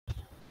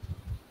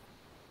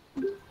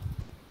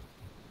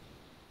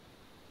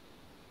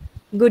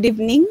Good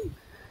evening.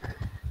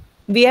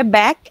 We are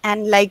back,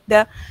 and like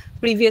the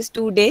previous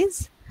 2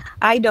 days,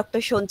 I, Dr.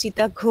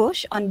 Shonchita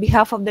Ghosh, on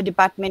behalf of the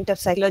Department of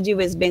Psychology,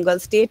 West Bengal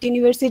State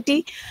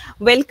University,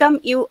 welcome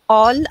you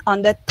all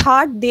on the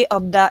third day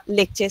of the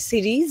lecture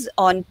series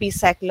on peace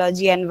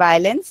psychology and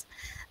violence.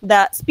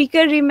 The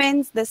speaker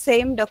remains the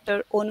same,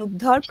 Dr. Anup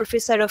Dhar,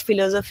 Professor of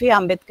Philosophy,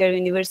 Ambedkar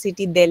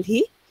University,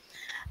 Delhi.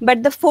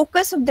 But the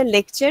focus of the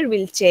lecture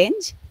will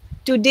change.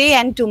 Today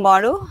and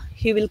tomorrow,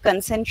 he will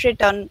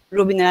concentrate on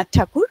Rabindranath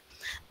Tagore.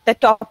 The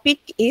topic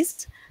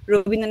is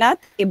Rabindranath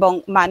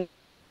Ebong Manusher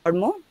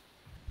Dharma.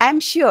 I am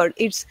sure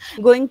it's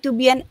going to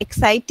be an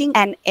exciting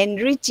and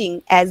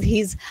enriching as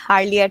his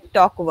earlier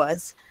talk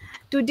was.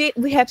 Today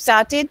we have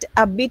started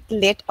a bit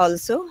late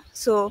also,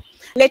 so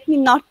let me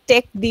not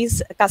take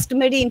this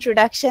customary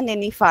introduction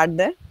any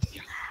further.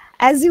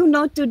 As you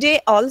know,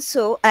 today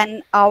also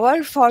an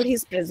hour for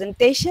his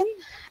presentation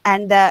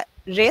and the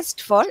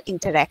rest for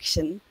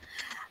interaction.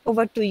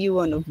 Over to you,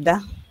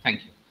 Anupda.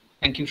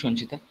 Thank you,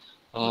 Shonchita.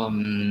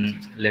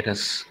 Let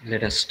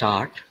us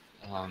start.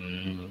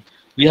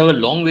 We have a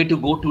long way to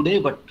go today,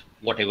 but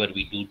whatever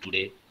we do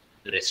today,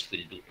 the rest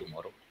we'll do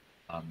tomorrow.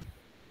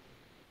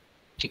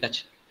 ঠিক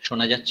আছে,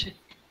 শোনা যাচ্ছে?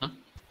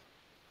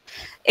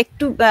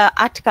 একটু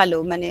আটকালো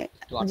মানে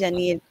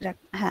জানিয়ে রাখ,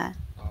 হ্যাঁ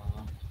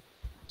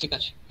ঠিক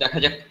আছে, দেখা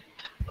যাক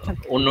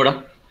অন্যরা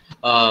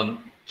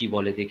কি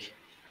বলে দেখি.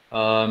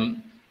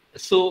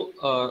 So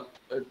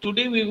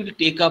today we will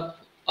take up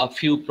a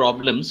few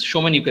problems.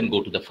 Shoman, you can go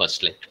to the first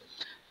slide.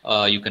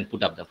 You can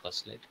put up the first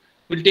slide.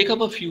 We'll take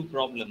up a few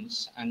problems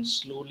and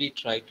slowly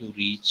try to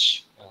reach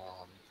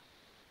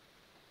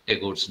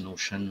Tagore's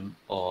notion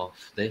of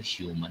the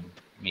human.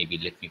 Maybe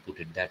let me put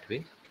it that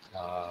way.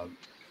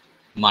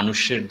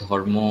 Manusher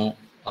Dharma,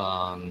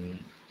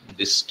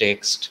 this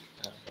text,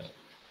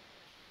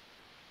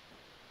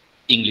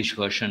 English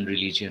version,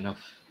 Religion of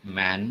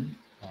Man,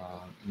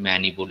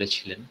 Mani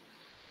bolechilen,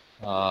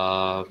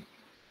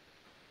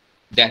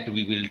 that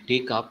we will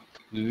take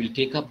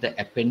up the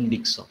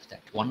appendix of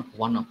that,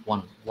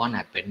 one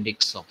appendix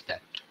of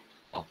that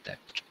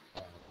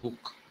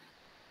book,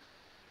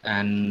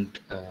 and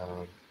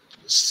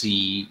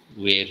see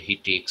where he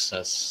takes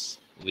us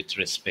with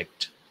respect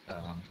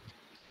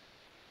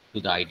to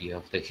the idea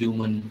of the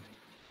human,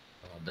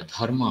 the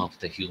dharma of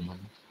the human,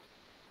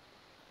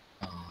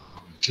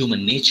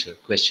 human nature,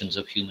 questions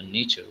of human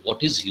nature. What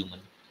is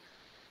human?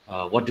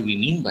 What do we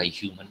mean by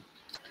human?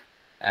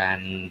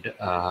 And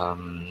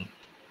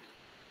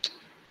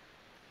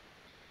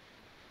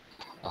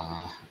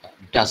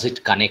does it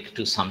connect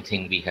to something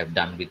we have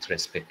done with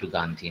respect to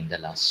Gandhi in the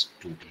last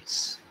 2 days?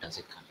 Does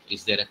it connect?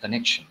 Is there a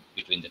connection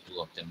between the two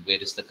of them?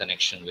 Where is the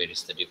connection? Where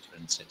is the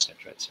difference? Etc.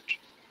 Etc.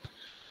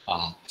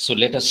 So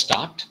let us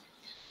start.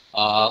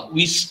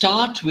 We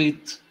start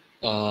with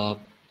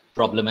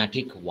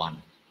problematic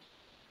 1.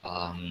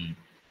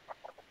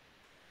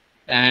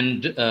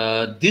 And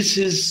this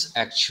is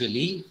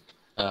actually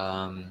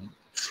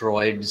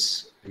Freud's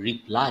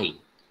reply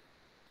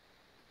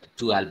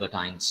to Albert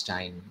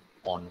Einstein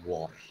on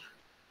war.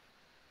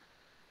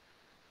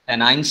 And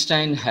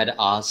Einstein had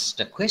asked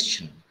a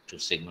question to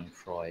Sigmund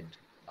Freud,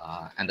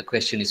 and the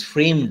question is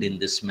framed in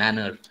this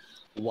manner: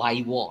 why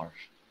war?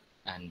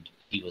 And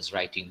he was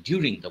writing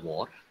during the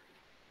war,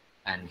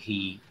 and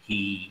he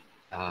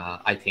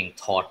I think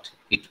thought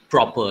it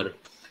proper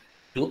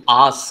to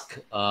ask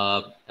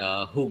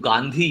who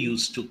Gandhi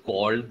used to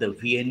call the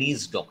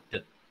Viennese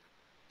doctor,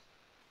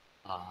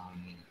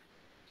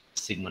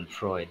 Sigmund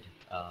Freud,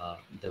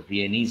 the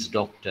Viennese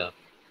doctor.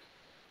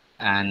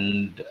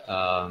 And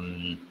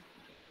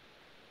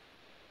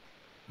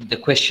the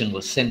question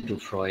was sent to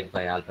Freud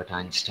by Albert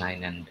Einstein,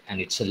 and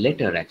it's a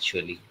letter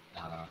actually.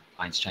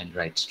 Einstein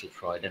writes to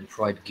Freud, and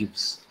Freud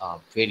gives a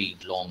very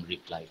long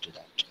reply to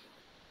that.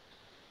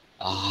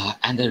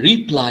 And the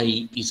reply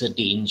is a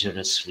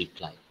dangerous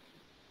reply.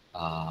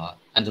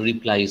 And the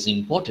reply is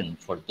important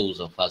for those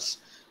of us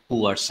who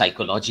are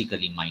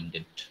psychologically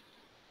minded.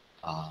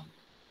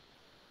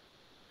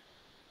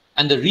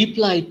 And the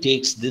reply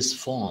takes this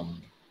form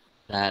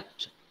that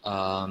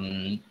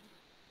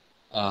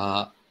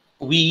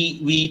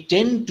we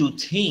tend to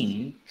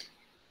think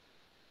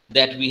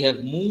that we have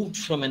moved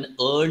from an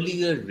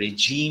earlier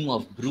regime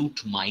of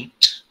brute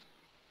might,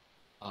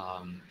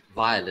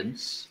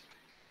 violence,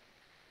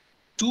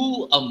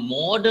 to a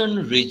modern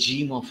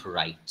regime of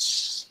rights,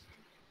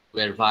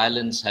 where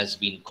violence has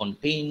been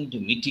contained,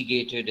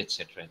 mitigated, etc.,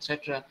 etc.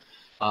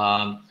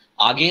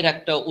 আগের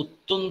একটা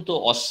অত্যন্ত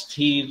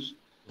অস্থির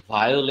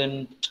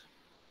violent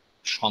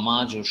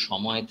সমাজ ও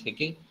সময়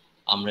থেকে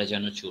আমরা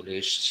যেন চলে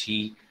এসেছি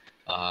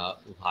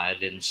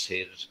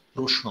ভায়োলেন্সের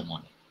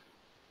প্রশমনে,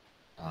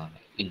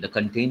 in the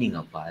containing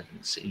of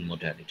violence in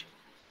modernity.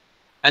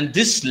 And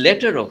this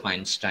letter of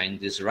Einstein,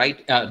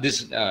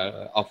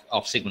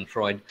 of Sigmund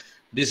Freud,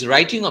 this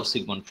writing of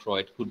Sigmund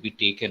Freud could be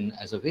taken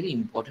as a very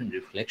important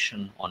reflection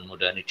on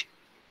modernity.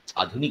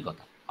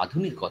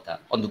 আধুনিকতা,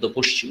 অন্তত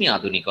পশ্চিমী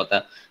আধুনিকতা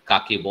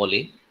কাকে বলে,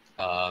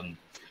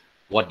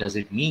 what does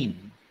it mean,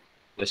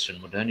 Western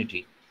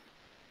modernity,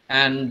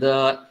 And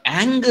the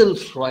angle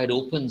Freud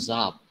opens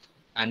up,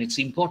 and it's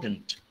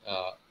important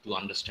to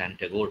understand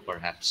Tagore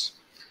perhaps.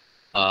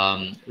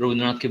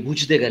 রবীন্দ্রনাথকে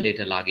বুঝতে গেলে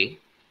এটা লাগে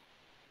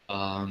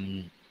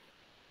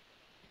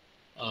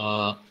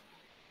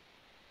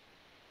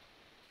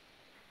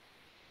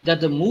that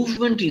the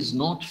movement is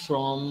not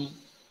from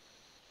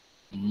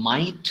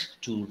might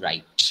to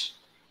right.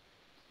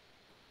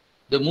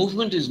 The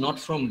movement is not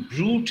from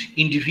brute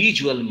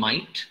individual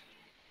might,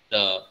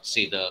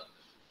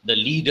 the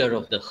leader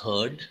of the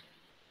herd,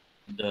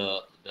 the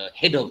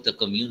head of the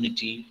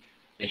community,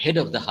 the head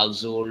of the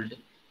household,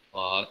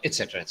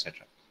 etc., etc.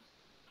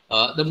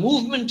 The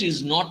movement is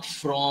not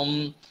from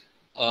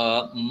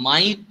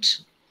might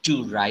to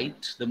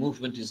right. The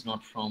movement is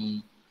not from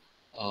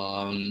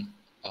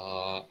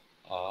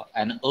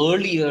an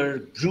earlier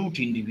brute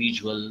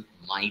individual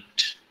might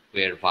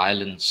where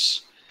violence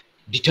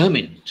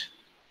determined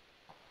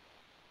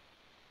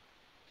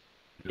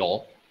law,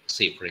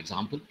 say for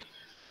example,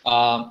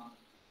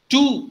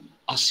 to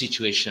a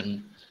situation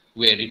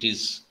where it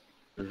is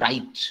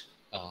right,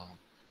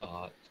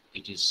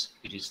 it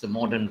is the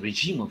modern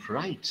regime of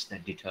rights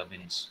that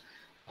determines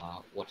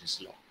what is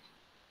law.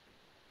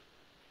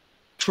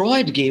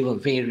 Freud gave a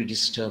very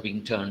disturbing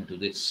turn to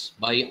this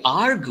by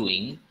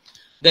arguing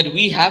that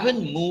we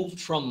haven't moved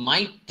from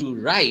might to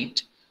right,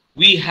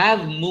 we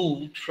have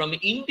moved from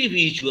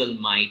individual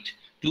might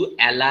to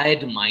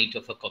allied might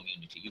of a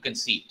community. You can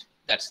see it.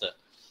 That's the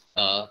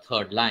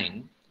third line.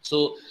 So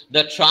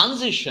the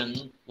transition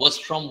was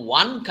from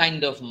one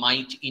kind of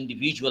might,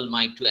 individual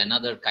might, to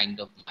another kind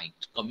of might,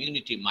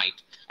 community might,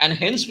 and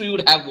hence we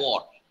would have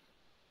war.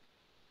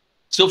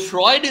 So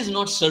Freud is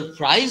not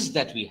surprised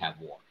that we have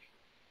war,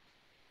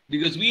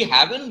 because we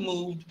haven't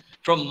moved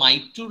from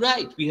might to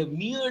right. We have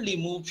merely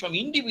moved from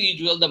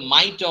individual, the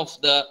might of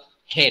the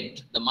head,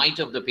 the might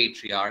of the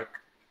patriarch,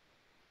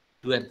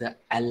 to the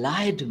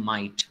allied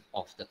might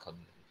of the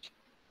community.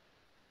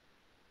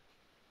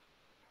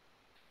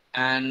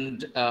 And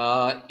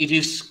it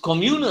is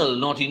communal,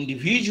 not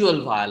individual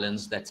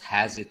violence that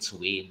has its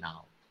way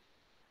now.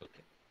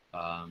 Okay.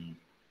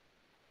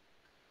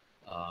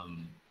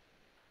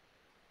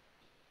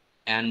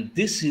 And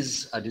this is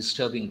a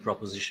disturbing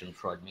proposition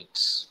Freud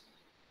makes,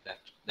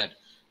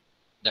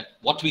 that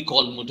what we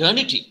call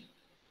modernity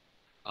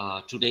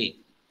today,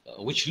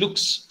 which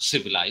looks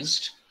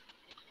civilized,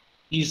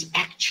 is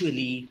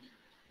actually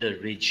the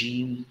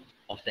regime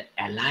of the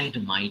allied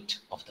might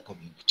of the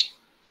community.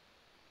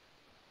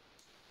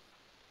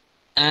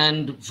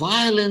 And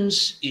violence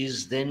is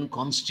then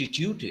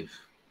constitutive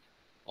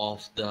of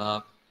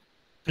the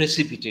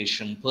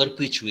precipitation,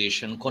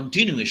 perpetuation,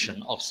 continuation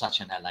of such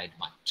an allied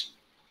might.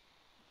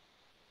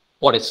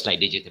 পরের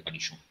স্লাইডে যেতে পারি।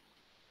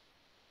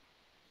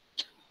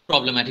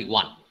 Problematic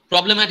 1.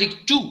 Problematic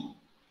 2.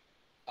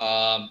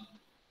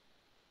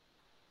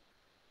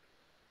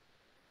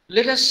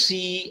 Let us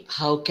see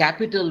how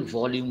Capital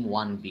Volume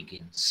 1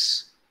 begins.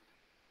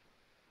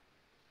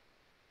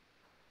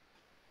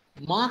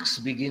 Marx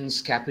begins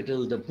Capital,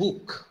 the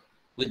book,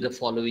 with the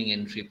following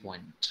entry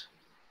point.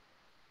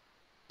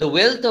 The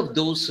wealth of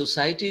those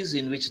societies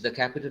in which the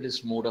capitalist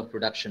mode of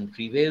production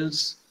prevails,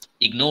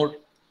 ignored,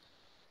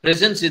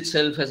 presents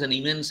itself as an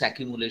immense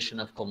accumulation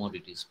of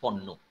commodities,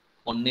 ponno,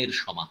 ponner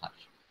samahar.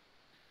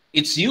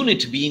 Its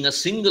unit being a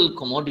single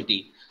commodity,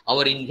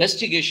 our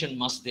investigation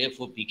must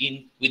therefore begin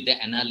with the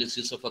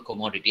analysis of a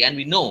commodity. And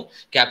we know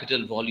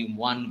Capital Volume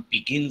 1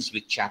 begins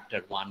with Chapter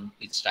 1,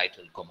 its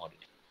title,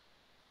 Commodity.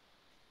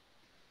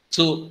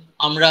 So,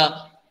 আমরা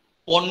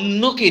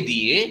পণ্যকে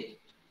দিয়ে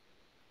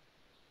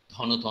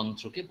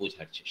ধনতন্ত্রকে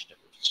বোঝার চেষ্টা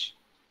করছি।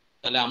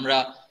 তাহলে আমরা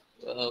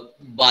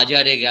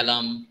বাজারে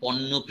গেলাম,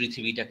 পণ্য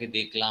পৃথিবীটাকে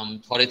দেখলাম,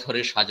 থরে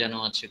থরে সাজানো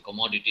আছে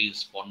commodities,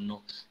 পণ্য,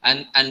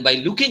 and by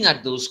looking at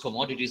those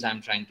commodities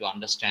I'm trying to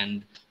understand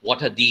what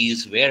are these,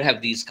 where have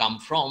these come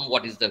from,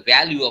 what is the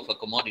value of a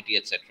commodity,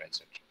 etc., etc.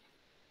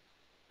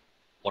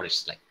 What is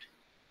like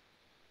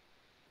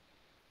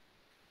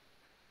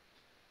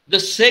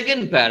the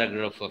second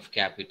paragraph of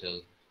Capital.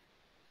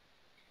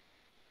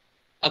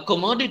 A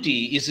commodity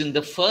is in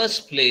the first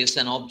place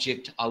an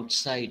object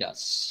outside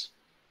us,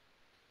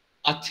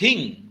 a thing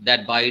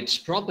that by its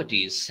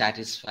properties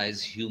satisfies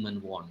human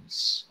wants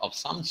of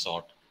some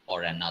sort or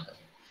another.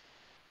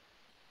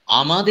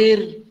 আমাদের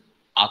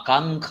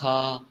আকাঙ্ক্ষা,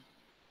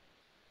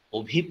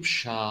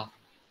 অভিপ্সা,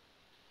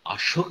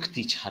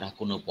 আসক্তি ছাড়া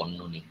কোনো পণ্য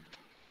নেই।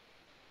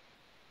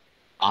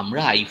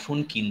 আমরা iPhone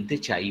কিনতে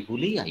চাই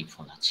বলেই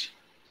আইফোন আছে,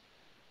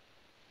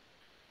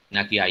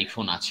 নাকি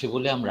আইফোন আছে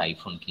বলে আমরা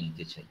আইফোন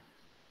কিনতে চাই?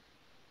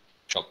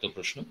 শক্ত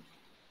প্রশ্ন.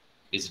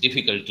 It's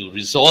difficult to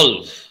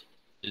resolve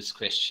this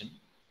question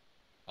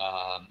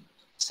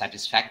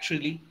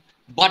satisfactorily,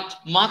 but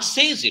Marx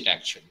says it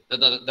actually,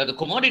 that the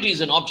commodity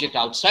is an object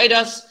outside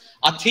us,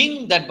 a thing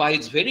that by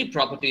its very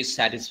properties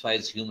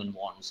satisfies human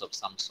wants of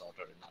some sort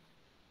or another.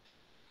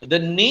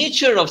 The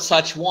nature of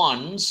such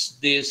wants,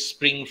 they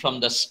spring from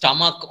the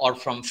stomach or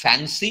from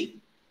fancy,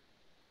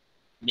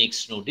 makes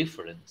no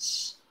difference.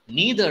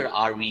 Neither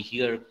are we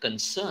here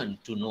concerned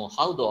to know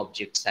how the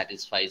object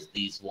satisfies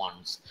these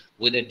wants,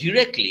 whether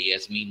directly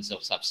as means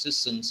of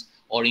subsistence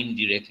or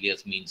indirectly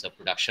as means of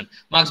production.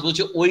 Marx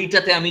বলছে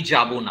ওইটাতে আমি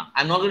যাব না.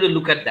 I'm not going to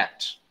look at that.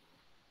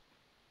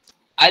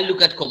 I'll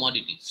look at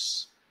commodities.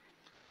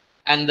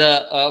 And the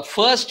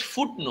first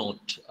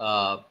footnote,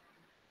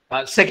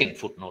 second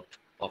footnote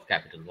of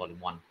Capital, Volume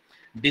 1.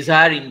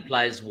 Desire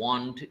implies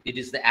want. It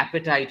is the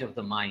appetite of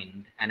the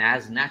mind and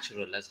as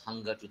natural as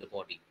hunger to the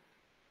body.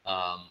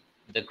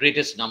 The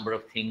greatest number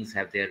of things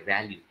have their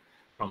value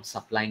from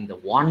supplying the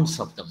wants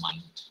of the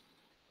mind.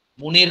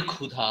 Moner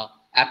khudha,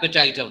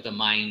 appetite of the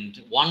mind,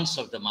 wants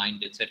of the mind,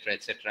 etc.,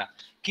 etc.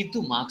 Kintu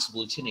Marx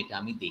bolchen eta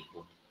ami dekhbo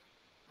na.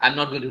 I'm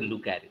not going to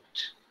look at it.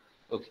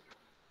 Okay.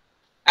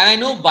 And I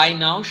know by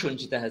now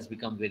Shonchita has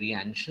become very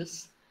anxious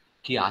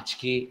ki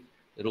ajke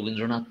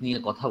Rabindranath niye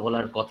kotha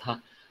bolar kotha,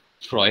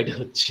 Freud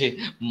হচ্ছে,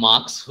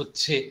 Marx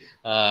হচ্ছে,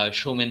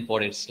 Shomen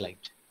পরের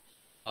slide.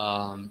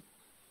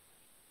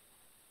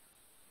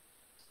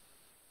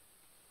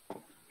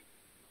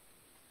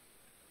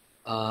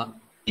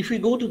 If we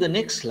go to the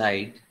next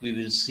slide, we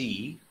will see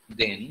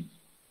then,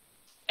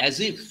 as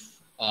if,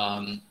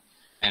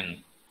 and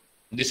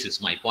this is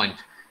my point,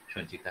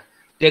 Shonchita,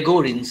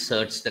 Tagore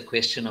inserts the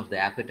question of the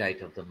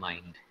appetite of the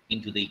mind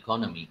into the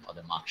economy or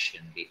the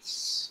Marxian base.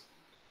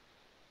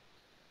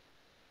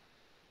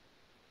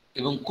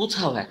 এবং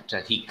কোথাও একটা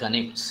he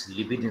connects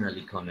libidinal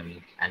economy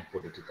and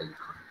political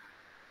economy.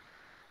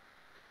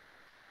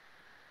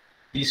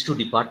 These two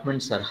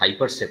departments are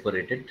hyper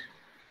separated,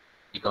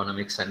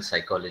 economics and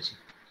psychology.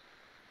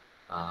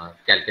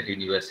 Calcutta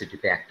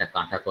ইউনিভার্সিটিতে একটা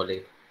কাঁটা কলে,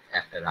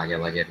 একটা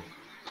রাজাবাজারে,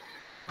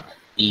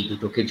 এই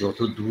দুটোকে যত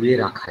দূরে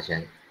রাখা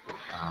যায়,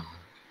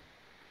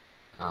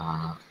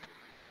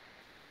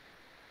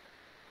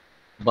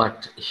 but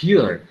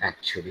here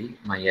actually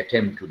my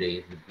attempt today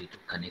would be to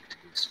connect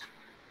these two.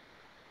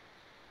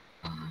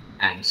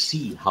 And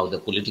see how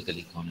the political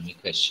economy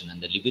question and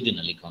the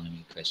libidinal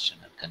economy question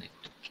are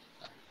connected.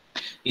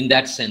 In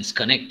that sense,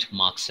 connect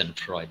Marx and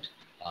Freud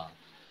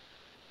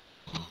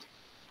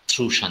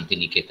through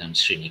Shantiniketan,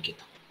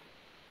 Sriniketan.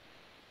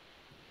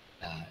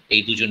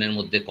 এই দুজনের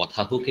মধ্যে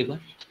কথা হোক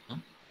এবার,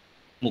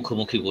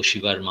 মুখোমুখি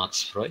বসিবার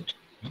marks Freud,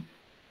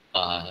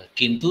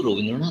 কিন্তু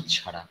রবীন্দ্রনাথ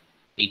ছাড়া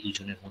এই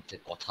দুজনের মধ্যে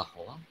কথা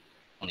হওয়া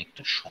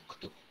অনেকটা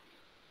শক্ত.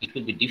 It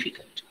will be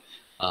difficult.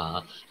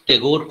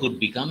 Tagore could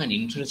become an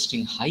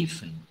interesting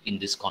hyphen in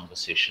this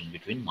conversation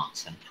between Marx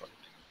and Freud.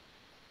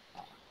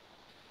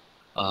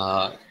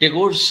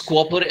 Tagore's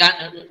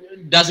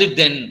does it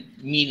then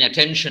mean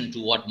attention to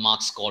what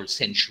Marx called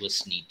sensuous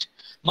need?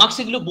 Marx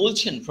এগুলো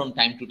বলছেন from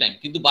time to time,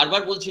 কিন্তু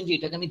বারবার বলছেন যে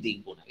এটাকে আমি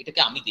দেখব না,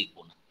 এটাকে আমি দেখব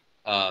না.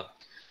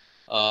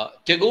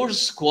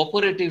 Tagore's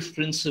cooperative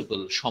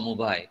principle,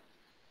 সমবায়,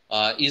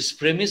 is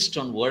premised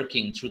on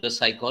working through the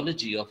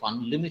psychology of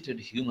unlimited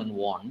human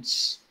wants.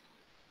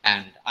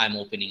 And I'm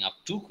opening up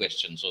two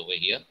questions over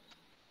here.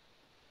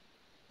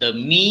 The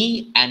me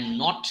and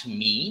not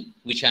me,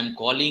 which I'm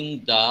calling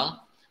the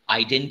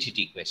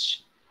identity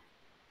question.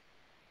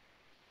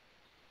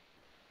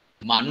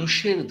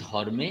 মানুষের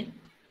ধর্মে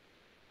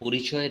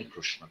পরিচয়ের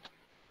প্রশ্ন.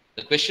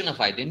 The question of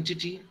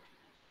identity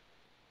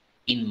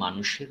in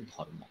মানুষের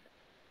ধর্ম.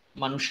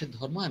 মানুষের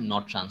ধর্ম, I'm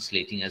not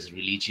translating as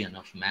religion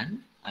of man.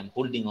 I'm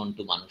holding on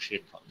to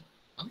মানুষের ধর্ম.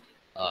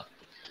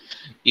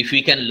 If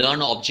we can learn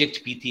object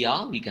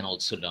PTR, we can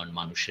also learn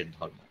Manusher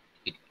Dharma.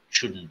 It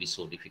shouldn't be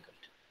so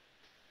difficult.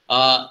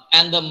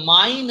 And the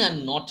mine and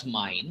not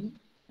mine,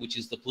 which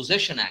is the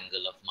possession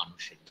angle of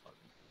Manusher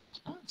Dharma.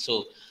 So,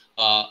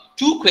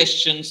 two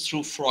questions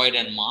through Freud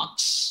and Marx.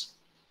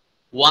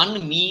 One,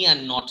 me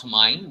and not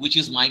mine, which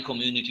is my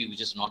community,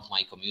 which is not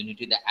my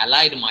community, the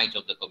allied might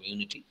of the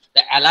community,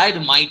 the allied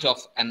might of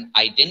an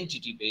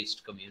identity-based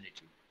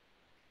community.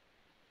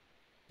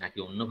 নাকি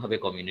অন্যভাবে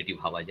community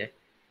ভাবা যায়?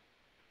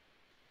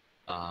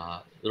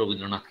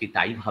 রবীন্দ্রনাথ কি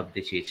তাই ভাবতে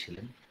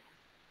চেয়েছিলেন?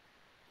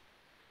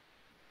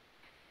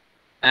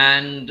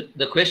 And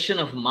the question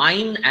of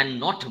mine and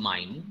not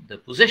mine, the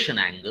possession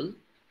angle,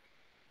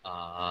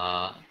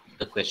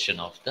 the question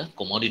of the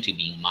commodity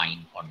being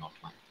mine or not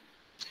mine.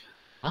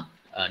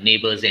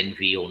 Neighbors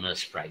envy,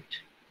 owner's pride.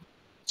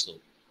 So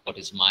what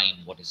is mine,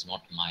 what is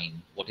not mine,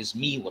 what is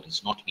me, what is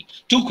not me?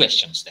 Two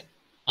questions then.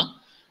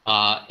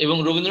 এবং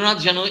রবীন্দ্রনাথ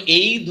যেন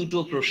এই দুটো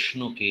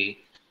প্রশ্নকে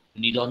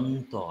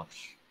নিরন্তর,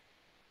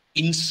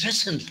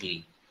 incessantly,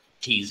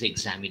 he is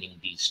examining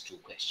these two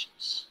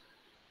questions.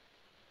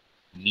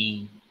 Me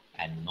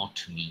and not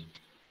me,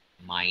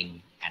 mine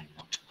and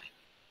not mine.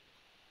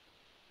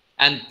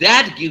 And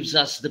that gives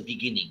us the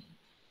beginning.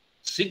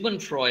 Sigmund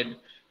Freud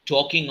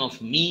talking of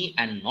me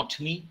and not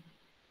me,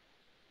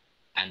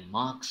 and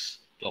Marx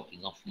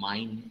talking of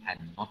mine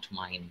and not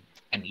mine,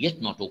 and yet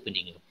not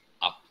opening it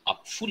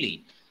up fully.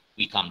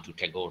 We come to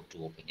Tagore to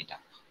open it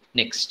up.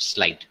 Next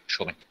slide,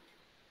 Shomen.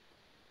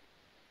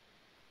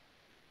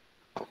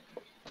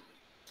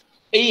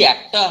 এই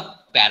একটা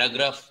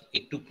paragraph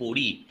একটু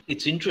পড়ি,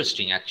 it's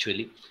interesting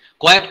actually.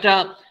 কয়েকটা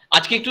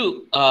আজকে একটু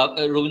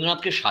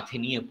রবীন্দ্রনাথকে সাথে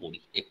নিয়ে পড়ি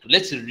একটু.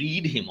 Let's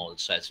read him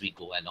also as we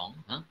go along.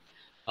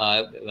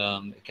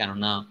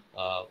 কেননা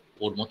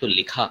ওর মতো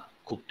লেখা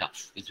খুব tough,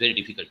 it's very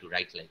difficult to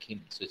right like him,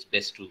 so it's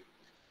best to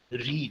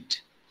read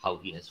how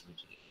he has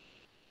written.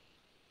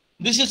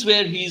 This is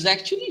where he is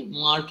actually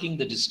marking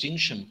the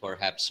distinction,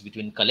 perhaps,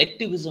 between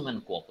collectivism and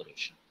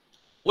cooperation.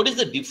 What is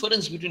the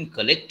difference between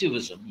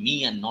collectivism, me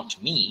and not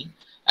me,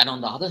 and on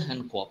the other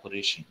hand,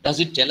 cooperation? Does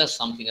it tell us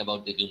something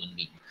about the human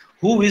being?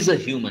 Who is a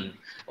human?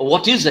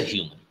 What is a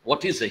human?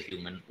 What is a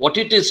human? What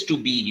it is to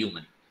be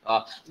human?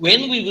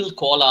 When we will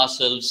call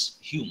ourselves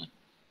human?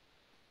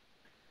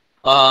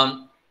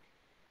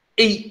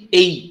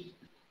 এই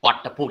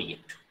পাঠটা পড়ি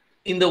একটু।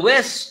 In the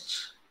West,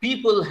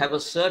 people have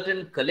a certain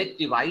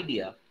collective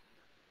idea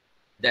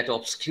that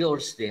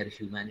obscures their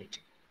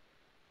humanity.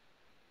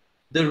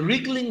 The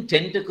wriggling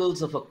tentacles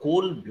of a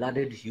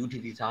cold-blooded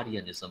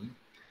utilitarianism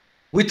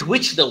with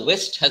which the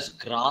West has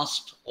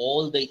grasped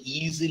all the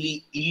easily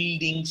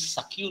yielding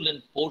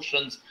succulent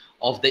portions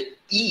of the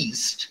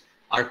East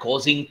are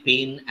causing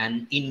pain and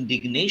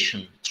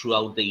indignation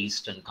throughout the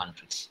Eastern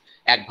countries.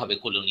 একভাবে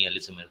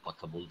colonialism-এর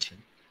কথা বলছেন।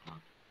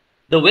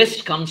 The West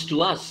comes to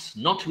us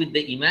not with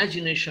the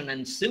imagination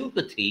and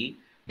sympathy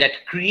that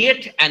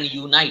create and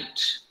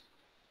unite,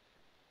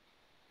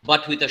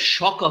 but with a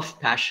shock of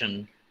passion,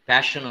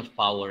 passion of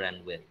power and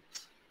wealth.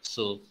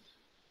 So,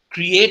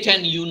 create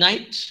and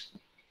unite,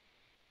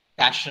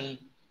 passion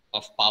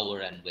of power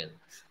and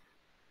wealth.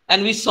 And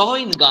we saw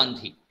in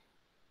Gandhi,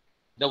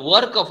 the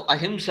work of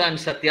Ahimsa and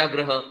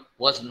Satyagraha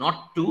was not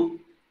to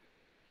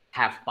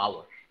have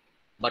power,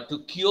 but to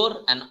cure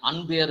an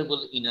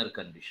unbearable inner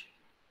condition.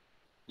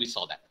 We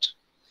saw that.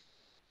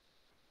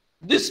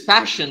 This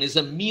passion is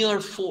a mere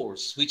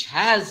force which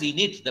has in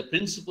it the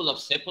principle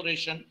of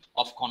separation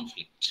of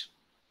conflict.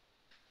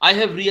 I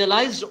have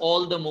realized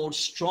all the more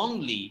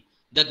strongly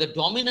that the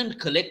dominant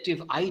collective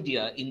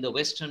idea in the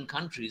Western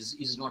countries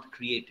is not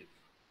creative.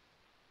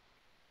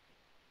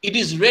 It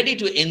is ready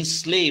to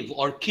enslave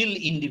or kill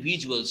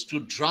individuals to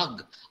drug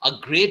a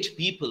great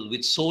people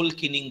with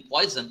soul-killing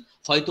poison,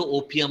 hoyto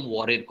opium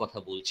war-er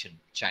kotha bolchen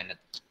China,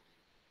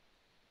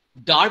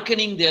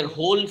 darkening their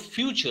whole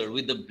future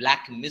with the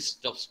black mist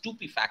of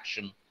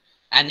stupefaction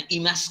and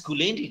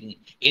emasculating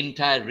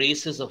entire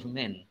races of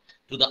men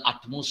to the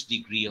utmost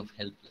degree of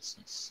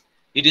helplessness.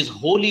 It is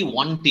wholly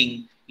wanting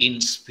in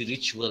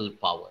spiritual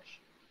power.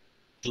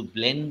 To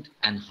blend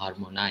and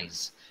harmonize,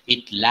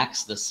 it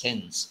lacks the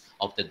sense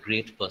of the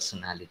great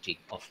personality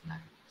of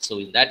man. So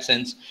in that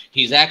sense,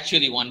 he's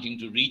actually wanting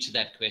to reach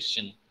that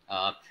question,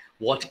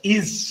 what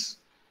is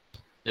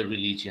the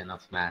religion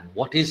of man?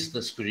 What is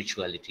the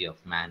spirituality of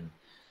man?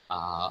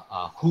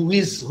 Who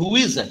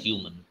is a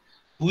human?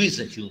 Who is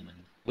a human?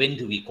 When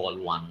do we call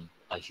one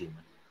a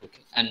human?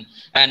 Okay,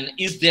 and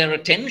is there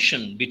a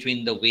tension between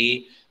the way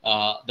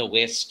the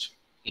West,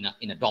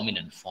 in a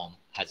dominant form,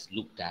 has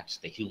looked at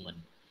the human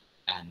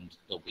and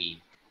the way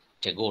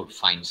Tagore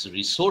finds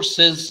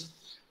resources?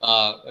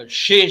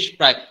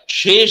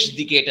 শেষ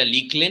দিকে এটা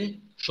লিখলেন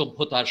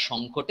সভ্যতার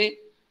সংকটে,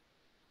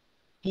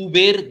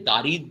 পূবের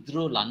দারিদ্র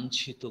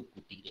লাঞ্ছিত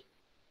কুটিরে,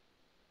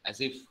 as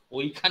if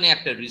ওইখানে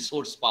একটা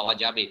রিসোর্স পাওয়া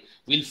যাবে,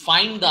 we'll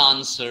find the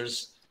answers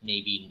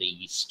maybe in the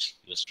East.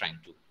 He was trying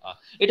to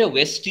এটা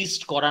West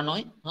East করা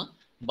নয়,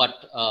 but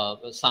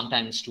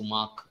sometimes to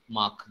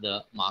mark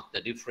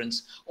the difference.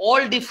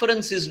 All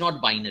difference is not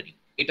binary,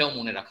 এটাও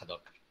মনে রাখা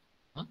দরকার।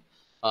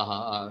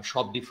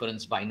 সব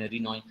difference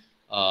binary নয়,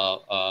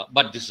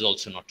 but this is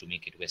also not to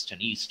make it West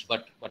and East,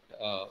 but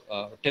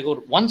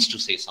Tagore wants to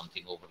say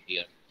something over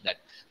here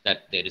that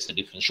there is a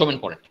difference. Shomen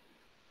পড়েন।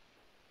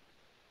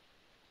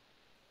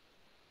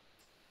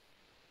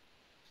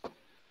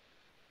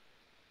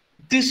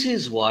 This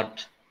is what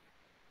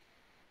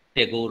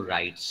Tagore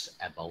writes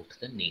about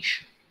the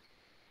nation.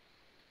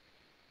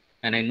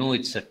 And I know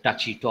it's a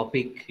touchy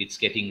topic, it's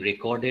getting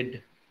recorded.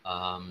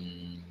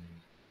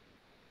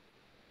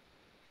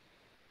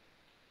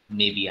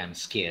 Maybe I'm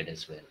scared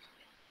as well.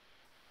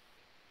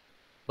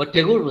 But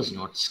Tagore was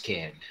not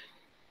scared.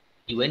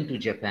 He went to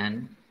Japan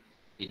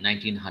in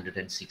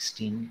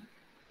 1916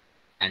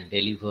 and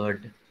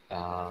delivered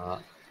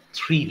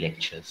 3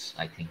 lectures,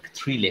 I think,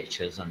 3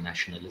 lectures on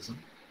nationalism.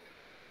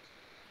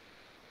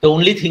 The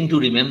only thing to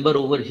remember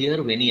over here,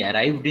 when he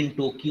arrived in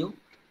Tokyo,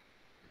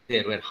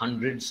 there were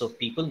hundreds of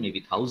people, maybe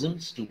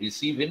thousands, to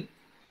receive him.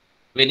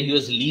 When he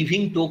was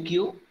leaving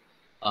Tokyo,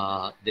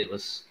 there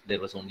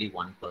was only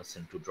one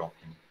person to drop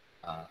him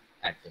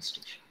at the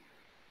station.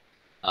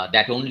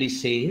 That only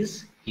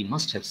says he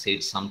must have said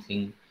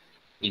something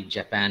in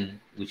Japan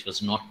which was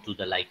not to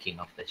the liking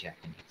of the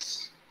Japanese.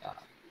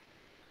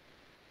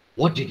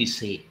 What did he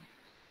say?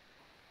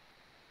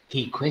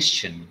 He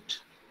questioned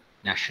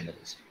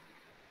nationalism.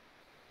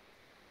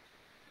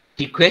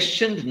 He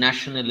questioned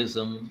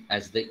nationalism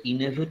as the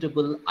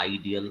inevitable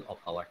ideal of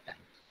our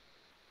time.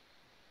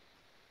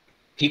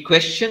 He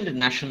questioned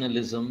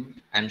nationalism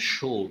and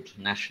showed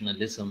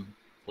nationalism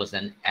was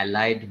an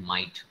allied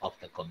might of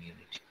the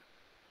community,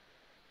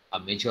 a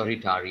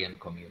majoritarian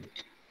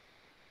community.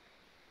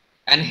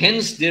 And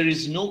hence there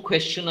is no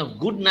question of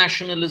good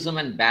nationalism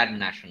and bad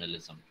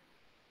nationalism.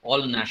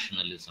 All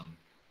nationalism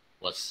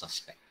was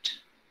suspect.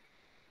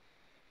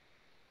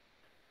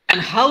 And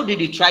how did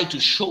he try to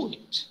show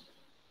it?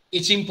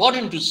 It's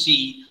important to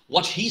see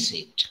what he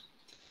said.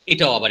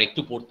 এটাও আবার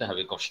একটু পড়তে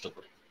হবে কষ্ট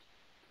করে।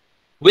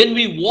 When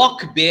we walk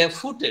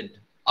barefooted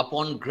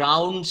upon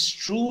ground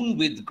strewn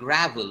with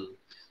gravel,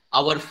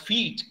 our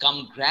feet come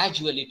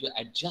gradually to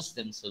adjust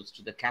themselves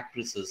to the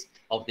caprices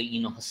of the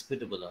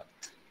inhospitable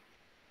earth.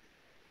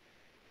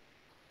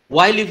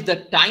 While if the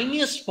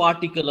tiniest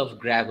particle of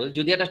gravel,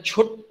 যদি একটা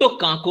ছোট্ট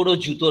কাঁকড়ও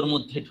জুতোর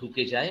মধ্যে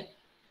ঢুকে যায়,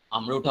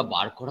 আমরা ওটা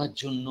বার করার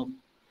জন্য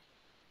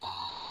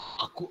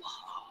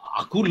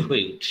আকুল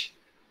হয়ে উঠি।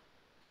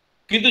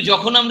 কিন্তু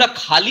যখন আমরা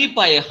খালি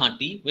পায়ে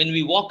হাঁটি, when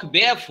we walk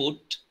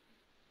barefoot,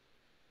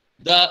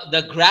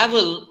 the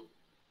gravel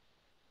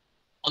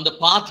on the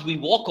path we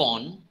walk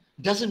on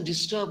doesn't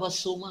disturb us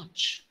so much,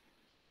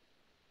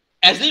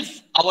 as if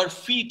our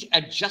feet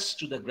adjust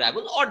to the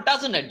gravel or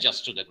doesn't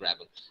adjust to the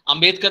gravel.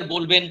 Ambedkar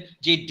bolben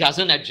je it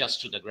doesn't adjust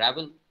to the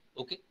gravel.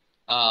 Okay,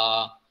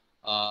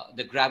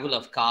 the gravel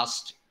of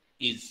caste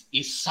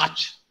is such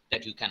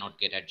that you cannot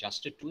get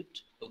adjusted to it.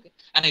 Okay,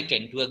 and I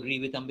tend to agree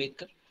with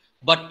Ambedkar,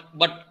 but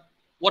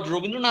what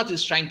Rabindranath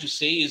is trying to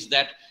say is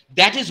that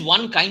that is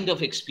one kind of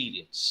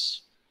experience,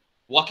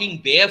 walking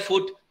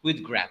barefoot with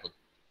gravel.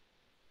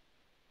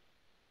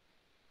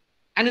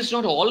 And it's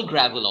not all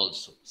gravel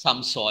also. Some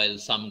soil,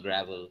 some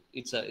gravel.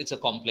 It's a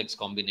complex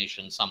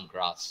combination, some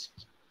grass.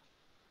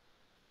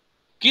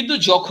 কিন্তু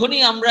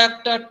যখনই আমরা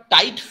একটা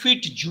tight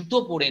fit জুতো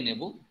পরে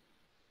নেব,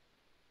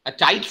 a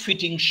tight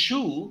fitting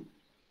shoe,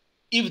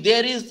 if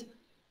there is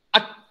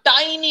a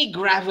tiny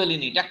gravel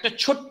in it, একটা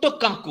ছোট্ট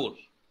কাঁকর,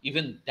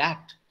 even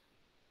that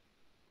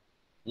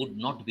would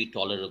not be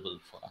tolerable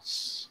for us.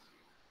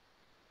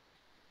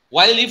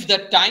 While if the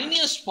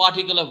tiniest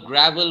particle of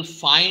gravel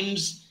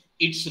finds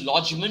its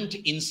lodgement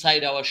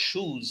inside our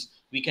shoes,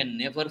 we can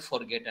never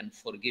forget and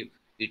forgive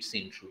its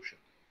intrusion.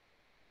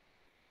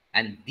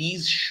 And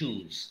these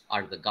shoes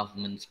are the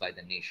governments by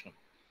the nation.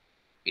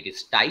 It is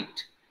tight.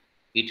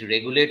 It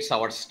regulates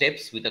our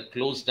steps with a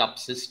closed up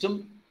system,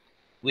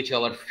 which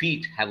our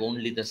feet have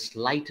only the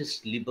slightest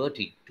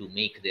liberty to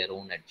make their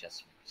own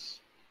adjustments.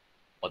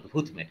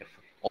 অদ্ভুত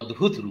metaphor,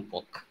 অদ্ভুত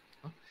রূপক।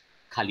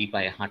 খালি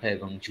পায়ে হাঁটা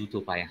এবং জুতো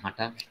পায়ে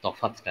হাঁটা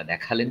তফাৎটা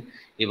দেখালেন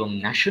এবং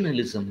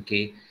ন্যাশনালিজমকে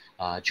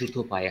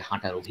জুতো পায়ে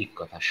হাঁটার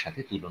অভিজ্ঞতার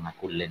সাথে তুলনা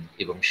করলেন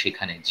এবং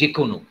সেখানে যে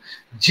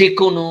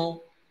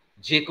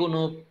কোনো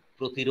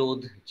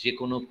প্রতিরোধ, যে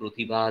কোনো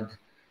প্রতিবাদ,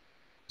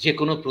 যে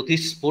কোনো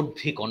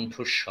প্রতিস্পর্ধী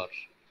কণ্ঠস্বর,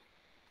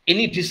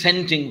 any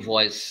dissenting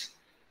voice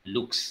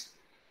looks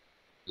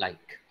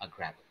like a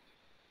gravel,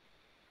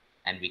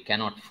 and we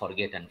cannot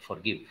forget and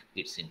forgive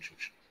its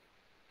intrusion.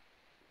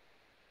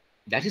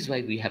 That is why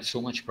we have so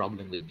much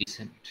problem with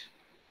dissent.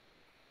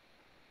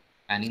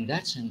 And in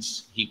that sense,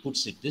 he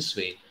puts it this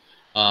way.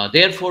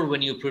 Therefore,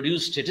 when you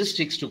produce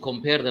statistics to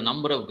compare the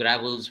number of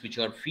gravels which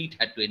our feet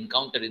had to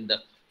encounter in the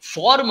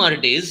former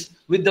days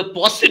with the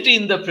paucity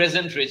in the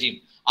present regime,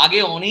 আগে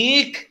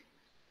অনেক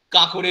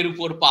কাঁকড়ের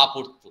উপর পা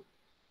পড়তো,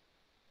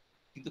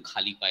 কিন্তু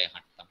খালি পায়ে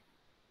হাঁটতাম।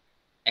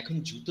 এখন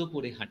জুতো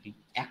পরে হাঁটি,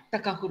 একটা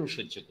কাঁকড়ও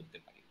সহ্য করতে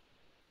পারি।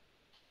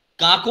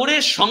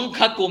 কাঁকড়ের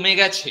সংখ্যা কমে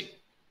গেছে,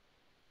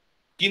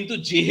 কিন্তু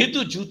যেহেতু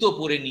জুতো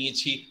পরে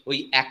নিয়েছি, ওই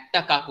একটা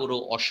কাঁকড়ও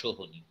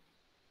অসহনীয়।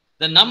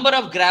 The number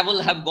of gravel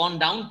have gone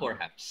down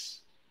perhaps,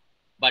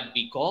 but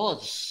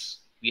because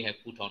we have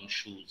put on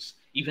shoes,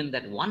 even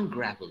that one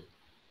gravel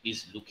is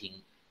looking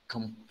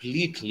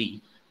completely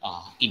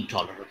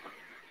intolerable.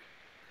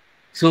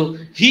 So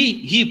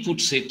he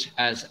puts it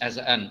as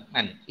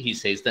and he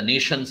says the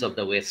nations of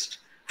the West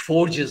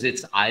forges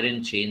its iron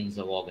chains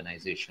of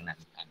organization,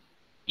 and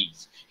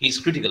he's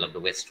critical of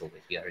the West over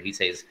here. He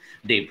says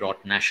they brought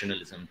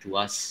nationalism to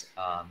us.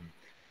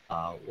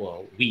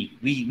 Well,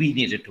 we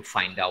needed to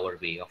find our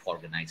way of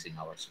organizing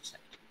our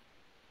society.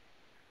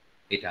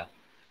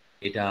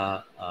 Eta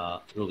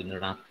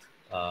Rabindranath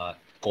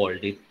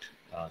called it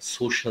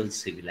social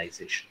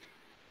civilization,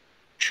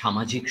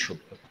 সামাজিক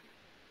সভ্যতা,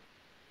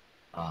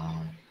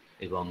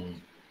 এবং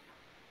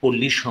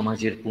পল্লী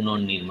সমাজের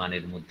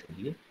পুনর্নির্মাণের মধ্যে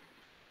দিয়ে,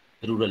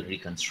 rural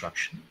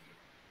reconstruction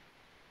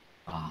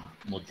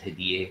মধ্যে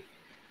দিয়ে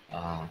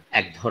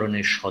এক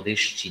ধরনের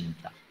স্বদেশ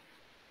চিন্তা,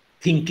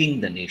 thinking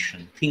the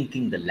nation,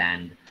 thinking the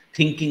land,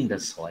 thinking the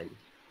soil.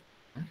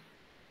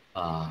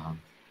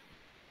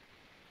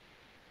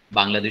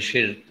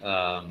 বাংলাদেশের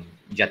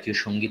জাতীয়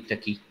সঙ্গীতটা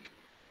কি?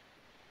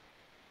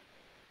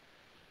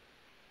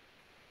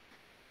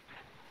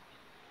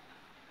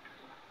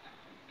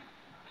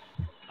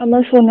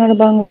 আমার সোনার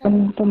বাংলা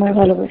আমি তোমায়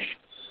ভালোবাসি।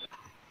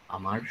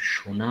 আমার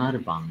সোনার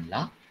বাংলা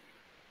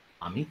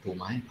আমি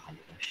তোমায়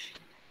ভালোবাসি।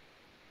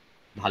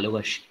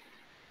 ভালোবাসি।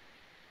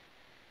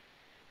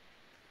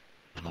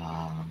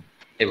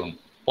 এবং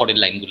পরের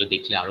লাইনগুলো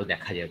দেখলে আরো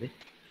দেখা যাবে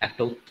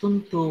একটা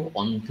অত্যন্ত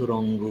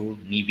অন্তরঙ্গ,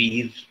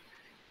 নিবিড়,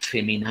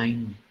 ফেমিনাইন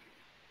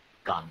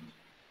গান।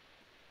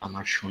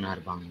 আমার সোনার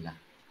বাংলা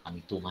আমি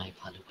তোমায়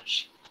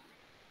ভালোবাসি।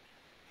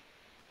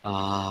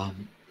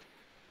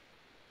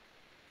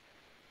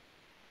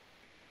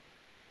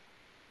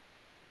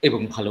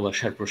 এবং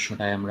ভালোবাসার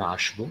প্রশ্নটায় আমরা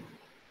আসব।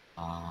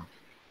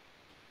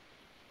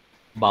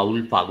 বাউল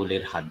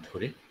পাগলের হাত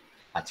ধরে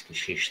আজকে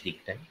শেষ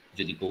দিকটায়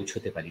যদি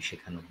পৌঁছতে পারি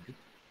সেখান অবধি।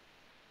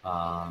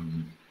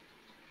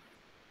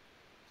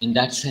 In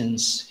that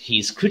sense, he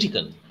is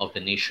critical of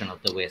the nation of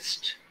the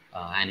West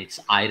and its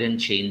iron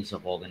chains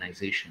of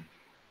organization.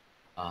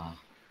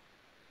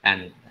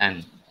 And and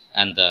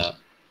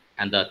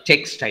and the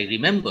text I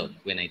remember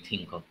when I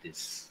think of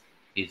this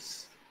is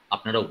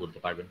আপনারাও বলতে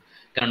পারবেন,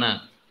 কেননা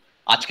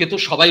আজকে তো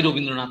সবাই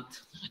রবীন্দ্রনাথ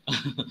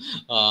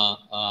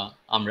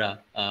আমরা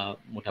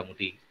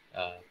মোটামুটি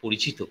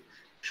পরিচিত,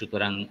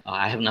 সুতরাং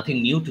I have nothing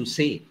new to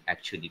say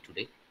actually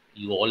today.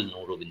 You all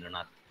know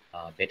Rabindranath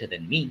better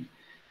than me.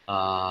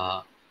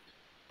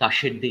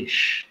 Tasher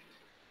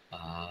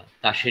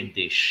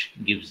Desh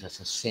gives us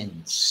a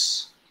sense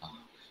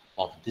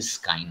of this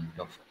kind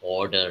of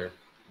order,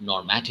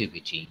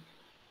 normativity,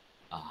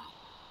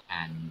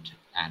 and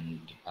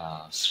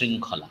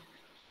shrinkhala,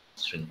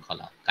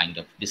 kind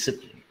of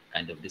discipline.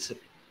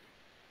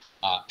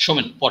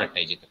 Shomen,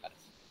 পরেরটাই যেতে পারে।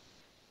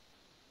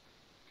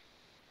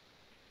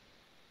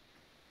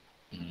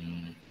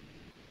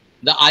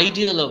 The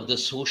ideal of the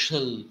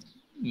social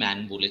man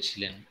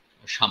বলেছিলেন,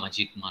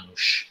 সামাজিক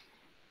মানুষ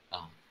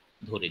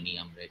ধরে নিই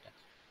আমরা এটা,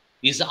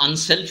 is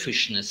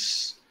unselfishness,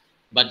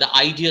 but the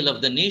ideal of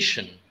the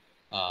nation,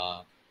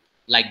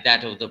 like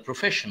that of the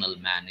professional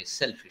man, is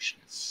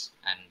selfishness.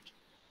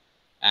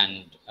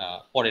 And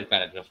পরের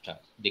প্যারাগ্রাফটা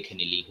দেখে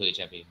নিলেই হয়ে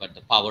যাবে, but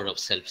the power of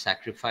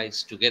self-sacrifice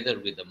together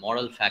with the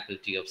moral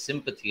faculty of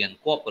sympathy and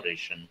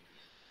cooperation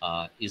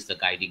is the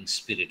guiding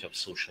spirit of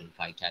social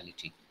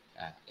vitality,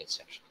 etc.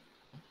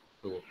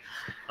 তো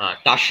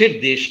তাসের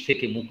দেশ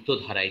থেকে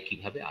মুক্তধারায়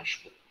কিভাবে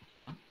আসবো,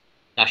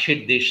 তাসের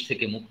দেশ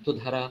থেকে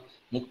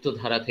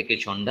মুক্তধারা থেকে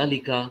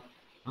চণ্ডালিকা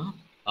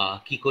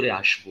কি করে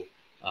আসবো,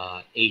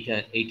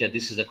 এইটা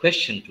this is a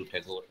question to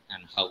Tagore,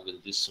 and how will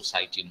this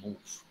society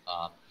move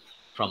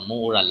from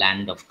more a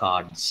land of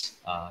cards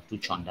to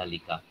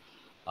Chandalika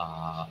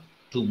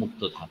to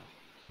Muktodhara.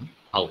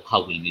 How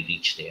will we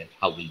reach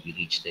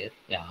there?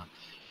 Yeah.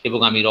 এবং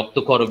আমি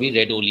রক্তকরবী,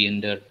 red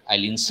oleander,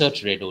 I'll insert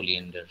red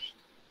oleander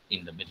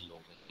in the middle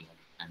over here,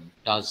 and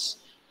does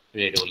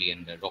red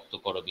oleander,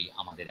 রক্তকরবী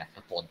আমাদের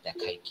একটা পথ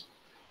দেখায় কি?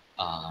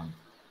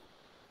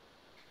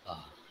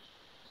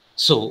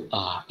 So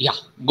yeah,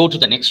 go to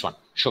the next one,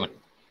 Shoman.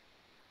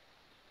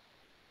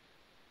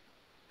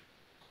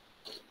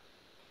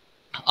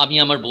 আমি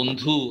আমার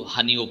বন্ধু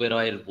হানি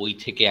ওবেরয়ের বই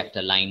থেকে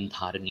একটা লাইন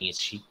ধার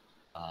নিয়েছি,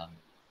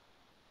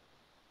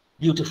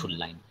 beautiful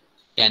line.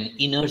 Can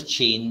inner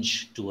change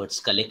towards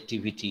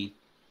collectivity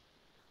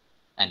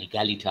and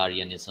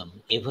egalitarianism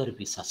ever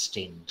be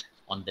sustained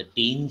on the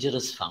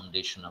dangerous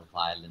foundation of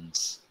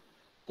violence,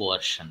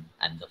 coercion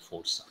and the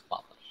force of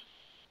power?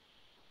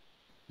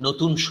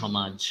 নতুন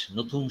সমাজ,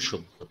 নতুন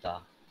সভ্যতা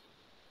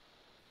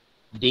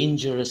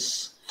ডেঞ্জারাস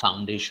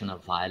ফাউন্ডেশন অফ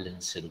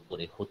ভায়োলেন্সের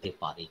উপরে হতে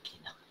পারে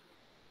কিনা।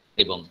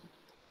 এবং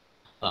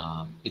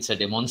ইটস আ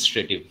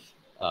ডেমনস্ট্রেটিভ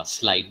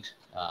স্লাইড।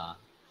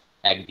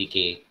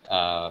 একদিকে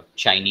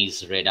চাইনিজ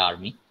রেড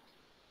আর্মি,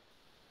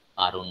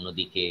 আর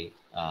অন্যদিকে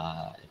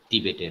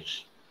টিবেটের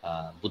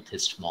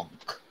বুদ্ধিস্ট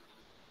মঙ্ক,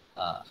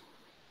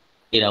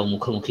 এরাও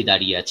মুখোমুখি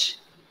দাঁড়িয়ে আছে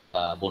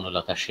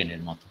বনলতা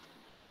সেনের মতো।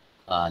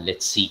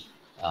 Let's see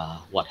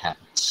what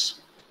happens.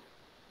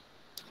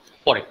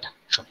 পরেরটা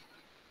শোনো।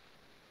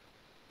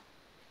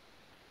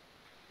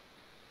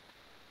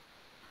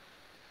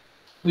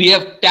 We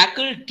have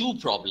tackled two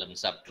problems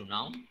up to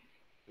now.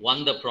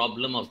 One, the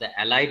problem of the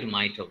allied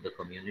might of the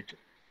community,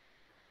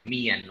 me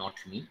and not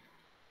me.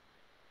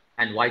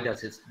 And why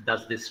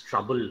does this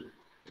trouble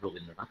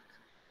Rabindranath?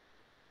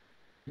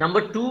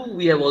 Number two,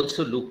 we have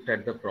also looked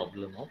at the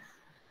problem of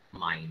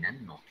mine and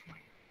not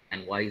mine. And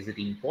why is it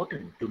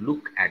important to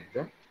look at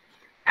the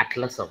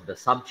atlas of the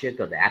subject,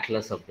 or the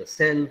atlas of the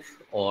self,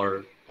 or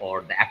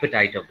the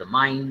appetite of the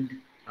mind,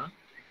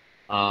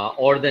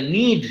 or the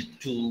need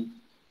to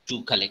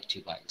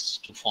collectivize,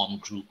 to form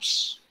groups,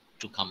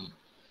 to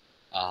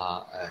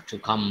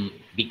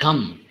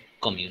become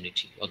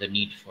community, or the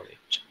need for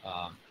it,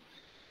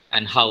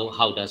 and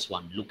how does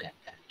one look at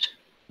that?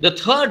 The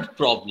third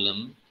problem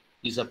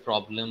is a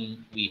problem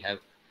we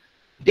have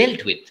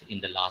dealt with in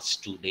the last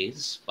 2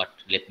 days, but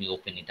let me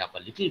open it up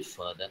a little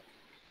further.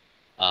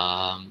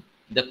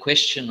 The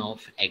question of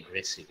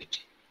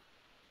aggressivity.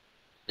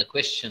 The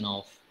question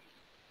of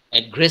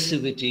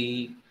aggressivity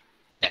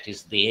that is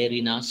there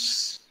in us,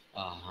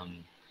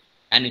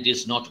 and it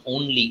is not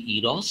only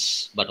eros,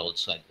 but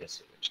also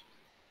aggressivity.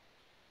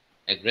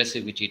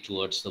 Aggressivity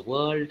towards the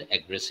world,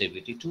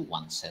 aggressivity to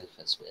oneself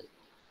as well.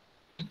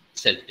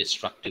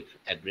 Self-destructive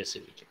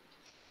aggressivity.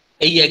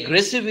 এই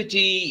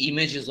aggressivity,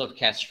 images of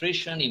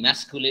castration,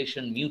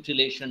 emasculation,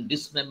 mutilation,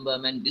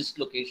 dismemberment,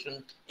 dislocation,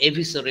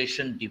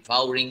 evisceration,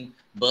 devouring,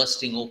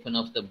 bursting open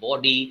of the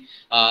body.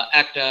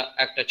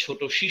 একটা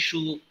ছোট শিশু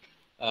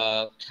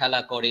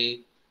খেলা করে,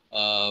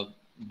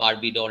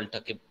 Barbie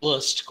ডলটাকে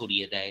burst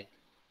করিয়ে দেয়,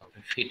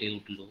 ফেটে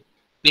উঠলো,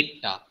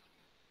 পেটটা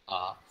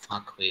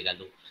ফাঁক হয়ে গেল।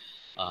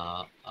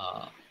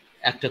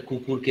 একটা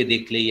কুকুরকে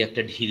দেখলেই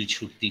একটা ঢিল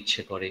ছুটতে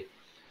ইচ্ছে করে।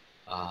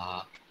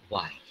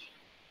 Why?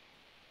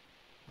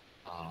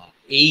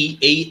 a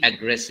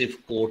aggressive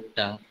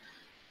কোডটা,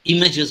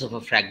 images of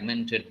a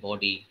fragmented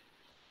body,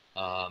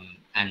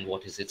 and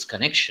what is its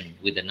connection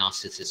with the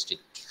narcissistic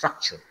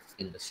structure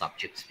in the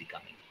subject's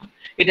becoming.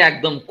 এটা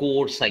একদম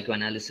কোর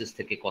সাইকোঅ্যানালিসিস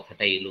থেকে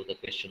কথাটা এলো, the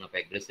question of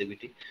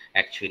aggressivity.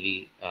 Actually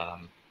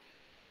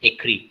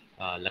একরি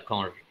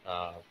লাকার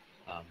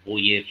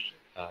বইয়ের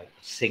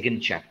second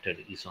chapter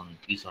is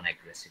on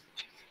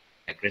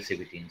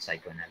aggressivity in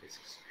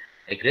psychoanalysis.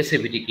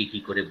 Aggressivity কি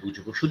করে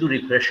বুঝবো? শুধু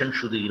রিপ্রেশন,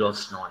 শুধু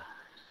ইরস নয়.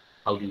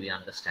 How do we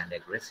understand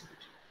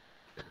aggressivity?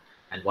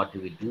 And what do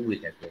we do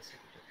with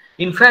aggressivity?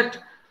 In fact,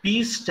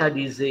 peace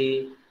studies A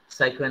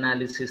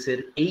psychoanalysis এর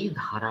এই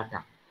ধারাটা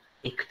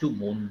একটু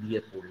মন দিয়ে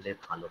পড়লে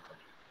ভালো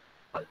হবে।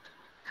 হয়তো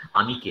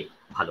আমি কে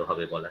ভালো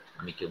হবে বলার,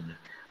 আমি কেউ নেই,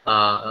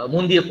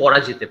 মন দিয়ে পড়া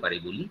যেতে পারে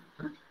বলি।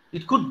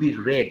 It could be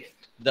read,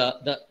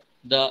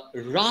 the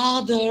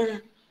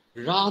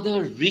rather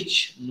rich,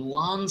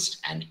 nuanced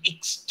and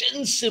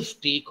extensive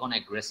take on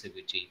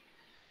aggressivity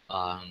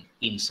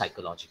in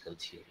psychological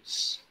theories.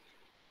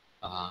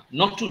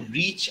 Not to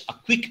reach a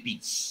quick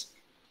peace,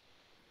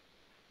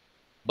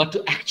 but to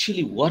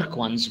actually work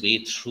one's way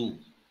through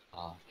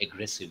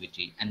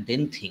aggressivity and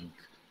then think,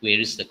 where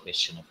is the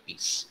question of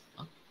peace?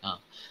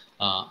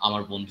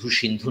 আমার বন্ধু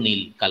সিন্ধু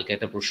নীল কালকে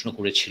একটা প্রশ্ন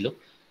করেছিল,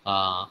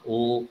 ও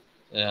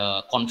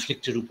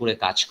কনফ্লিক্টের উপরে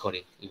কাজ করে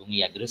এবং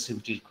এই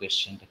অ্যাগ্রেসিভিটির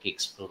কোয়েশ্চেনটাকে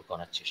এক্সপ্লোর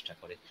করার চেষ্টা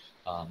করে।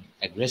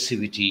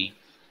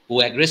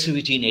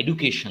 অ্যাগ্রেসিভিটি ইন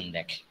এডুকেশন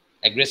দেখে,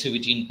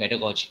 অ্যাগ্রেসিভিটি in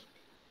pedagogy,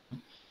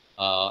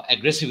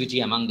 aggressivity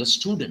among the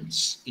students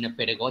in a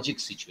pedagogic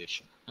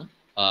situation.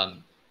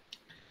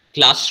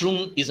 Classroom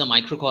is a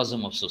microcosm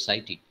of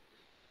society.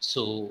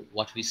 So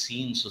what we see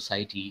in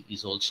society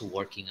is also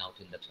working out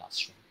in the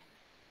classroom.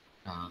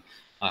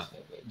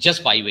 Just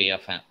by way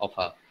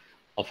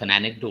of an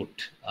anecdote,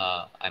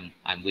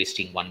 I'm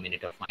wasting 1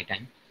 minute of my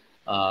time.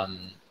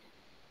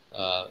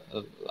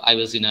 I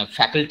was in a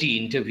faculty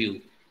interview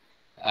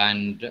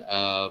and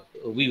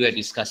we were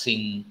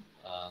discussing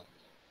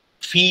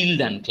field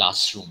and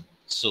classroom.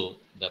 So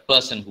the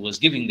person who was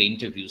giving the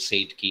interview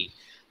said, "Ki,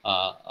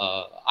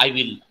 I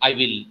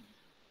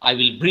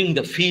will bring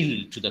the field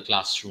to the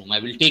classroom. I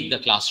will take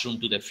the classroom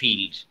to the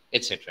field,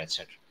 etc., etc."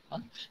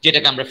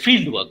 যেটাকে আমরা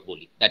field work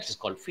বলি, that is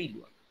called field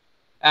work.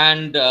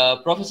 And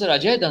Professor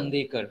Ajay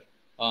Dandekar,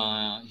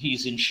 he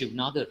is in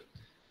Shivnadar.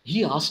 He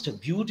asked a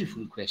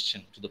beautiful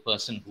question to the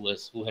person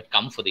who had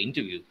come for the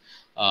interview,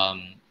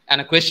 and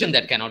a question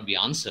that cannot be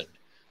answered.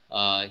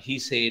 He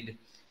said,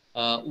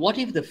 what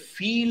if the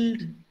field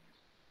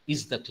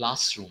is the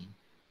classroom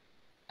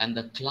and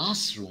the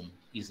classroom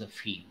is a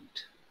field?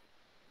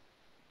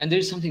 And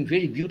there is something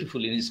very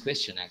beautiful in his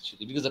question,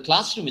 actually, because the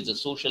classroom is a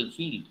social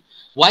field.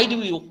 Why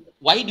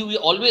do we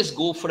always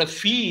go for a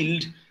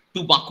field to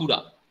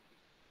Bankura,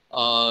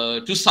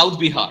 to South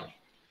Bihar,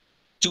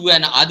 to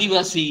an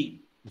Adivasi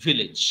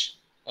village?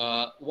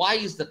 Why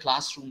is the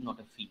classroom not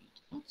a field?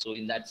 So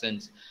in that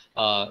sense,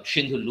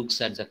 Shindhu looks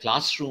at the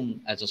classroom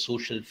as a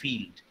social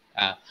field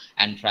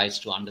and tries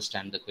to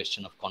understand the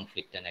question of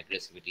conflict and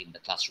aggressivity in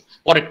the classroom.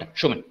 Poretta,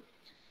 Shuman.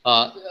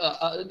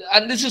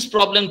 And this is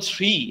problem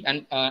 3, and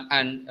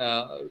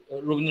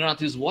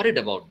Rabindranath is worried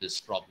about this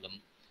problem,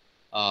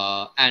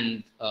 and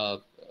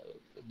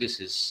this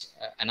is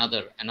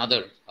another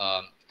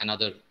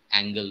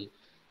angle,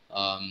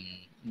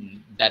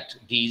 that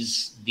these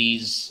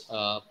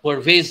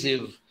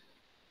pervasive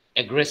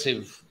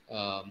aggressive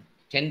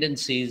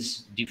tendencies,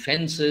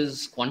 defenses,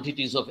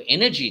 quantities of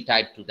energy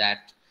tied to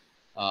that,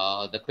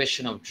 the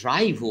question of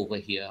drive over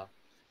here,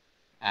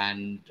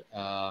 and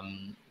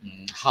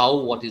how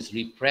what is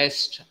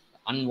repressed,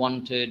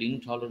 unwanted,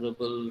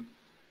 intolerable,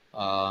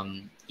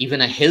 even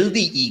a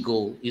healthy ego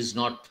is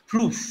not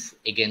proof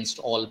against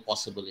all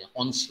possible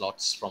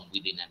onslaughts from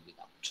within and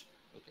without.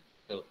 Okay.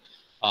 So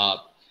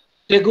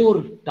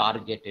Tagore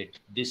targeted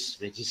this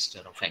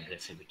register of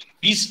aggressivity.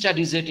 Peace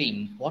studies it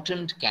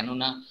important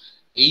canona,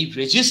 a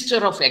register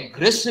of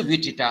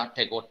aggressivity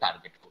Tagore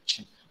target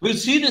question.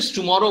 We'll see this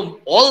tomorrow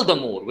all the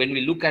more when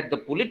we look at the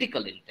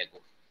political in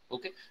Tagore.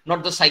 Okay, not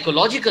the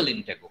psychological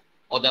in Tagore,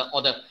 or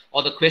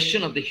the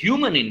question of the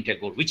human in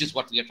Tagore, which is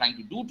what we are trying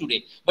to do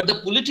today, but the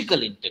political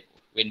in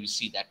Tagore. When we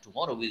see that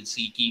tomorrow, we'll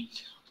see ki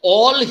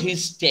all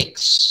his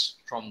texts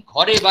from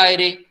Ghore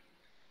Baire,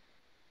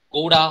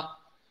 Koda,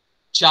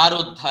 4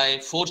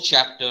 Adhyay, 4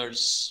 chapters,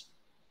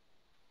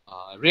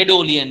 Red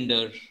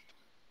Oleander,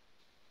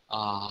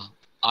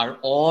 are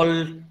all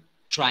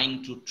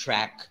trying to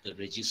track the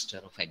register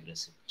of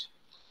aggressivity.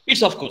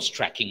 It's of course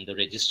tracking the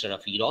register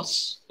of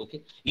eros.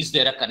 Okay, is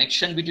there a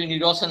connection between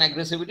eros and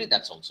aggressivity?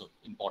 That's also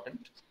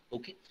important.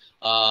 Okay,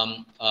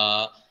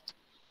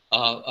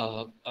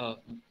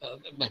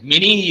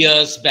 many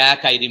years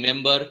back, I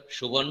remember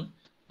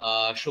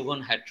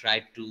Shobhan had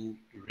tried to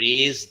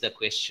raise the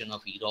question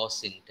of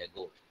eros in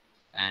Tagore,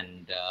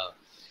 and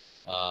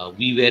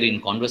we were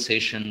in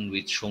conversation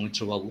with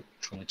Soumitra Babu,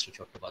 Soumitra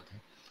Chattopadhyay,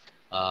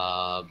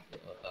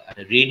 at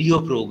a radio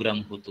program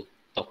hoto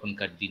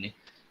তখনকার দিনে,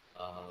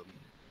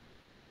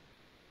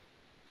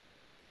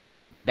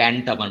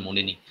 band আমার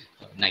মনে নেই,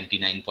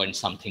 99 point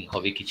something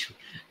হবে কিছু,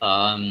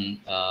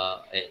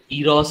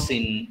 eros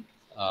in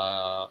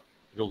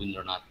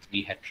Rabindranath we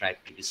had tried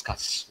to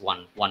discuss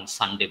one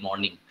Sunday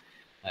morning,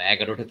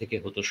 11টা থেকে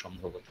হতো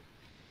সম্ভবত.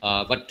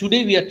 But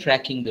today we are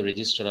tracking the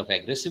register of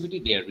aggressivity.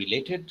 They are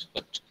related,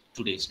 but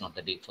today is not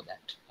the day for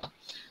that.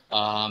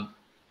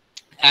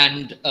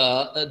 And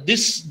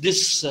this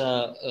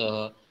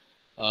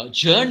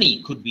journey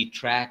could be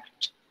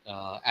tracked,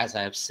 as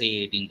I have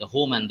said, in The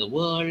Home and the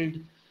World,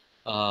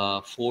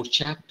 4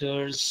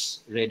 chapters,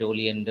 Red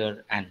Oleander,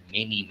 and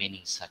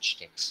many such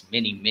texts,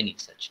 many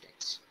such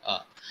texts,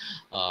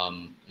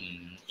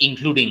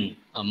 including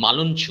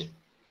Malunchu.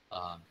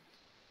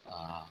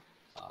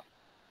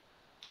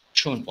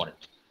 Shown for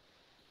it.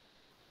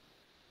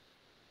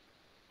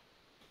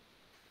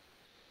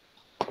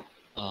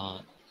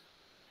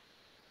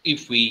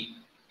 If we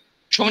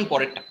show for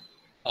it,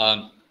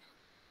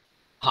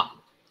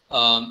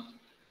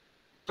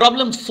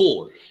 problem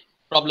 4.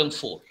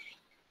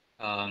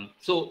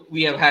 So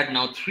we have had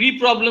now 3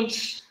 problems,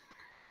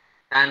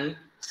 and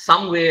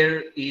somewhere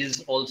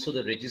is also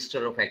the register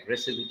of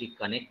aggressivity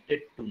connected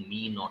to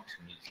me, not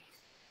me,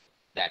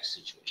 that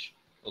situation.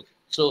 Okay,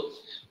 so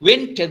when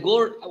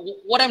Tagore,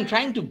 what I'm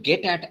trying to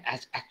get at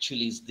as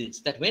actually is this,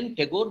 that when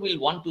Tagore will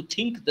want to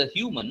think the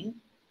human,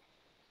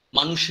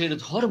 Manusher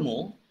Dharma,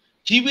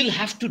 he will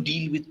have to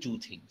deal with 2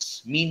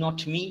 things: me, not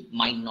me,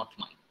 mine, not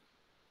mine,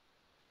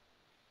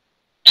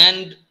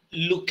 and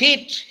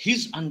locate his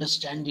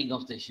understanding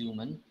of the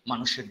human,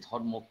 Manusher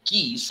Dharma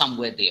key,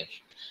 somewhere there.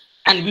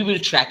 And we will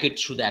track it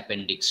through the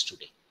appendix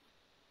today.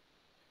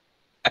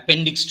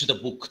 Appendix to the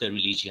book, The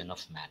Religion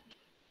of Man.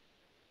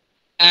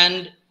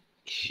 And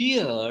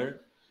here,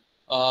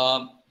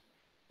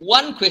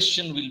 one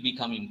question will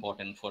become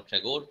important for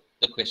Tagore,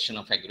 the question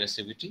of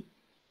aggressivity,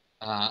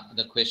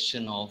 the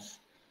question of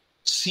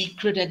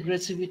secret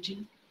aggressivity,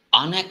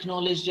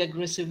 unacknowledged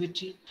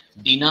aggressivity,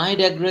 denied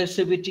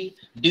aggressivity,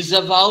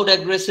 disavowed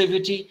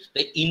aggressivity,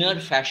 the inner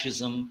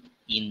fascism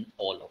in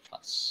all of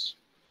us.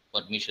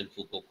 What Michel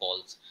Foucault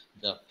calls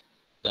the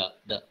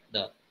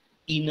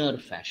inner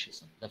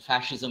fascism, the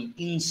fascism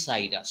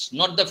inside us,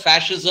 not the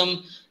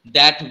fascism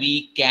that we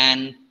can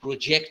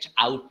project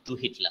out to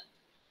Hitler.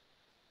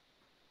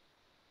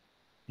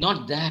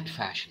 Not that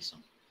fascism,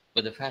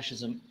 but the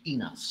fascism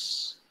in us.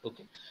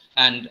 Okay,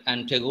 and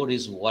Tagore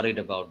is worried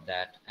about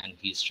that, and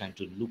he's trying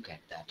to look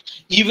at that.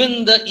 Even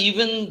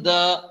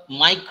the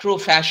micro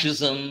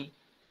fascism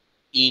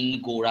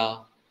in Gora,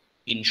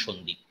 in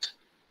Shondik,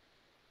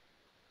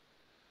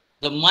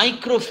 the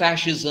micro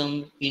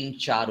fascism in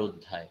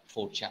Charodhai,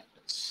 4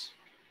 chapters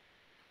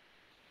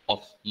of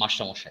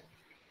Mashtamoshay,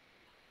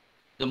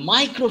 the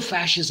micro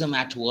fascism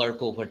at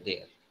work over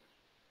there.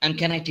 And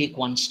can I take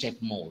one step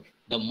more?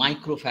 The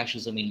micro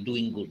fascism in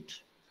doing good.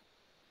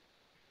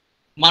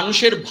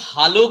 মানুষের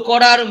ভালো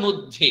করার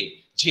মধ্যে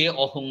যে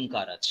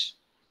অহংকার আছে,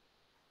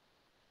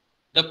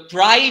 the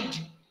pride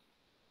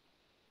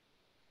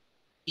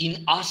in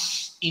us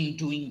in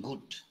doing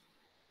good.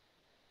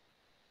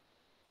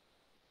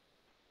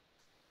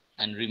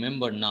 And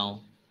remember now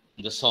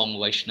the song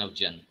Vaishnav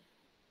Jan,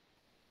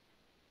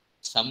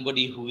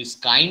 somebody who is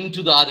kind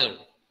to the other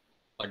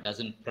but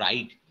doesn't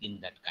pride in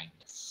that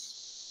kindness.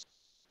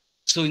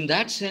 So in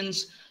that sense,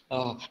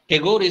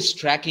 Tagore is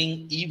tracking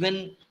even,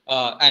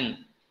 and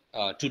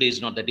today is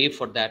not the day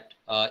for that.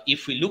 If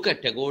we look at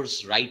Tagore's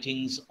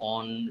writings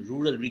on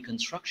rural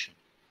reconstruction,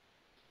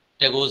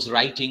 Tagore's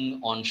writing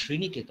on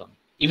Sriniketan,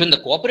 even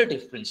the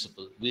cooperative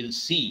principle, we'll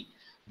see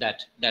that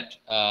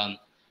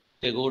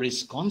Tagore is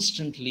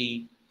constantly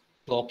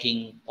talking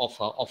of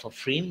a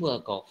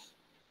framework of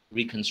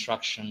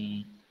reconstruction,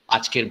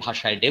 আজকের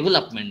ভাষায়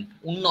development,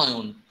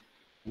 উন্নয়ন,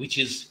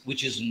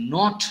 which is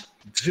not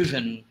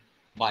driven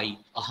by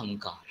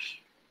ahankar,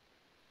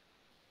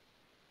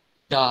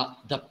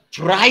 the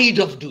pride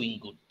of doing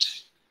good,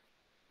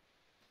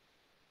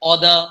 or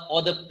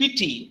the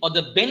pity or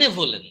the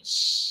benevolence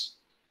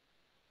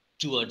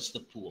towards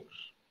the poor,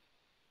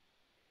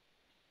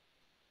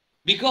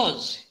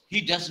 because he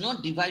does not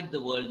divide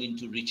the world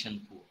into rich and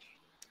poor.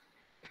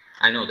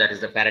 I know that is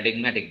the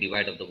paradigmatic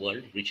divide of the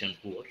world, rich and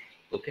poor.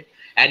 Okay,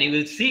 and you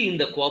will see in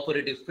the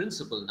cooperative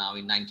principle now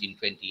in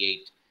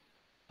 1928,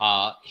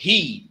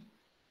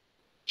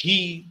 he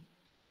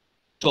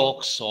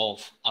talks of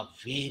a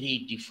very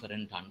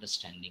different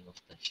understanding of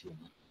the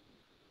human.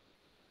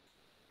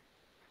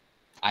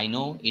 I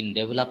know in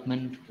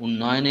development,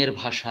 উন্নয়নের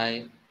ভাষায়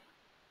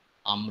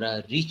আমরা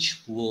rich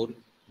poor,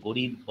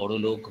 গরিব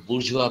বড়লোক,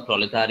 bourgeois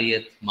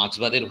প্রলেতারিয়েট,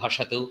 মার্ক্সবাদের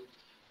ভাষাতেও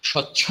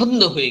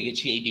স্বচ্ছন্দ হয়ে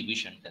গেছি এই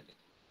ডিভিশনটাতে,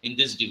 in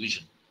this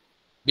division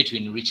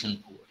between rich and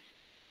poor.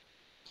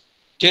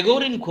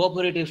 Tagore in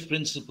cooperative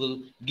principle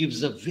gives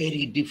a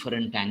very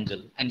different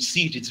angle, and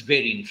see it, it's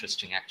very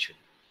interesting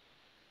actually.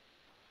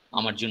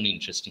 আমার জন্য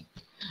ইন্টারেস্টিং,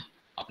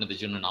 আপনাদের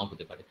জন্য নাও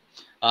হতে পারে.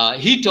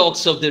 He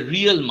talks of the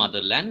real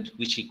motherland,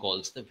 which he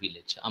calls the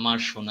village. আমার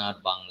সোনার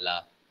বাংলা,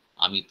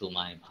 আমি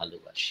তোমায়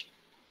ভালোবাসি.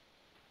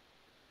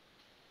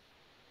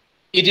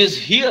 It is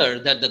here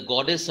that the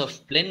goddess of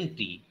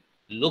plenty,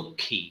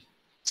 Lokhi,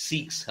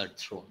 seeks her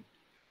throne.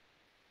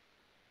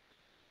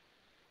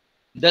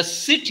 The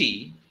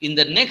city in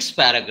the next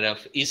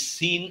paragraph is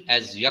seen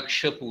as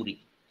Yakshapuri,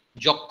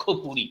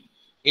 Jokhopuri.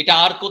 Eta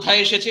ar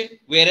kothay esheche?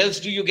 Where else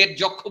do you get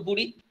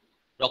Jokhopuri?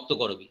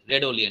 Raktokorobi,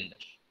 red oleander.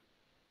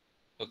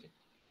 Okay.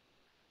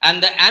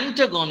 And the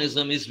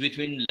antagonism is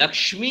between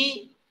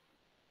Lakshmi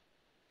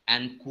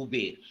and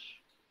Kuber,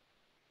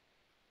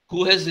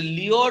 who has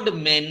lured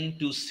men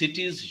to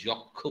cities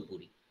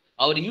Jokhopuri.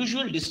 Our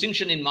usual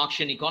distinction in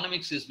Marxian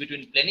economics is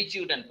between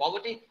plenitude and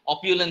poverty,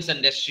 opulence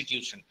and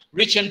destitution,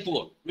 rich and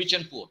poor, rich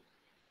and poor.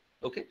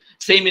 Okay,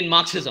 same in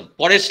Marxism.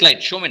 Poor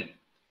slide, show me.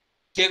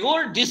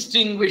 Tagore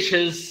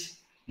distinguishes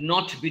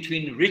not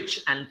between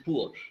rich and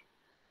poor.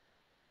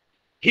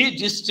 He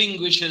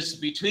distinguishes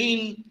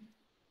between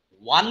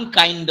one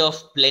kind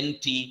of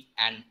plenty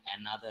and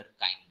another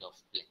kind of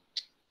plenty.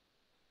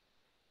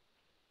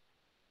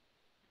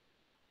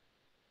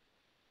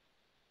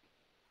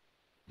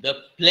 The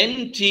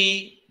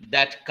plenty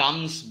that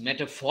comes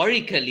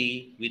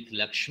metaphorically with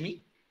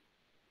Lakshmi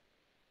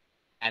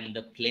and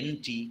the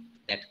plenty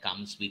that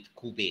comes with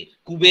Kuber.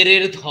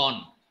 Kuberer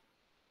dhon.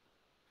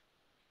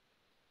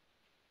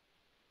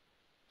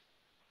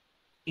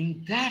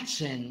 In that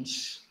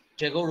sense,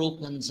 Tagore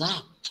opens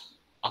up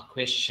a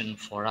question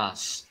for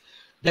us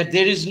that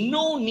there is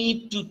no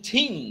need to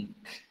think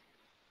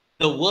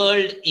the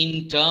world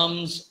in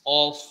terms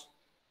of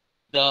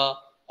the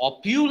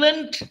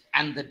opulent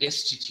and the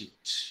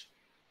destitute.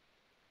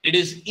 It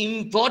is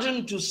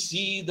important to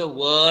see the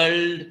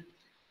world.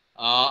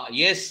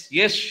 Yes,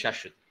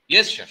 Shashwat.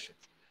 Yes, Shashwat.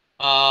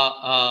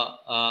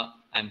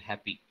 I'm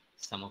happy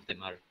some of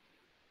them are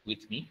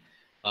with me.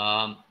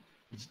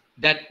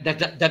 That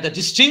the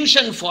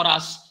distinction for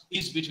us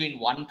is between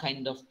one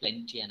kind of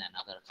plenty and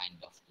another kind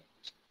of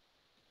plenty.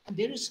 And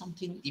there is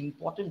something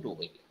important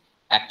over here,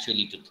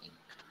 actually, to think.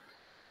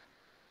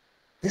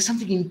 There's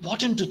something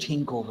important to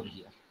think over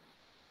here.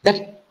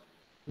 That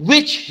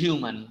which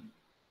human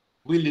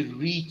will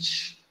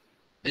reach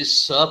this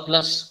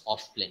surplus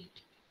of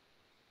plenty?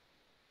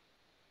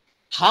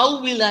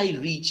 How will I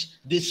reach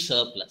this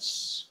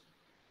surplus?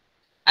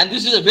 And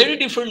this is a very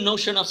different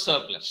notion of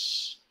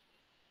surplus.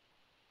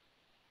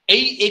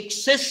 এই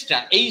এক্সেসটা,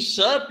 এই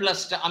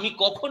সারপ্লাসটা আমি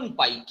কখন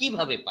পাই,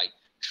 কিভাবে পাই?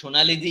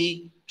 সোনালিদি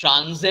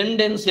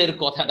ট্রান্সেন্ডেন্সের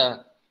কথাটা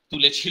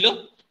তুলেছিল,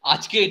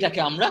 আজকে এটাকে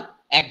আমরা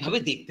একভাবে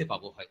দেখতে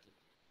পাবো হয়তো,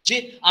 যে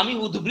আমি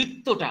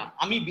উদ্বৃত্তটা,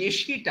 আমি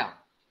বেশিটা,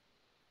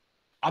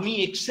 আমি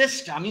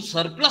এক্সেসটা, আমি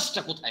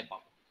সারপ্লাসটা কোথায়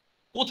পাবো?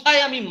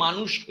 কোথায় আমি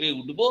মানুষ হয়ে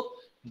উঠব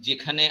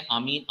যেখানে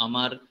আমি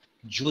আমার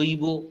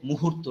জৈব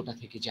মুহূর্তটা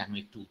থেকে যেন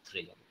একটু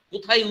উতরে যাব?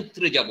 কোথায়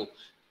উতরে যাব?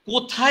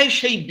 কোথায়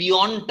সেই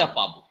বিয়ন্ডটা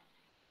পাবো?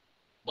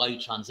 বা এই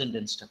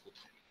ট্রান্সেন্ডেন্সটা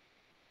কোথায়?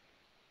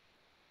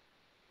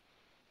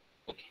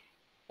 ওকে,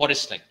 পরের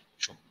স্লাইড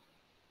শোন।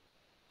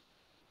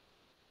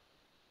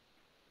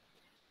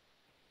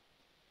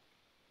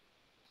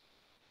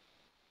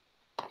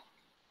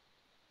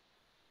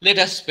 Let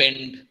us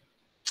spend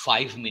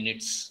 5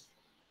 minutes.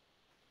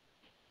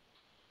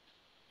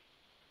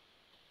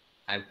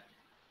 I have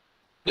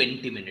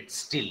 20 minutes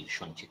still,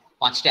 সঞ্চিত।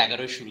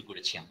 5:11 শুরু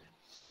করেছি আমরা,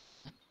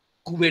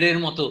 কুবেরের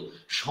মতো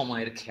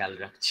সময়ের খেয়াল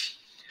রাখছি।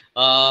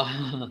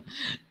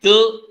 তো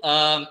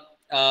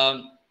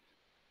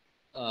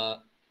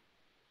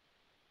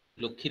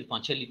লক্ষ্মীর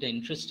পাঁচালিটা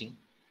ইন্টারেস্টিং,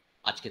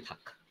 আজকে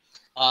থাক।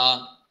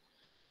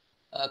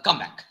 Come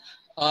back.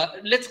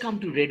 Let's come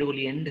to red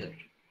oleander.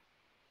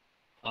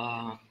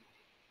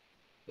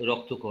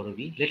 Rakto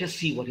Korobi. Let us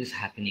see what is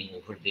happening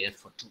over there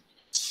for 2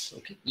 minutes.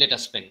 Okay, let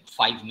us spend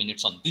 5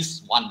 minutes on this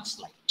one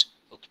slide.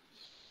 Okay,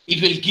 it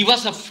will give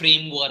us a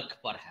framework,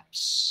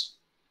 perhaps,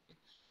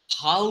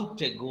 how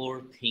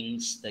Tagore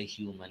thinks the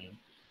human,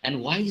 and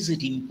why is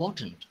it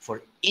important for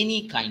any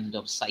kind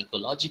of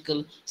psychological,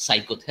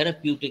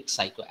 psychotherapeutic,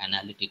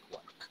 psychoanalytic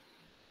work?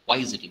 Why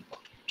is it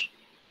important?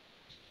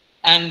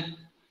 And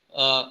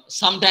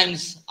sometimes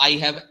I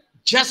have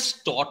just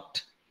taught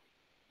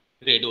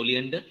red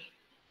oleander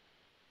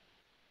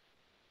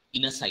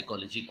in a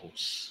psychology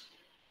course.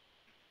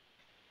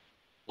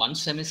 One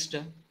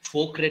semester,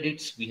 4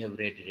 credits, we have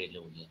read red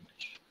oleander.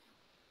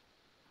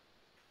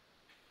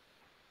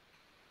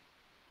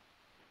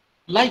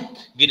 Like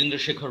Girindra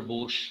Shekhar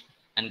Bose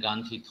and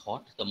Gandhi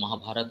thought the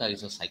Mahabharata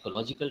is a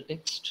psychological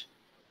text,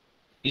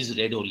 is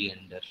red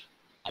oleander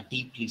a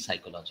deeply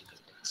psychological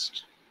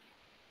text?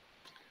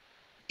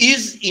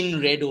 Is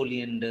in red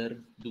oleander,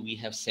 do we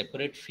have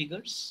separate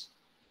figures?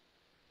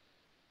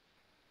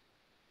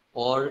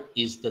 Or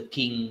is the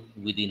king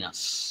within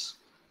us?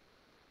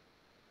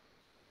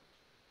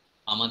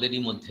 Amaderi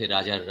moddhe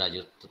rajar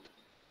rajotto.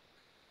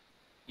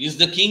 Is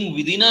the king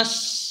within us?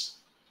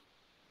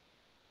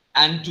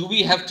 And do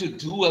we have to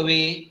do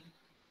away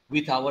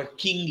with our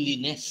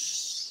kingliness?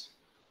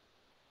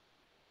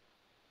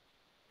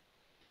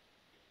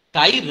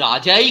 Tai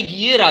rajai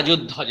giye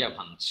rajodhwaja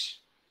bhangche.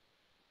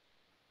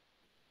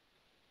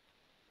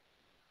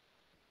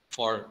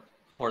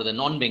 For the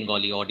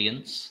non-Bengali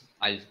audience,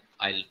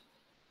 I'll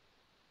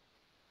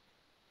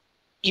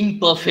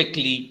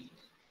imperfectly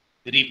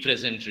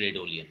represent red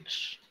oleander.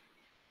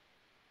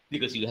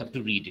 because you have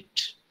to read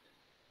it.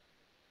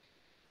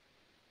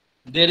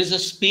 There is a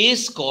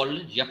space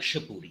called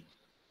Yakshapuri.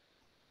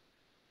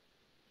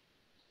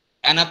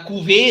 And a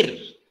kuver,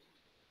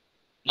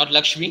 not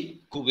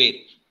Lakshmi,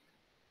 kuver.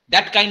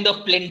 That kind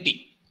of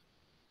plenty.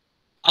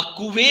 A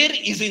kuver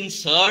is in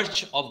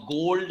search of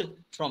gold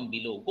from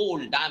below,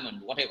 gold,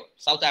 diamond, whatever,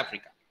 South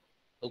Africa.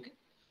 Okay,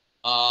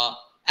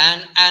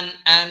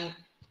 and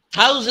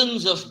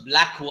thousands of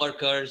black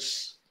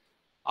workers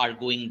are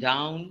going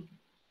down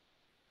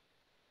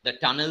the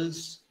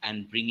tunnels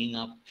and bringing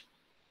up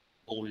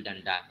gold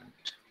and diamond.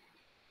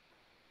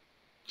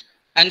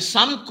 And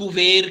some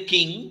kuver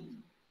king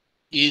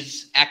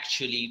is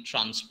actually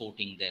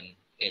transporting them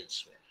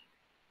elsewhere.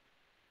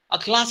 A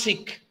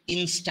classic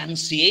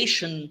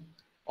instantiation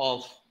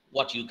of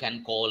what you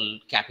can call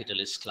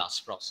capitalist class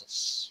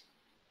process.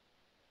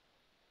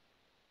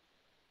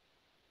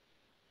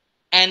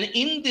 And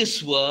in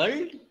this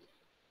world,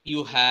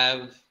 you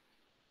have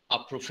a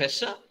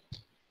professor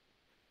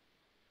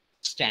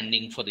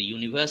standing for the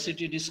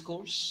university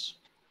discourse.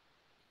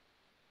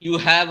 You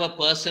have a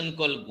person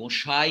called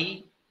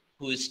Goshai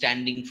who is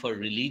standing for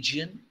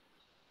religion.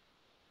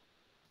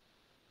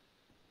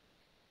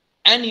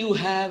 And you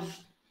have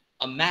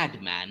a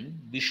madman,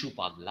 Bishu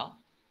Pagla,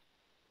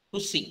 who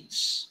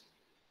sings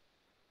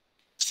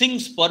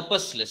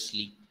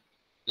purposelessly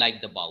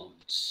like the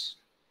bouts.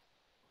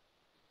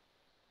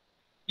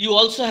 You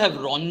also have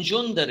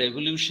Ranjan the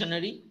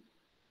revolutionary,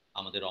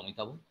 Amader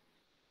Amitabu.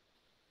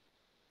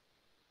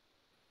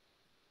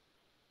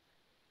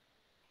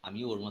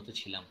 Ami or moto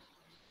chilam.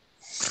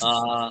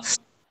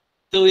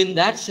 So in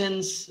that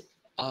sense,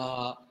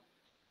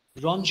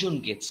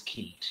 Ranjan gets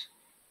killed.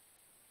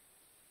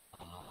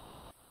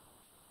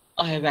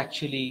 I have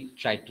actually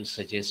tried to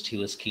suggest he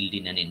was killed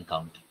in an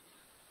encounter.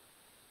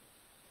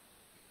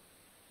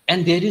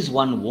 And there is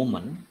one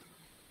woman,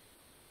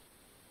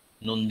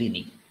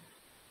 Nandini,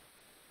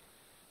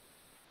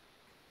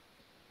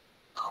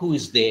 who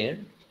is there,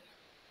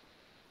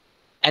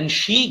 and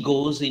she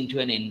goes into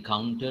an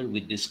encounter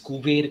with this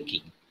Kuber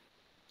king.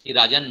 This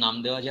Rajan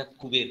naam dewa jak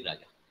Kuber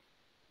Raja.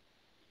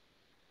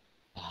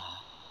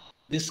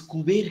 This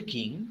Kuber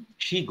king,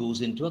 she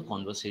goes into a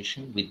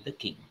conversation with the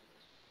king.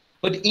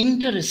 But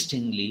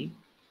interestingly,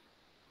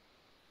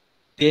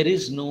 there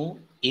is no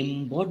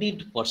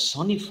embodied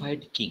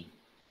personified king.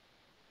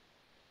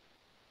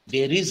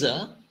 There is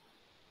a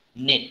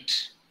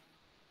net.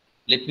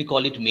 Let me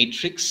call it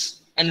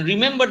matrix. And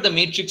remember the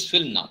matrix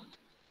film now.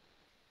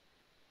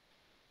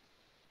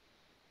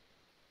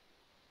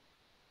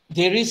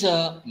 There is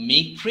a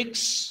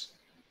matrix,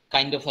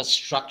 kind of a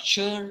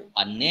structure,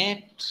 a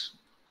net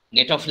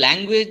of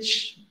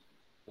language,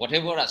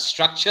 whatever, a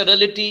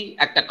structurality,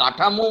 at a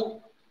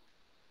katamo.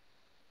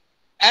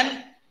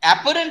 And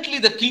apparently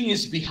the king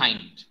is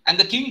behind, and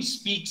the king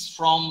speaks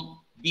from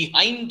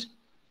behind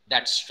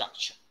that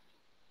structure.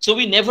 So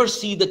we never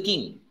see the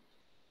king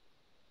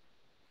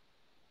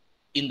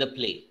in the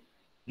play.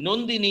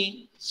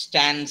 Nandini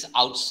stands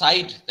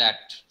outside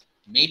that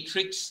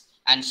matrix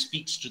and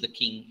speaks to the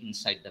king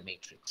inside the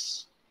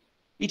matrix.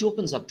 It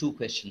opens up two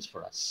questions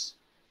for us.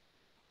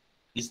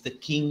 Is the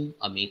king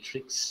a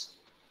matrix?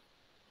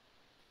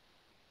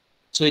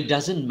 So it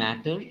doesn't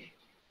matter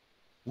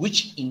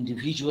which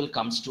individual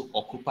comes to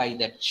occupy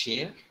that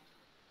chair,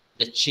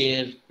 the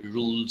chair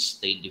rules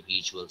the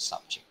individual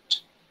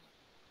subject.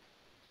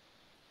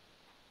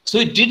 So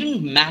it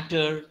didn't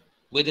matter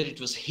whether it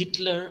was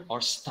Hitler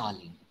or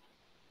Stalin.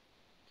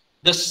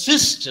 The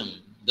system,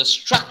 the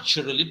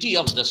structurality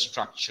of the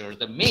structure,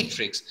 the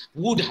matrix,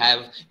 would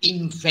have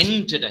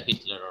invented a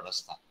Hitler or a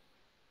Stalin.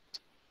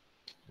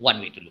 One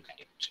way to look at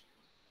it.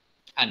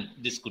 And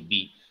this could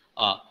be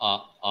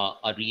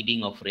a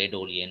reading of Red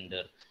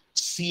Oleander,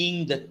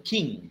 seeing the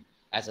king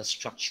as a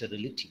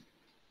structurality,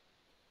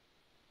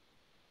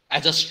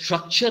 as a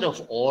structure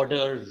of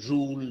order,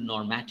 rule,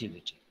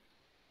 normativity.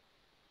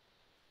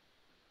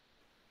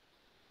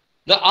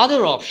 The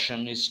other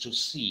option is to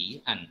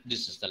see, and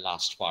this is the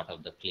last part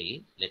of the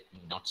play, let me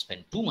not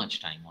spend too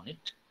much time on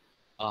it.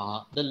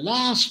 The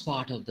last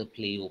part of the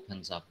play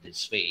opens up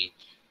this way,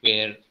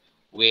 where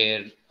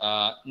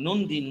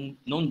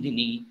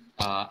Nandini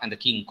and the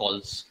king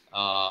calls,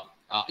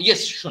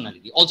 yes,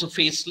 Shonali, also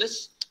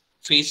faceless.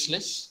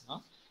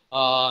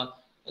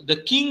 The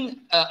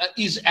king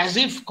is as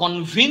if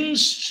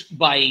convinced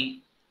by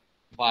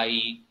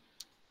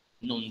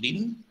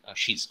Nandin.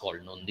 She's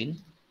called Nandin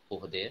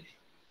over there.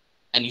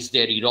 And is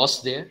there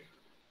Eros there?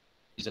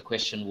 Is a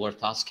question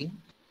worth asking.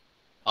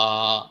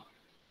 And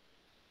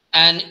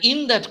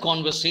in that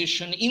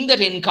conversation, in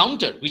that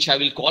encounter, which I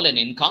will call an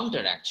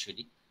encounter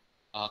actually,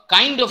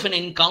 kind of an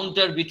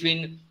encounter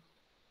between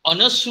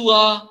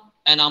Anasua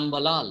and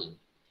Ambalal,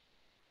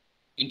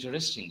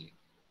 interestingly.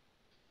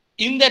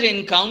 In that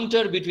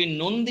encounter between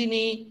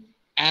Nandini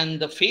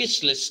and the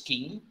faceless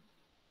king,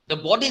 the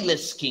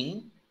bodiless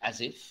king,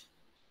 as if,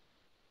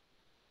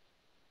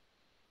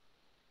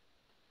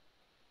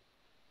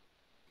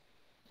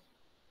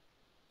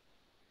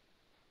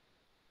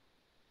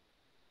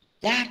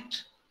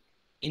 that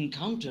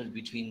encounter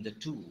between the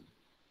two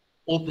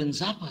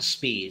opens up a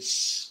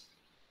space,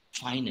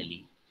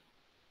 finally,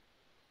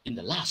 in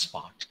the last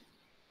part,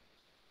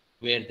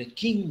 where the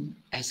king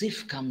as if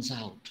comes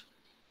out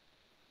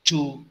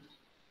to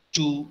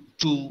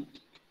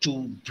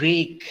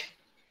break,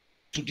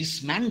 to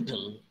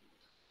dismantle,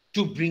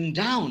 to bring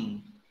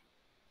down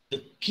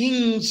the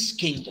king's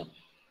kingdom,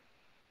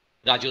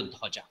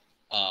 Rajodhwaja,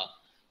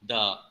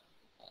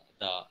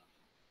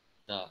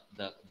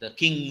 the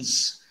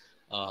king's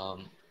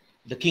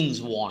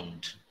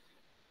wand,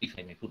 if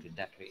I may put it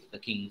that way, the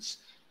king's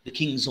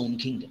own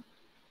kingdom.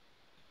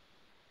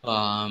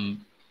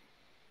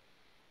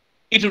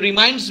 It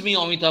reminds me,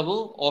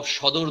 Amitabo, of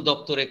Shodor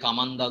Doptore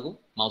Kamandago,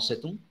 Mao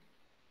Zedong.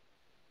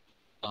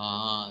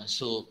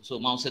 So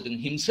Mao Zedong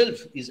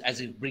himself is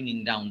as if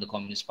bringing down the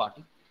Communist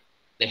Party,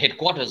 the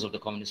headquarters of the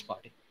Communist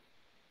Party.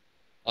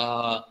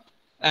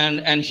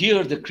 And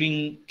here the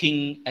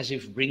king as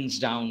if brings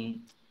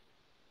down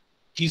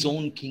his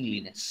own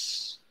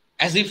kingliness,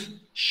 as if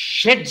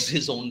sheds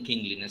his own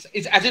kingliness.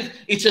 It's as if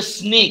it's a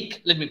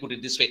snake, let me put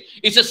it this way.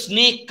 It's a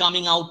snake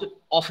coming out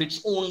of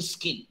its own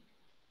skin.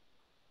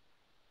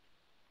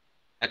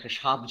 Like a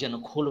sharp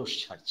jeno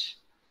kholos chharche.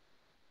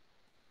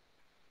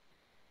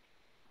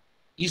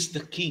 Is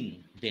the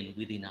king then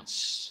within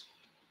us?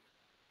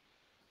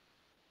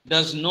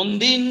 Does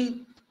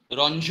Nondin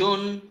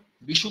Ranjan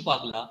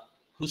Bishupagla,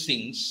 who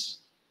sings,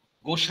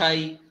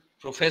 Goshai,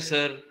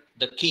 Professor,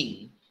 the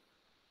king,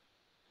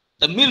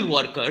 the mill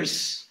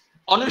workers,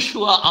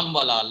 Anushua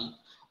Ambalal,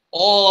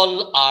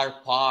 all are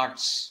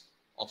parts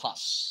of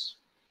us.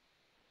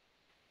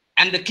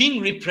 And the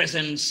king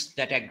represents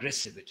that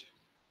aggressivity,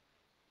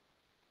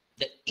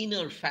 the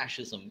inner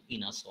fascism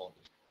in us all.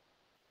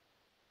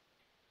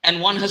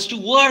 And one has to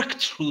work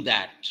through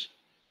that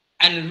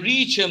and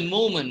reach a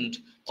moment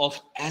of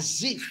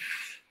as if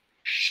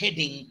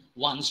shedding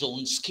one's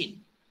own skin,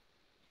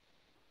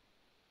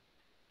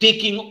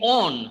 taking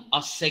on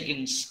a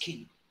second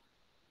skin.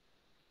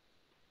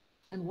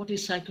 And what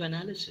is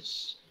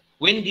psychoanalysis?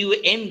 When do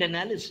you end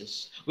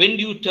analysis? When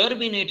do you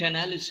terminate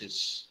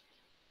analysis?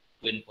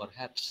 When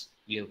perhaps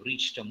we have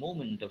reached a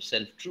moment of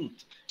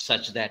self-truth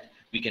such that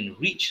we can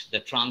reach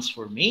the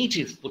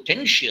transformative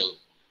potential,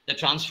 the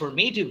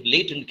transformative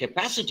latent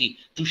capacity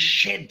to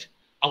shed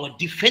our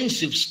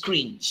defensive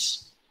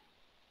screens.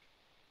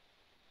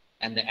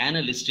 And the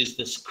analyst is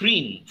the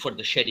screen for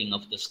the shedding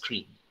of the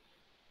screen.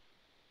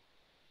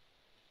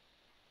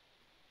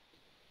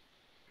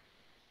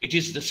 It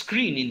is the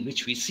screen in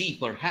which we see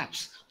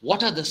perhaps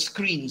what are the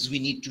screens we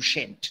need to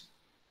shed.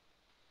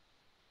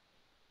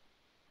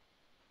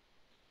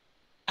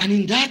 And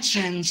in that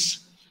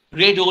sense,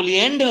 Red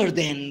Oleander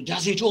then,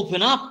 does it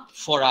open up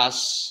for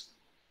us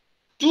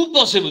two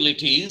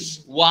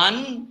possibilities?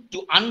 One,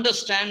 to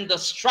understand the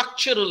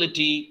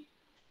structurality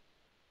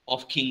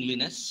of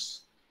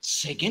kingliness.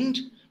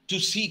 Second, to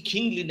see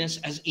kingliness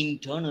as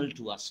internal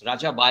to us.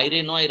 Raja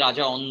Baire noy,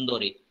 Raja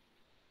Ondore.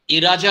 E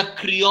Raja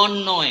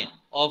Creon noy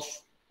of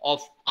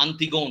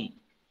Antigone,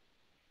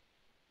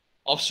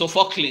 of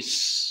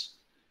Sophocles.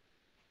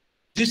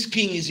 This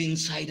king is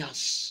inside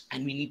us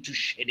and we need to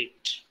shed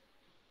it.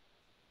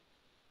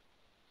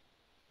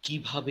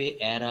 কিভাবে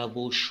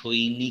এড়াবো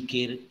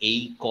সৈনিকের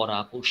এই করা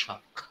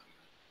পোশাক?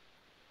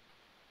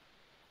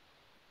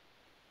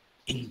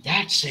 In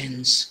that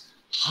sense,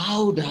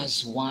 how does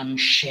one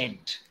shed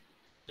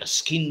the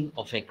skin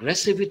of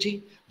aggressivity,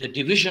 the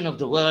division of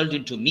the world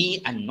into me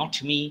and not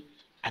me,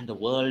 and the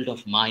world of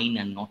mine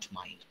and not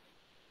mine?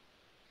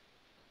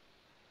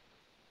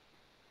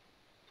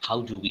 How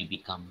do we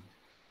become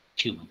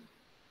human?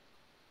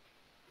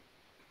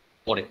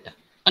 পরেরটা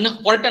না,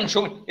 পরেরটা না,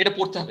 সময় এটা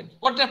পড়তে হবে,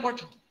 পরেরটা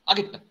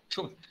আগেরটা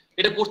সময়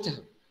এটা পড়তে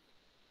হবে।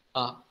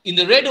 In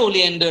the Red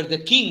Oleander,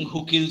 the king who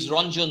kills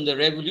Ranjan the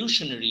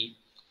revolutionary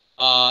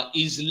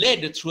is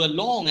led through a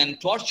long and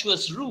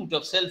tortuous route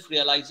of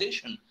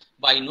self-realization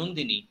by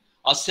Nandini,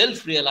 a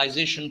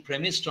self-realization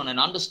premised on an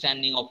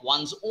understanding of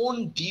one's own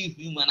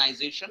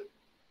dehumanization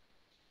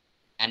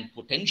and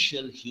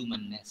potential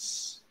humanness,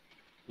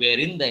 where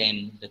in the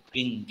end the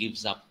king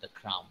gives up the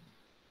crown.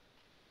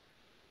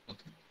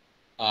 Okay.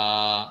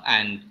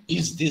 And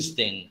is this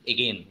then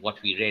again what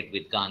we read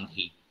with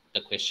Gandhi,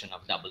 the question of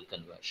double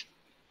conversion,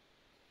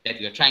 that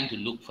we are trying to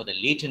look for the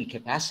latent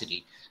capacity,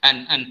 and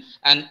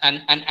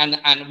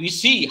we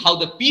see how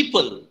the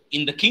people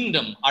in the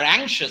kingdom are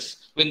anxious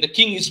when the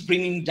king is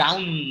bringing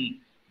down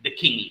the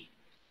kingly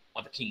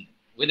or the kingdom,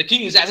 when the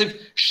king is as if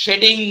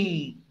shedding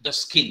the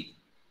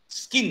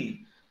skin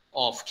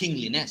of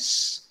kingliness.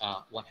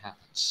 What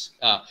happens?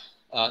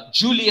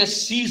 Julius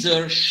Caesar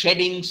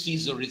shedding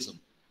Caesarism.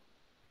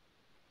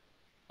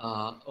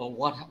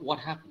 What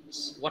happens?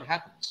 What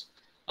happens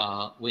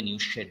when you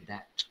shed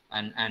that?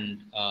 And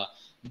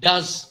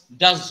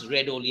does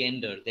Red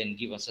Oleander then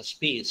give us a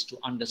space to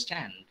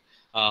understand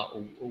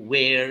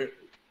where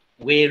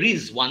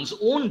is one's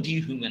own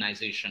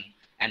dehumanization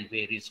and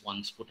where is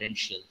one's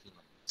potential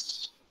humanness?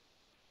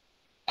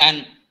 And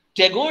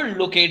Tagore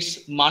locates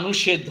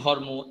Manusher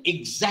Dharma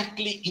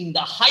exactly in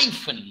the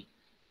hyphen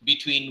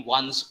between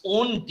one's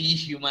own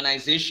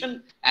dehumanization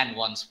and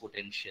one's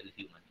potential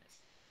humanness.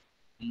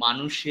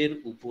 মানুষের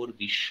উপর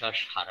বিশ্বাস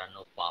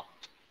হারানো পাপ.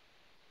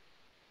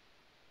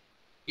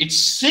 It's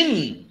sin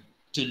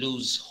to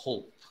lose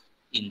hope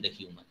in the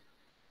human.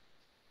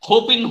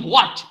 Hope in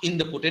what? In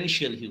the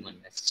potential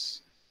humanness.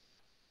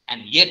 And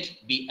yet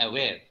be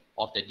aware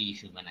of the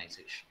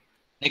dehumanization.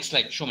 Next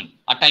slide, Shoman.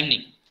 Our time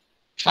নেই,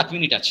 7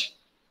 minutes আছে.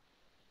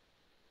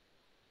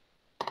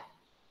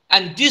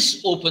 And this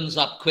opens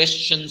up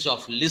questions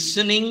of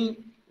listening.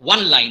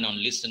 One line on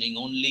listening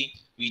only.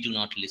 We do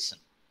not listen.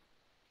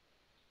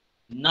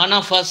 None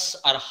of us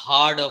are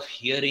hard of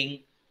hearing,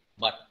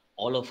 but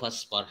all of us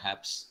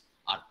perhaps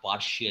are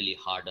partially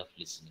hard of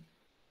listening.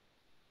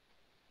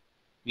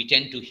 We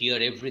tend to hear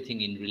everything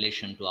in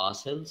relation to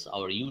ourselves.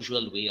 Our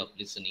usual way of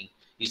listening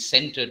is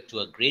centered to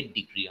a great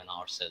degree on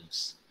ourselves,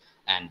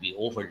 and we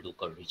overlook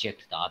or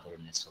reject the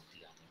otherness of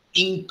the other,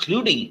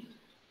 including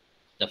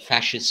the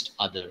fascist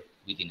other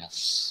within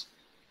us,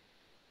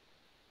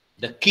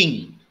 the king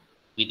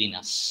within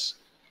us,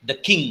 the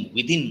king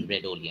within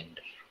Red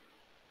Oleander.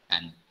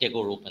 And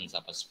Tagore opens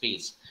up a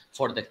space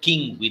for the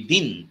king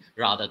within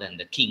rather than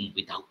the king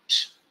without.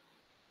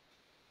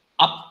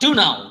 Up to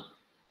now,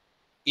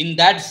 in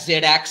that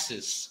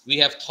Z-axis, we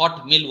have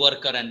thought mill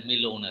worker and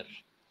mill owner,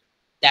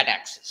 that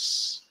axis.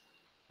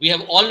 We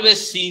have always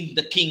seen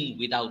the king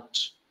without.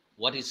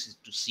 What is it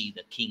to see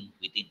the king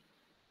within?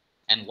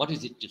 And what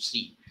is it to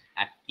see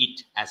at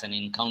it as an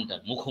encounter,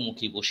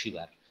 Mukhomukhi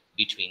Boshibar,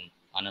 between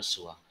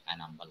Anasua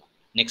and Ambala?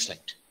 Next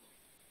slide.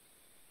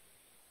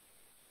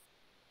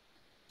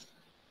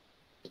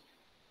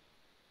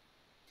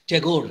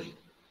 Tagore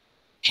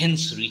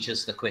hence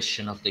reaches the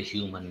question of the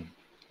human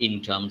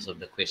in terms of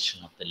the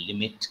question of the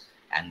limit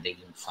and the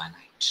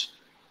infinite.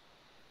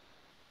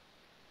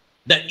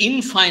 The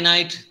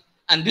infinite,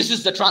 and this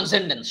is the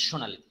transcendence,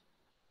 Shonali.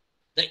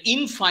 The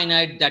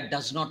infinite that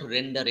does not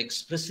render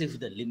expressive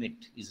the limit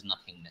is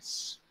nothingness.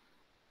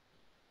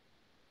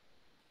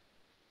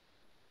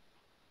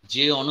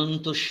 যে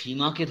অনন্ত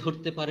সীমাকে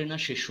ধরতে পারে না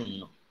সে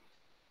শূন্য.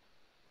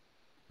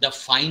 The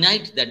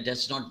finite that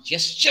does not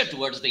gesture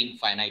towards the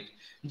infinite,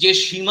 যে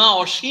সীমা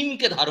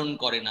অসীমকে ধারণ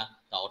করে না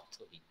তা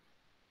অর্থহীন.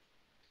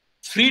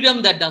 Freedom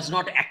that does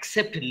not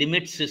accept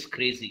limits is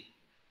crazy.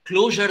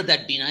 Closure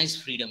that denies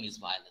freedom is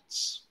violence.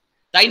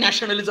 Thy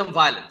nationalism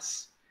violence.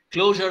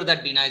 Closure that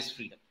denies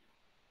freedom.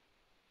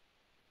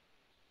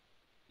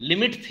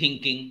 Limit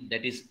thinking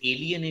that is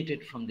alienated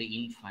from the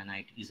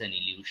infinite is an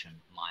illusion,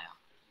 Maya.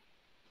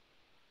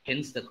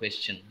 Hence the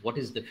question, what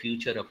is the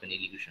future of an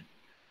illusion?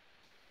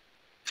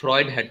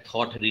 Freud had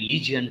thought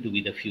religion to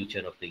be the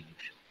future of the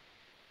illusion.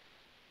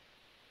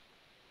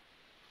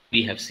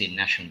 We have seen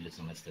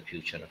nationalism as the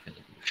future of an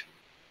illusion.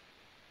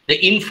 The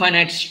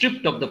infinite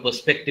stripped of the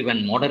perspective and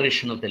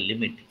moderation of the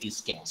limit is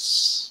chaos.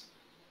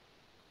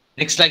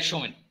 Next slide,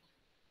 Showman.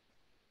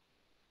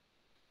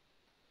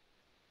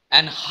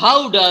 And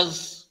how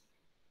does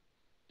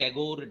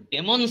Tagore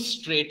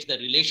demonstrate the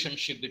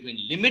relationship between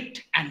limit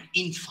and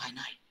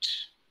infinite?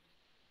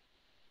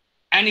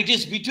 And it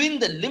is between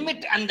the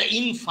limit and the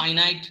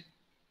infinite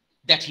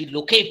that he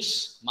locates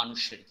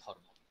Manusher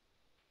Dharma.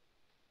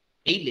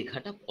 এই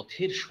লেখাটা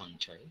পথের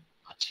সঞ্চয়ে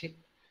আছে,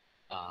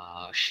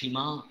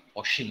 সীমা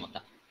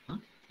অসীমতা,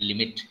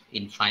 limit,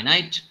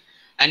 infinite,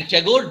 and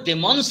Tagore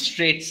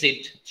demonstrates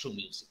it through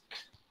music.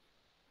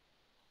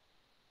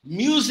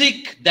 Music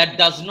that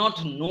does not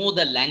know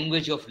the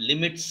language of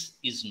limits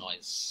is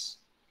noise.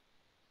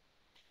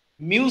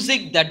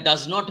 Music that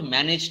does not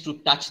manage to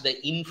touch the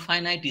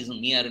infinite is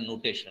mere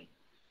notation,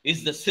 is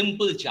the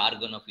simple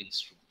jargon of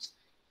instruments.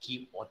 কি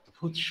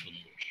অদ্ভুত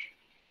সুন্দর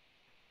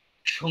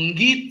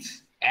সঙ্গীত,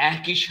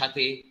 একই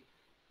সাথে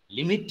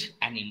limit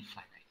and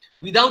infinite.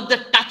 Without the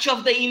touch of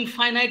the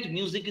infinite,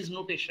 music is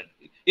notation.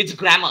 It's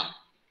grammar.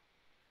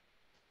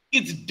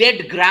 It's dead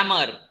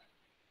grammar.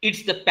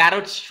 It's the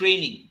parrot's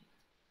training.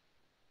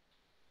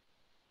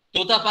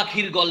 তোতা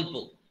পাখির গল্প,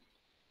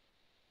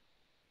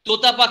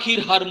 তোতা পাখির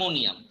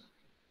harmonium.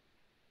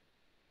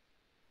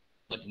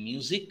 But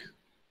music,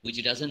 which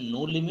doesn't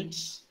know limits,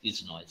 is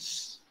noise.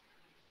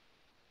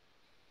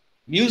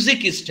 Music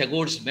is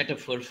Tagore's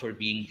metaphor for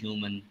being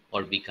human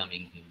or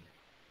becoming human.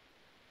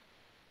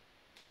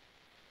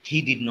 He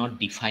did not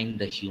define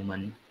the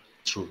human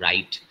through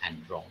right and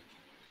wrong,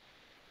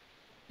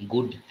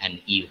 good and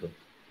evil.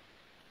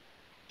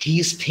 He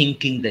is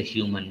thinking the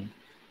human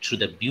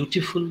through the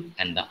beautiful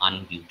and the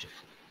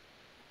unbeautiful.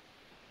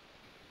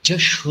 যা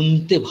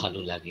শুনতে ভালো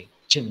লাগে,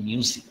 যা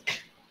music.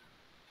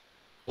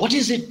 What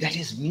is it that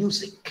is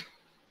music?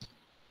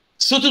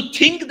 So to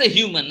think the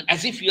human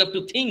as if you have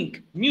to think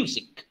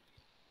music.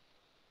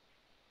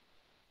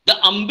 The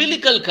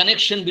umbilical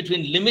connection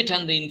between limit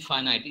and the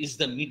infinite is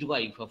the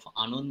midwife of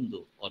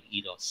Ananda or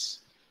Eros.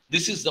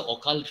 This is the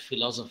occult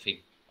philosophy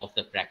of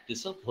the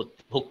practice of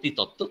Bhakti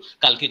Tattva.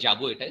 Kalke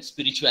jabo eta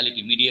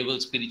spirituality, medieval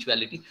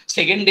spirituality.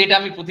 Second data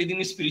ami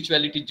protidini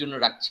spirituality jonno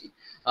rakchi.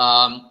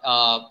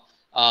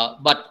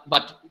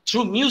 But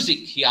through music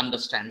he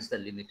understands the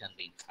limit and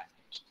the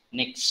infinite.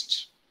 Next.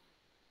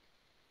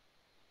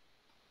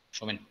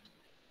 Shomen.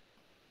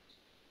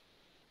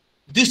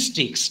 This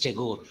takes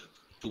Tagore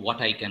to what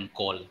I can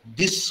call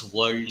this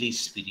worldly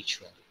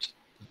spirituality.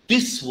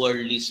 This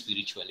worldly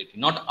spirituality,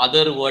 not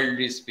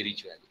otherworldly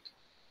spirituality.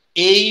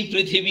 এই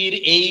পৃথিবীর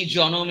এই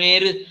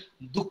জনমের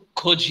দুঃখ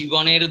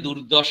জীবনের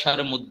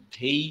দুর্দশার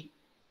মধ্যেই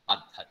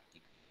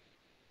আধ্যাত্মিক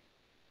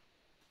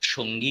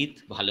সঙ্গীত,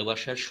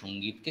 ভালোবাসার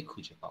সঙ্গীতকে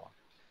খুঁজে পাওয়া।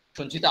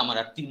 সঞ্চিতা, আমার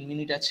আর 3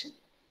 মিনিট আছে,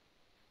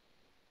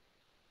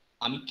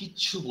 আমি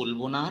কিচ্ছু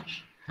বলবো না।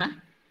 হ্যাঁ,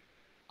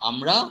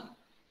 আমরা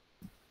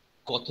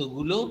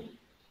কতগুলো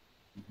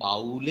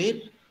বাউলের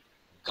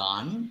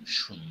গান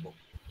শুনব,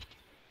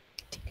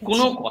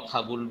 কোনো কথা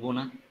বলবো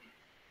না।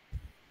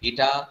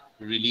 এটা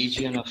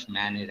রিলিজিয়ন অফ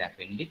ম্যান এর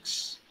অ্যাপেন্ডিক্স,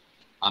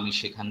 আমি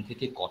সেখান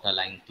থেকে কটা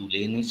লাইন তুলে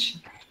এনেছি,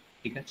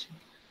 ঠিক আছে?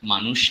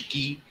 মানুষ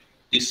কি,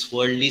 দিস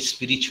ওয়ার্ল্ডলি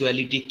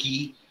স্পিরিচুয়ালিটি কি,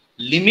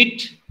 লিমিট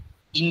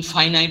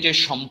ইনফাইনাইটের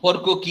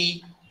সম্পর্ক কি,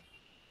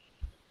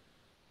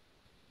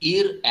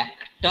 এর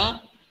একটা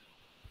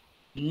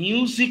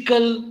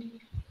মিউজিক্যাল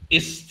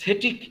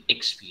এস্থেটিক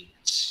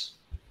এক্সপিরিয়েন্স।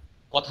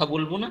 কথা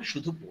বলবো না,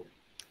 শুধু পড়ব,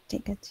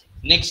 ঠিক আছে?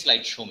 Next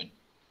slide শোমেন।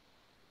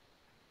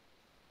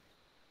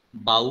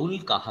 বাউল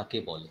কাহাকে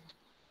বলে?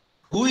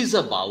 Who is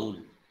a Baul?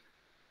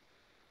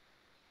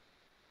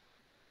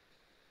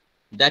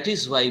 That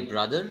is why,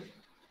 brother,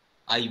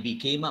 I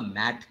became a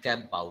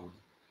madcap baul.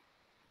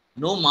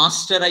 No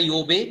master I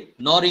obey,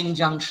 nor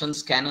injunctions,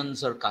 canons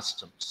or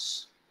customs.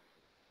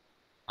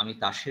 আমি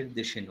তাসের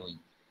দেশে নই।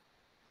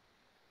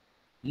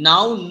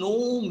 Now no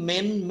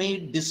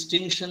men-made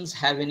distinctions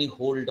have any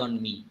hold on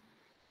me,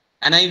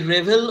 and I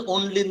revel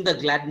only in the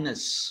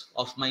gladness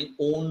of my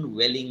own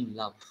welling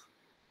love.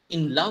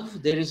 In love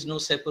there is no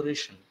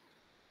separation,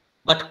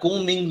 but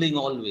commingling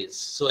always.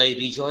 So I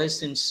rejoice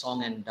in song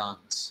and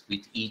dance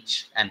with each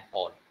and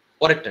all.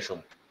 পরেরটা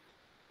শোন।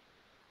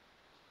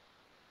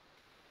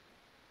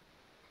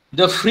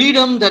 The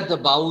freedom that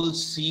the bowels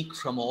seek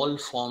from all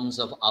forms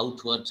of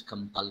outward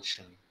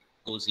compulsion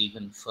goes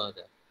even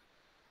further.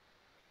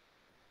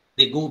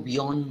 They go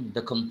beyond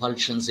the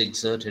compulsions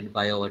exerted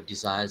by our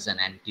desires and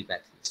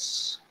antipathies.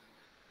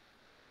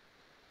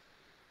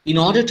 In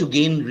order to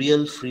gain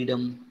real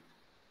freedom,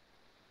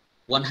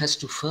 one has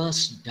to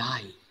first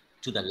die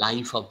to the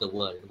life of the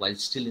world while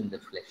still in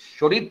the flesh.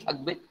 শরীর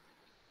থাকবে,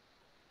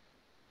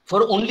 for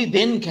only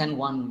then can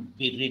one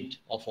be rid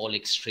of all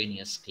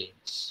extraneous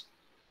claims.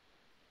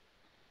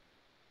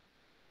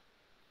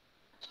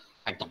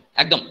 একদম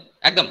একদম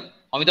একদম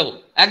অমিতাভ,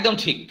 একদম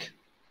ঠিক।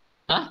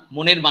 হ্যাঁ,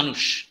 মনের মানুষ,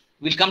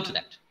 we'll come to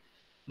that.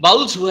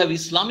 Bauls who have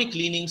Islamic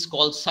leanings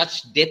call such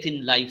death in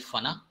life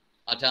fana,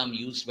 a term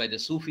used by the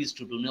Sufis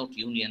to denote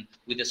union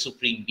with the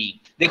supreme being.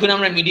 দেখুন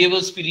আমরা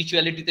medieval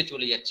spirituality তে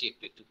চলে যাচ্ছি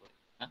একটু একটু করে।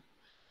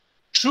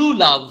 True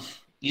love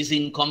is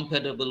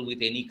incompatible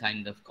with any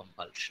kind of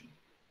compulsion.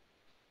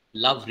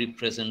 Love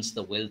represents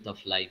the wealth of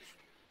life,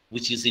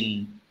 which is in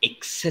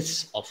excess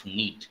of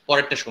need.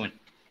 পরেরটা শোনেন,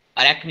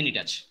 আর 1 মিনিট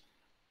আছে।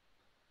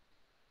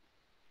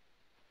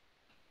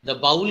 The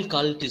Baul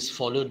cult is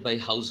followed by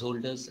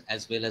householders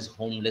as well as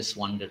homeless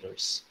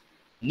wanderers,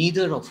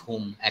 neither of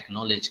whom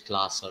acknowledge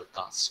class or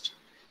caste.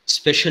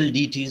 Special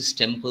deities,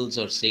 temples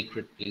or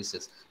sacred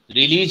places,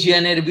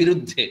 religioner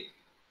বিরুদ্ধে,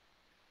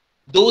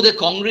 though they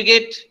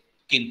congregate,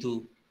 কিন্তু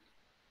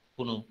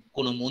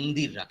কোনো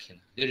মন্দির রাখে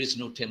না, there is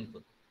no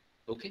temple,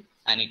 okay?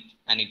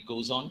 And it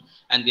goes on,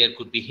 and there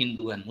could be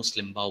Hindu and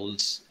Muslim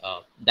Bauls.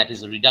 That is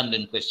a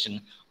redundant question,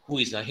 who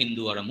is a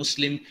Hindu or a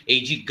Muslim? এই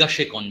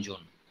জিজ্ঞাসে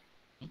কনজন।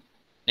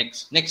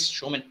 Next,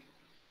 Showman.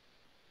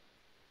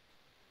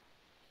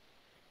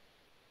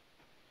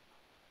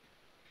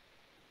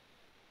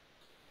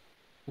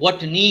 What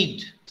need,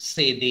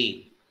 say they,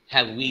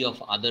 have we of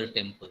other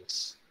temples?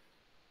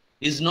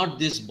 Is not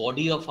this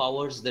body of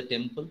ours the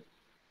temple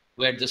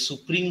where the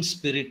Supreme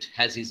Spirit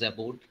has his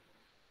abode?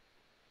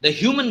 The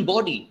human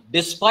body,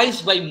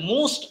 despised by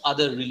most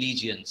other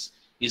religions,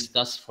 is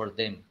thus for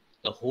them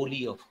the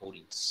holy of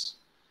holies,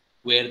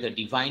 where the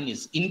divine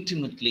is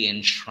intimately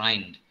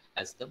enshrined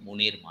as the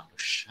মনের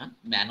মানুষ।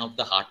 Man of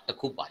the হার্টটা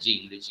খুব বাজে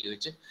ইংরেজি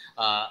হয়েছে,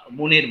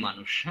 মনের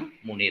মানুষ।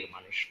 মনের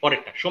মানুষ।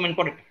 পরেরটা শোমেন,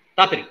 পরেরটা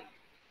তাড়াতাড়ি।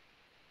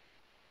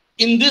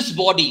 In this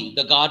body,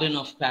 the garden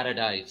of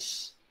paradise,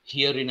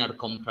 herein are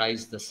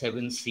comprised the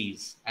 7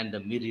 seas and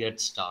the myriad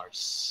stars.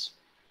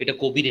 এটা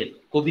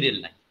কবিরের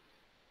লাইন,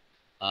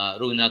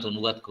 রবীন্দ্রনাথ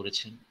অনুবাদ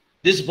করেছেন।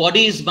 This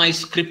body is my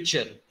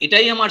scripture,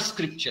 এটাই আমার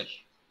স্ক্রিপচার,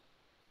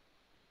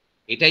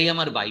 এটাই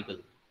আমার বাইবেল,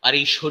 আর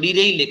এই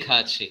শরীরেই লেখা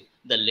আছে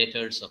the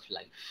letters of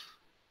life.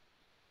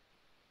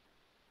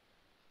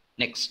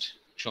 Next,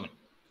 Shomen.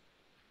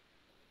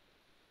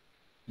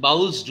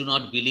 Bauls do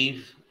not believe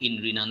in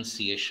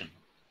renunciation.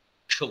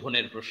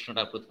 শোভনের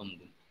প্রশ্নটা প্রথম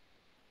দিন।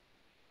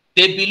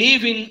 They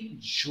believe in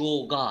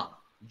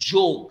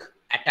jog,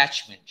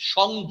 attachment,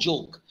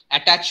 সংযোগ,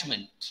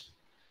 attachment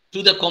to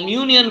the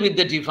communion with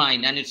the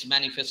divine and its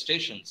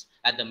manifestations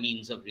at the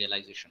means of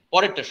realization.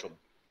 পরেরটা শোন।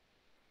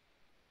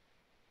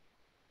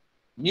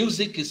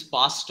 Music is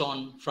passed on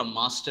from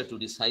master to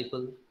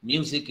disciple.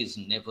 Music is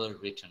never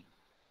written.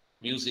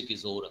 Music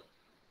is oral.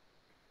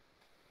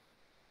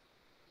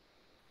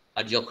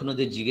 আর যখন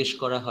ওদের জিজ্ঞেস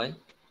করা হয়,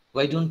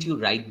 why don't you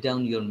write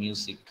down your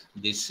music,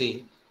 they say,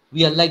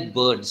 we are like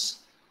birds,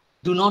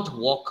 do not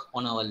walk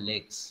on our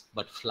legs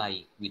but fly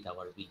with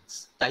our wings.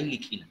 তাই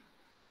লিখি না।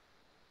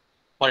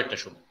 পরেরটা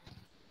শুনো।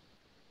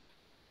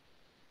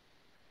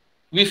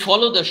 We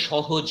follow the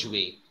সহজ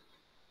way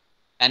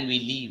and we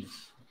leave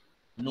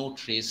no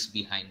trace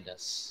behind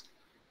us.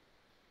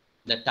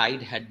 The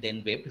tide had then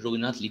wept,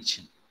 Rabindranath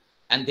লিখছেন,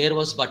 and there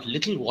was but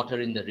little water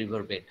in the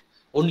riverbed.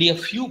 Only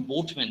a few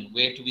boatmen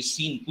were to be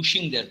seen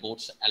pushing their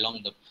boats along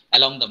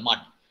the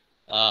mud.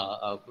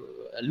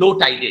 Low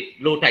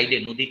tide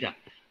নদীটা।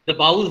 The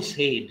bowl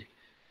said,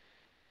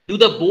 do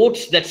the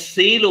boats that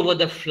sail over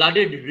the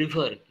flooded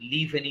river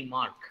leave any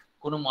mark?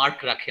 কোনো mark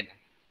রাখে না।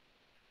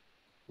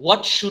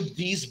 What should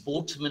these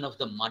boatmen of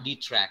the muddy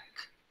track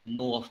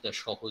know of the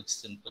সহজ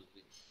simple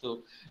way? So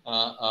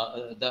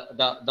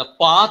the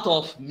path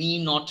of me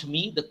not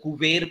me, the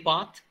Kuber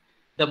path,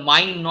 the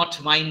mine not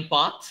mine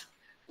path,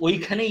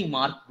 ওইখানেই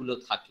mark গুলো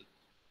থাকে,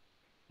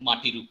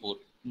 মাটির উপর,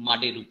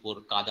 মাডের উপর,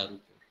 কাদার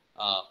উপর।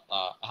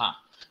 হ্যাঁ,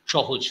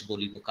 সহজ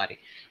বলিত কারে।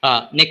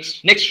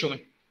 নেক্সট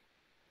সময়।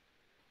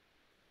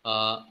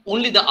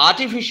 Only the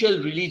artificial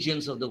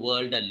religions of the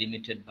world are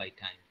limited by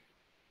time.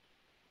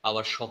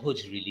 Our সহজ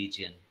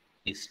religion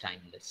is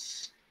timeless.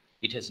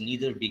 It has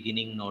neither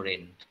beginning nor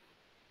end.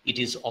 It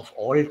is of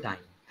all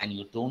time and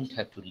you don't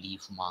have to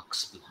leave marks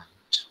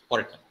behind.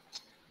 পরেরটা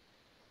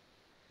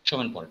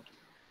শোনেন পরেরটা।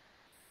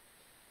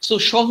 So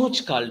সহজ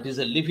cult is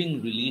a living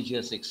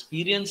religious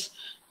experience.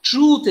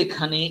 Truth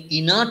এখানে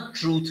inner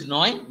truth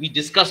নয়. We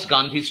discussed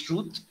Gandhi's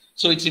truth.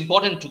 So it's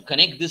important to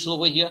connect this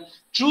over here.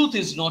 Truth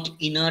is not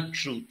inner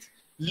truth.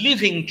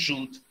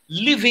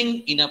 Living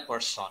in a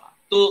persona.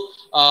 So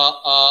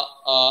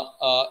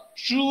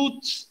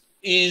truth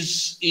is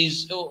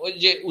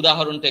যে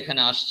উদাহরণটা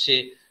এখানে আসছে,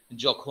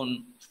 যখন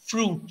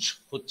fruit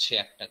হচ্ছে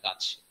একটা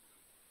গাছে,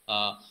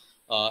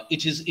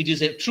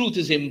 truth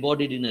is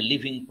embodied in a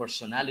living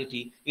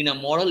personality, in a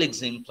moral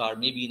exemplar,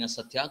 maybe in a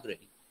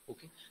satyagrahi.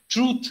 Okay,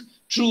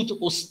 truth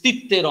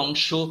অস্তিত্বের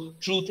অংশ,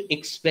 truth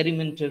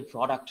এক্সপেরিমেন্টের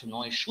প্রোডাক্ট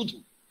নয়, শুধু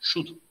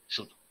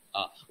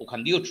ওখান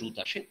দিয়েও ট্রুথ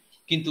আসে,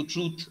 কিন্তু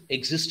ট্রুথ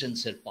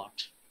এক্সিস্টেন্সের পার্ট।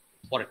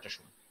 পরেরটা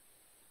শুনুন।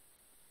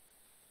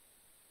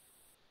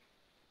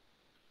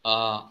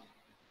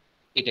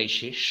 এটাই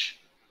শেষ।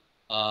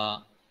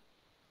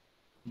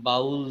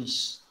 বাউলস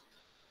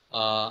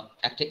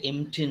একটা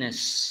এমটিনেস,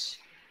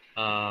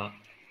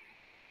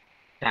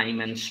 টাইম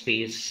অ্যান্ড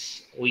স্পেস,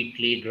 ওই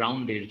প্লে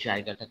গ্রাউন্ডের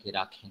জায়গাটাকে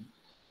রাখেন,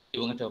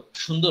 এবং একটা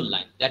সুন্দর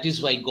line, that is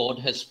Y god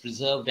has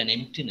preserved an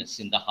এমটিনেস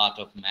in the heart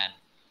of man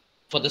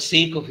for the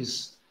sake of his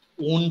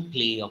own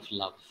play of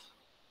love.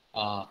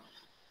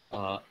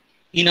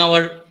 In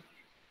our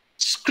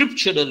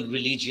scriptural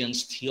religions,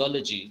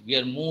 theology, we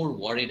are more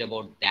worried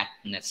about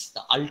thatness,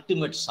 the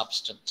ultimate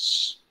substance.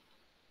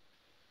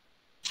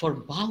 For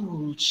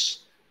Bauls,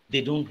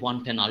 they don't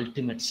want an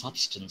ultimate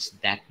substance,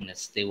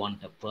 thatness, they want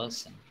a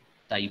person.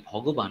 Tai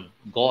Bhagavan,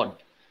 God,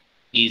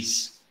 is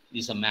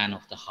a man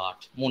of the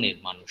heart, moner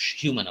manush,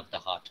 human of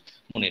the heart,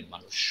 moner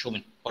manush.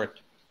 Shomen, correct.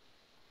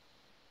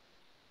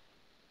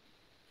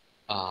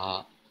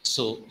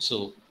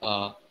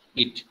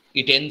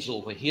 It ends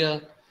over here.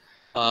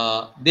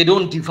 They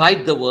don't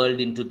divide the world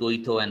into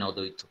Dvaita and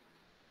Advaita,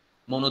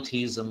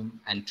 monotheism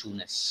and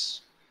two-ness,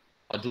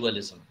 or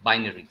dualism,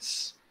 binaries.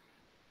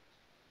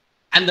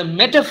 And the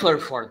metaphor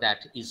for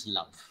that is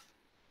love.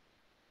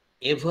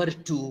 Ever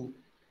two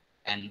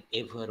and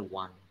ever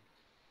one.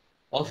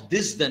 Of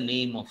this the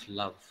name of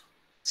love,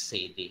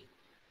 say they.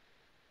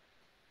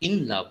 In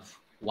love,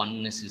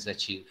 oneness is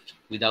achieved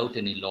without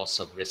any loss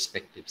of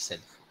respective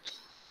self.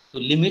 To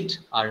limit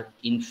our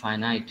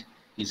infinite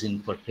is in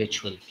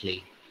perpetual play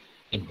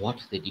in what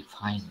they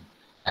define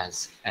as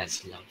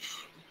love.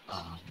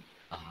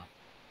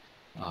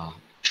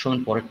 শোন,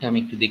 পরেরটা আমি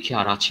একটু দেখি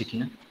আর আছে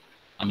কিনা,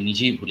 আমি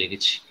নিজেই ভুলে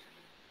গেছি।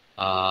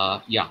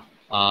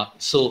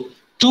 So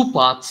two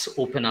paths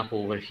open up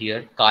over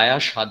here, kaya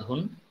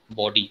sadhan,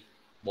 body,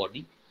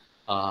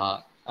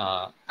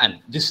 and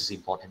this is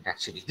important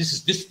actually.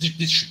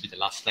 This should be the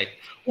last slide.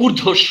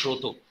 Urdhva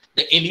shroto,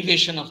 the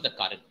elevation of the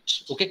current.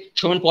 Okay,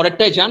 শোন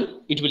পরেরটায় যান,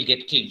 it will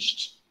get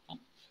clinched.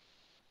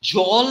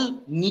 জল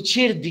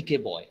নিচের দিকে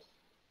বয়,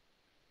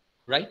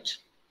 right?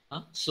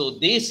 So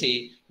they say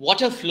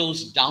water flows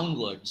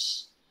downwards,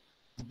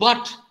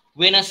 but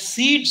when a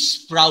seed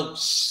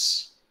sprouts,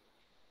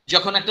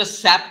 যখন একটা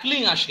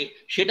sapling আসে,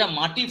 সেটা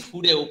মাটি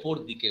ফুঁড়ে ওপর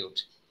দিকে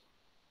ওঠে।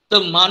 তো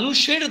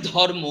মানুষের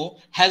ধর্ম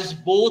has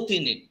both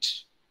in it,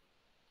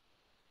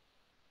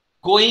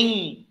 going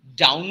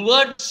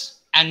downwards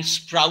and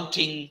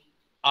sprouting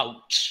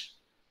out.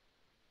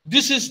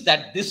 This is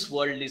that this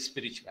world is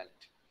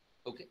spirituality.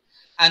 Okay,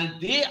 and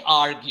they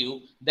argue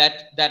that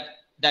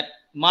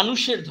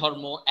মানুষের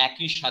ধর্ম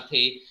একই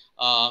সাথে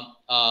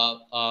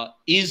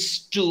is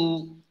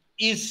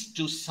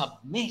to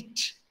submit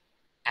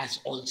as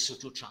also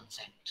to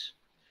transcend,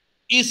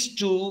 is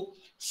to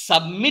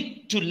submit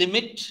to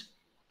limit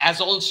as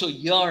also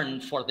yearn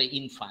for the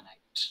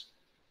infinite.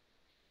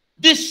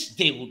 This,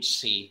 they would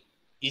say,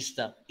 is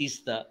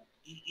the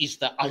is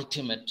the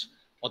ultimate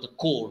or the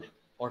core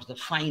or the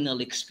final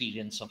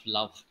experience of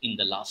love in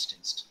the last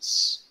instance.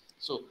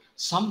 So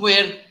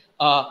somewhere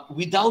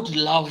without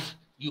love,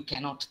 you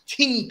cannot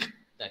think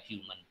the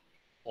human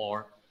or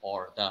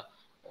the.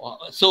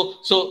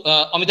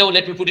 Amitabh,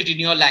 let me put it in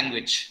your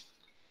language.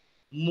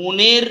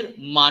 মনের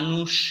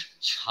মানুষ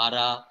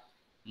ছাড়া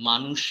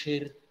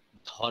মানুষের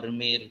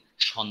ধর্মের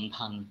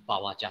সন্ধান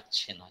পাওয়া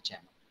যাচ্ছে না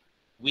যেন।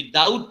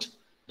 Without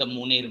the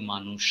moner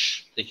manush,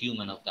 the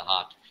human of the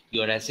heart, you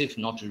are as if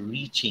not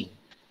reaching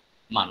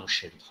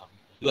manusher dharma.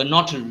 You are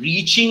not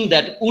reaching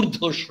that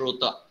urdhva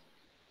shrota.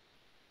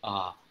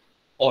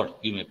 Or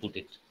you may put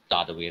it the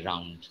other way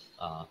around.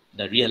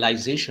 The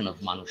realization of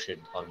manusher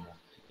dharma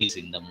is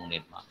in the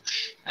moner manush.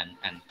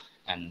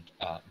 And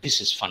this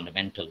is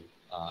fundamental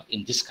in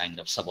this kind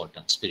of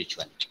subaltern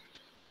spirituality.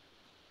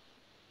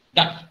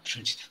 Done,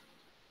 Shanchita.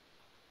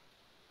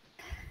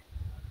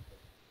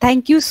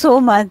 Thank you so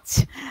much.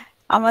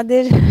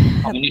 আমাদের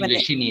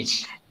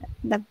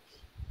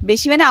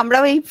বেশি মানে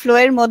আমরাও এই flow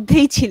এর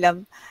মধ্যেই ছিলাম,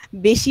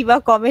 বেশি বা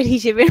কমের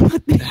হিসেবের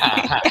মধ্যে।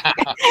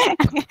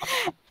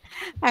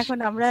 এখন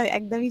আমরা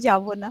একদমই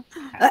যাব না।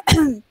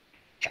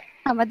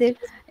 আমাদের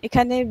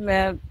এখানে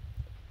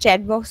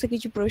চ্যাট বক্সে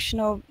কিছু প্রশ্ন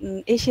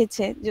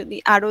এসেছে, যদি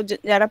আরো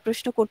যারা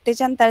প্রশ্ন করতে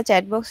চান তারা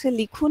চ্যাট বক্সে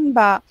লিখুন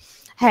বা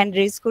হ্যান্ড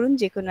রেজ করুন,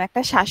 যে কোনো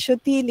একটা।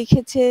 শাশ্বতী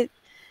লিখেছে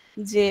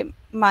যে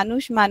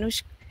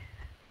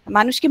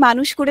মানুষকে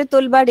মানুষ করে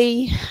তোলবার এই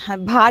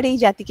ভার এই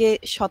জাতিকে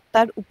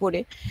সত্তার উপরে,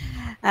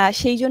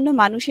 সেই জন্য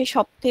মানুষের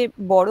সবচেয়ে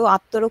বড়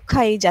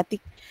আত্মরক্ষা এই জাতি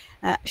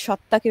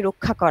সত্তাকে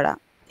রক্ষা করা।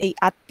 এই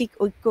আত্মিক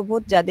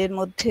ঐক্যবোধ যাদের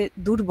মধ্যে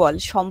দুর্বল,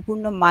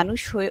 সম্পূর্ণ মানুষ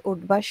হয়ে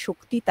উঠবার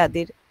শক্তি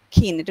তাদের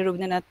ক্ষীণ। এটা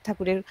রবীন্দ্রনাথ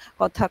ঠাকুরের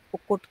কথা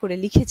কোট করে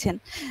লিখেছেন।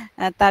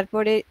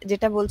 তারপরে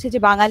যেটা বলছে যে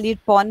বাঙালির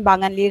পণ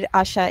বাঙালির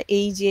আশা,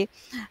 এই যে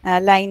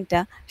লাইনটা,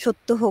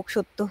 সত্য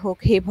হোক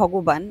হে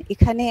ভগবান,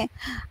 এখানে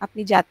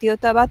আপনি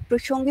জাতীয়তাবাদ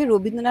প্রসঙ্গে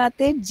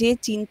রবীন্দ্রনাথের যে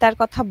চিন্তার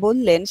কথা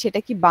বললেন সেটা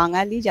কি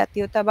বাঙালি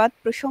জাতীয়তাবাদ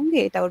প্রসঙ্গে?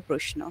 এটা ওর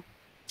প্রশ্ন।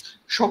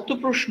 শক্ত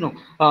প্রশ্ন।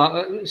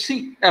 See,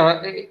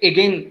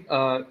 again,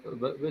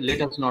 let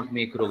us not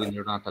make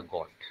Rabindranath a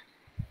god.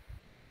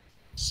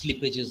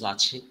 Slippages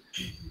আছে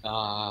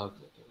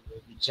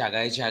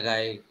জায়গায়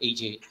জায়গায়, এই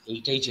যে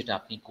এইটাই যেটা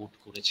আপনি কোট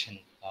করেছেন,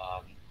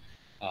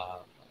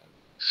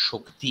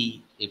 শক্তি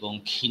এবং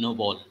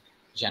ক্ষীণবল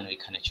যেন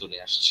এখানে চলে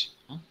আসছে।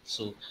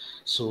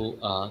 So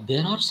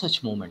there are such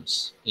moments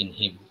in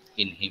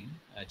him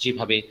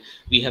যেভাবে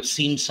we have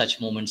seen such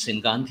moments in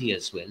Gandhi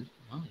as well.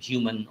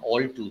 Human,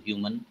 all too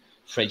human,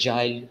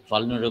 fragile,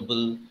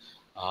 vulnerable,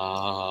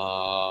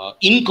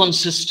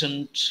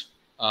 inconsistent,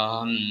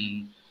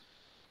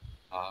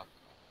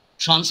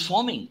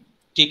 transforming,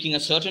 taking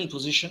a certain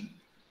position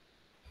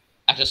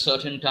at a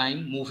certain time,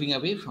 moving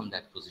away from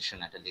that position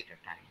at a later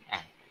time.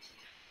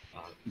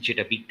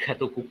 যেটা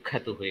বিখ্যাত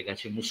কুখ্যাত হয়ে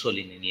গেছে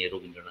মুসলিনি নিয়ে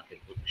রবীন্দ্রনাথের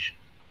position.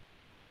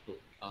 তো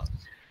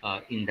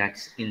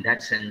in that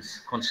sense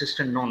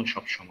consistent নন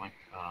সব সময়,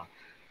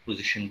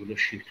 পজিশনগুলো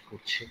শিফট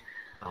করছে।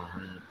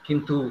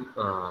 কিন্তু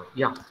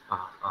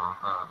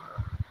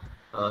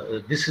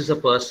this is a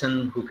person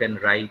who can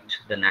write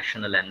the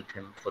national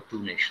anthem for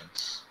two nations,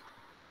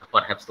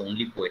 perhaps the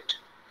only poet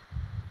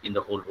in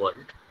the whole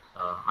world.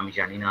 আমি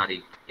জানি না আর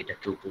এটা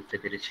কেউ করতে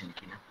পেরেছেন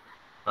কিনা।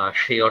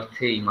 সেই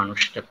অর্থে এই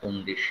মানুষটা কোন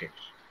দেশের,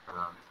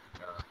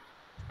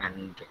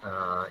 and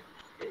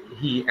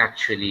he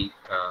actually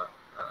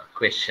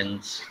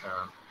questions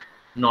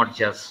not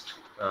just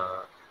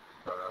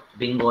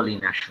Bengali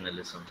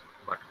nationalism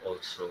but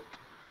also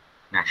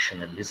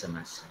nationalism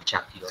as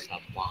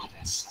জাতীয়তাবাদ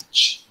as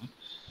such.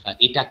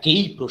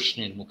 এটাকেই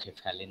প্রশ্নের মুখে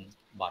ফেলেন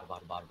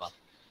বারবার।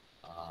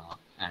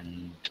 and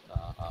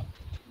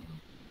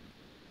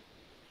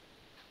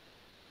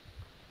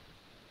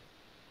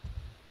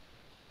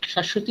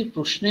শাশ্বতীর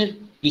প্রশ্নের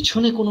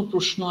পিছনে কোনো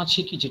প্রশ্ন আছে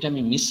কি যেটা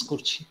আমি মিস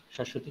করছি?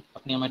 শাশ্বতী,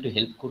 আপনি আমায় একটু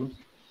হেল্প করুন।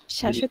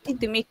 শাশ্বতী,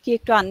 তুমি কি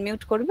একটু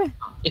আনমিউট করবে?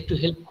 একটু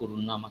হেল্প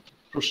করুন না আমাকে।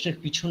 প্রশ্নের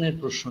পিছনের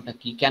প্রশ্নটা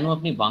কি, কেন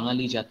আপনি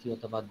বাঙালি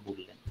জাতীয়তাবাদ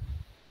বললেন?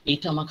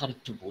 এটা আমাকে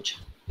আরেকটু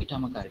বোঝান,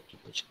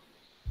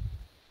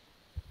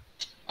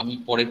 আমি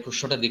পরের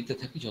প্রশ্নটা দেখতে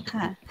থাকি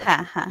যতক্ষণ।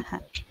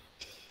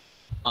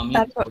 আমি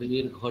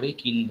ঘরের ঘরে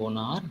কিনবো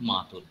না আর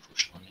মাতর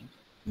ভূষণে,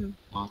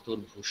 মাতর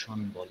ভূষণ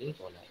বলে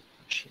গলায়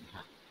ফাঁসে।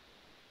 হ্যাঁ,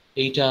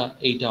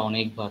 এইটা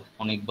অনেকবার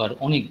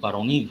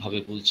অনেকভাবে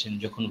বলছেন,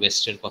 যখন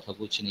ওয়েস্টের কথা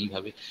বলছেন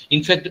এইভাবে।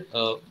 ইনফ্যাক্ট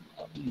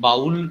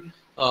বাউল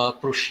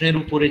প্রশ্নের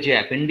উপরে যে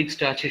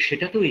অ্যাপেন্ডিক্সটা আছে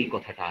সেটা তো এই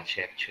কথাটা আছে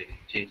অ্যাকচুয়ালি,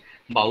 যে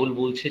বাউল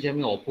বলছে যে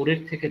আমি অপরের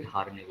থেকে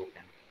ধার নেব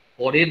কেন,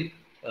 পরের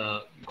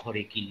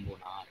ঘরে কিনবো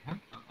না।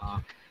 হ্যাঁ,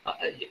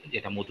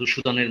 যেটা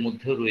মধুসূদনের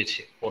মধ্যেও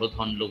রয়েছে,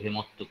 পরধন লোভে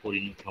মত্ত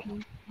করিনু ভ্রমণ।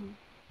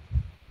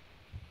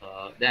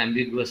 The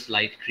ambiguous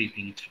light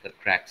creeping through the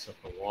cracks of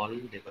the wall,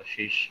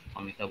 Devashish,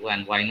 Amitabh,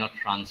 and why not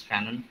Franz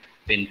Fanon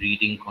when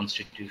reading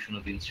Constitution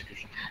of the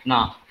Institution?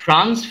 Now,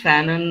 Franz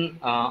Fanon,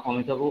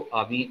 Amitabh,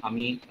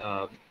 আমি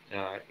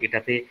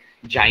এটাতে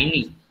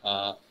যাইনি,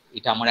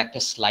 এটা আমার একটা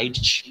স্লাইড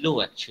ছিল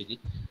actually,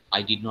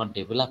 I did not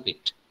develop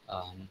it.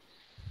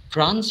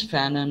 Franz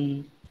Fanon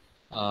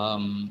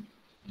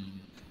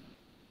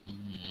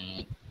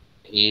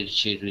এর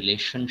যে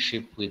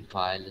relationship with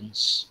violence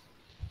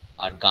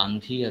আর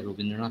গান্ধী আর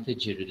রবীন্দ্রনাথের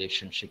যে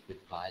relationship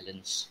with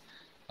violence,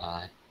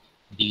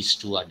 these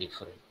two are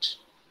different,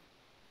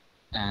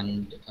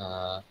 and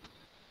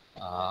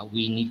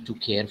we need to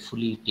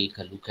carefully take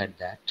a look at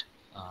that.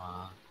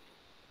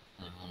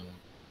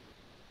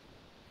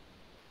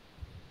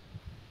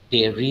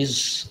 There is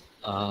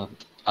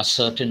a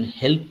certain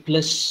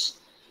helpless,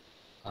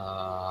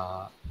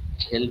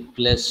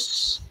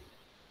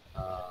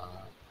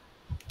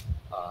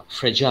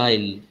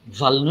 fragile,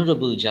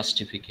 vulnerable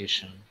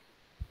justification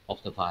of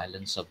the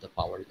violence of the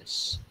powerless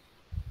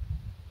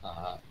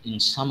in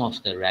some of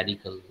the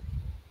radical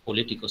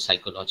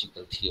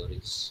politico-psychological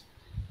theories.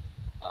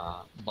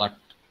 But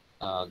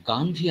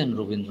Gandhi and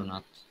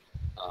Rabindranath,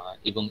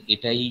 এবং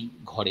এটাই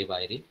ঘরে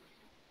বাইরে,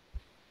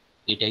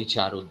 এটাই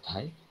চার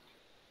অধ্যায়,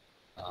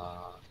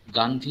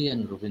 Gandhi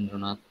and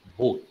Rabindranath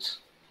both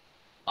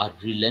are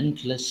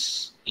relentless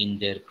in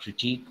their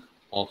critique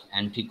of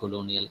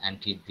anti-colonial,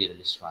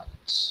 anti-imperialist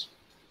violence.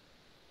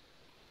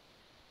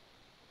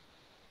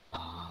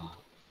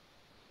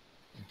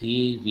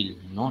 They will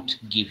not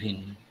give in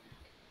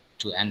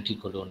to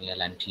anti-colonial,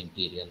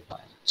 anti-imperial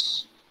violence.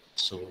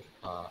 So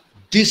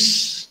this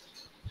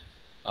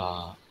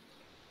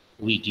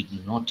we did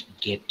not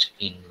get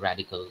in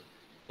radical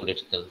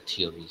political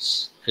theories,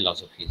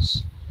 philosophies,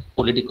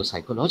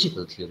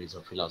 politico-psychological theories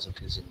or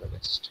philosophies in the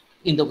West.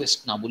 In the West,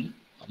 na boli,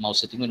 Mao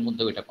Zedong er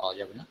moddhe eta paoya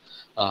jabe na.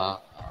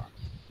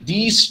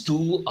 These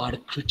two are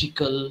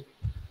critical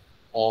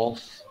of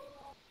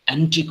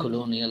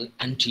anti-colonial,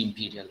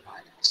 anti-imperial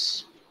violence.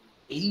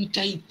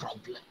 এইটাই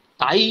problem.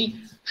 তাই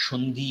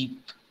সন্দীপ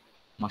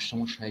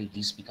মাস্টারমশাই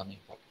this become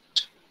important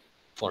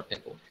for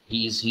Tagore. He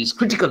is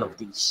critical of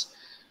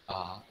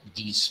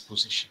this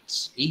positions.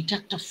 এইটা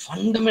একটা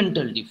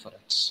fundamental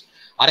difference.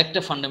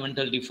 আরেকটা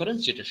fundamental difference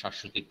যেটা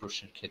শাশ্বতিক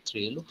প্রশ্নের ক্ষেত্রে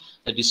এলো,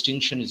 the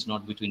distinction is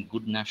not between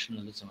good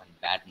nationalism and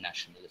bad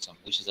nationalism,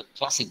 which is a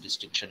classic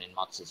distinction in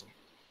Marxism.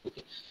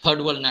 Okay. Third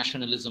world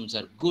nationalisms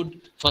are good,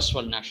 first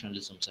world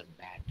nationalisms are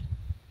bad.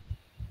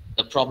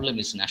 The problem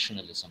is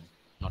nationalism,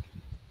 not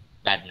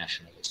bad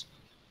nationalism.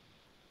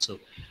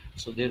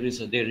 So there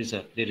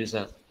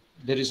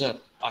is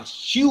a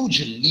huge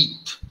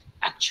leap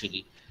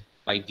actually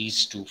by these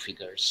two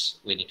figures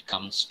when it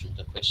comes to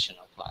the question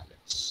of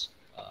violence.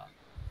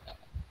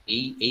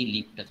 এই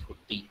লিপটা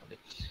ধরতেই হবে।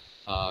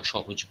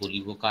 সহজ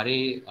বলিব কারে,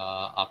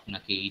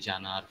 আপনাকে এই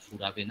জানার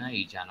ফুরাবে না,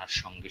 এই জানার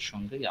সঙ্গে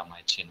সঙ্গেই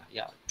আমায় চেনা।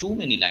 Two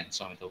many lines.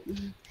 আমি তো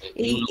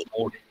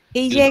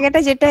এই জায়গাটা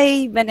যেটা এই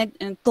মানে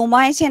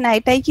তোমায় চেনা,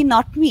 এটাই কি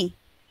not me,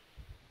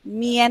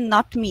 me and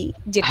not me,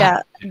 যেটা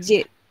যে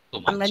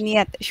আমরা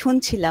নিয়ে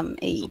শুনছিলাম,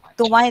 এই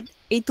তোমায়,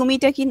 এই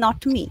তুমিটা কি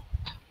নট মি?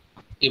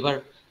 এবার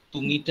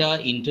তুমিটা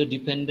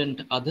ইন্টারডিপেন্ডেন্ট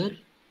আদার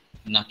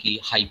নাকি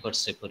hyper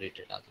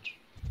separated other?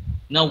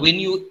 Now when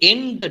you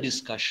end the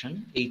discussion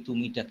এই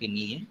তুমিটাকে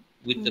নিয়ে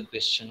with the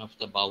question of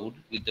the baud,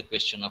 with the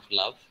question of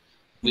love,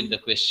 with the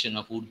question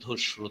of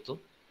ঊর্ধ্বশ্রোত,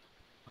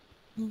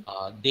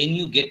 then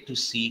you get to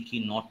see ki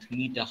not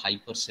me ta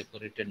hyper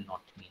separated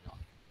not me,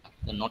 not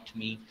the not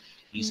me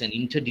is an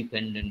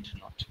interdependent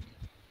not me,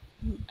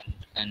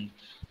 and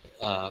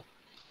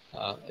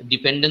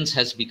dependence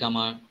has become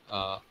a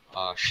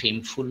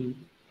shameful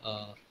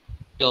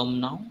term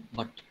now,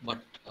 but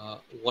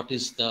what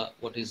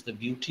is the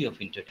beauty of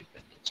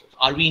interdependence?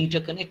 Are we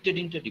interconnected,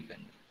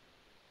 interdependent?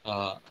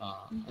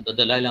 The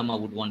Dalai Lama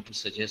would want to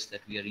suggest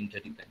that we are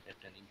interdependent,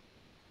 and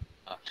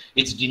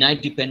it's denied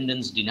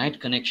dependence, denied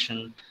connection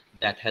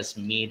that has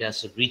made us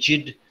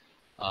rigid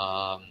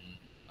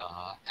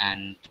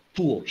and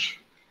poor.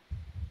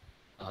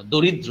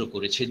 দরিদ্র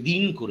করেছে,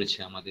 দিন করেছে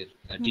আমাদের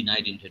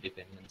denied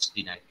interdependence,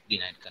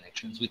 denied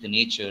connections with the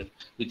nature,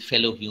 with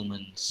fellow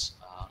humans,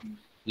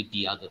 with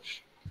the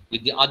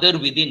other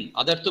within.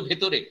 other তো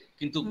ভেতরে,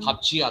 কিন্তু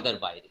ভাবছি other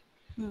বাইরে,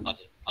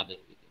 other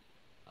within.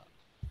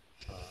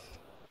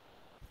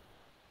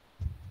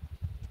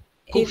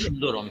 খুব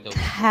সুন্দর অমিতাভ।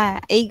 হ্যাঁ,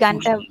 এই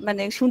গানটা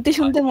মানে শুনতে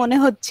শুনতে মনে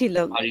হচ্ছিল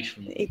ভারী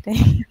সুন্দর, এটাই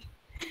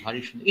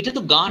ভারী সুন্দর। এটা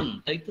তো গান,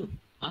 তাই তো?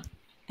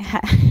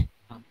 হ্যাঁ,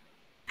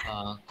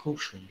 খুব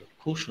সুন্দর,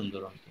 খুব সুন্দর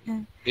অমিতাভ।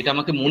 এটা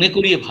আমাকে মনে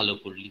করিয়ে ভালো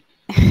করলি।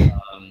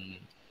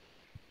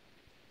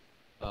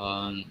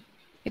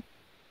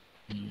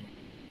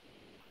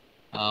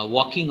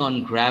 Walking on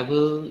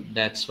gravel,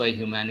 that's why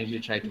humanity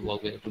tried to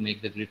walk to make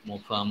the grip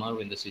more firmer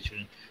when the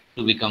situation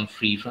to become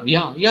free from.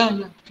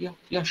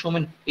 Yeah,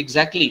 Shoman,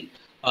 exactly.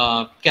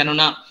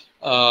 কেননা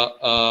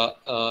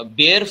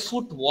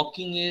barefoot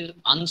walking এর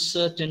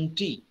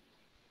uncertainty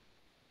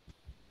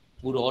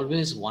would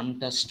always want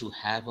us to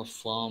have a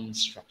firm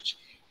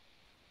structure.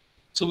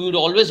 So we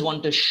would always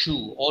want a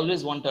shoe,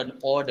 always want an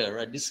order,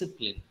 a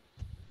discipline,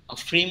 a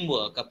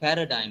framework, a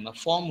paradigm, a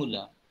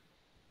formula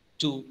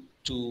to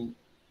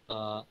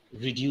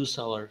reduce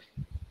our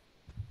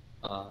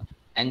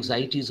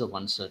anxieties of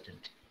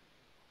uncertainty.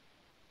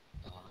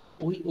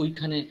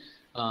 ওইখানে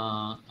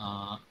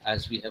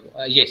as we have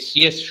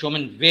yes,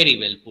 Shoman, very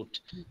well put.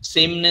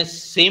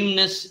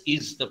 Sameness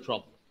is the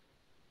problem.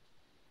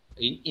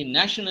 in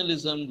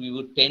nationalism, we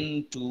would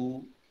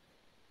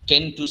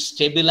tend to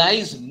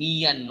stabilize me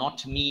and not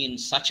me in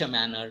such a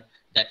manner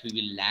that we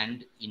will land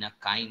in a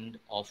kind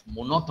of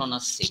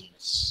monotonous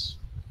sameness.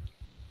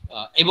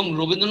 এবং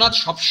রবীন্দ্রনাথ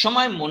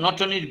সবসময়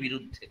monotonyর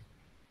বিরুদ্ধে.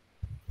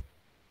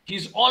 He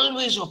is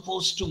always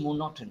opposed to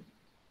monotony.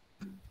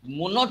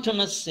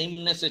 Monotonous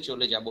sameness e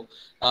chole jabo,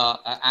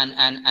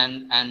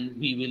 and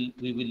we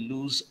will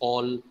lose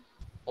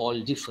all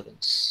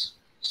difference.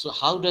 So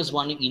how does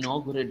one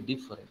inaugurate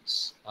difference?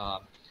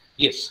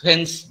 Yes,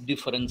 hence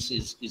difference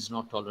is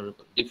not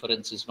tolerable.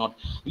 Difference is not,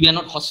 we are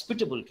not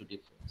hospitable to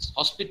difference.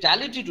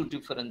 Hospitality to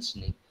difference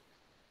নেই,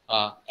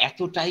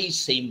 এতটাই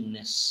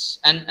sameness,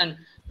 and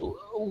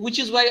which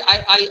is why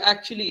I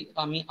actually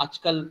আমি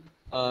আজকাল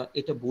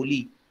এটা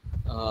বলি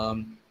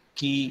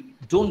কি,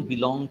 don't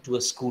belong to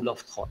a school of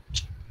thought.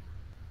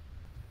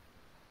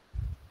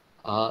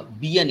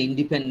 Be an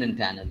independent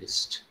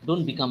analyst.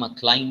 Don't become a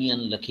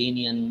Kleinian,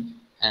 Lacanian,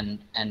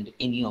 and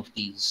any of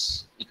these,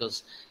 because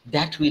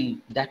that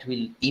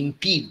will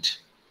impede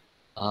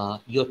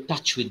your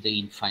touch with the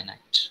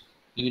infinite.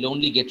 You will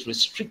only get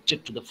restricted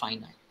to the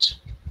finite.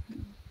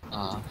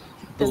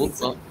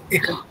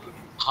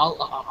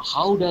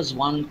 How does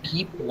one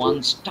keep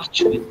one's touch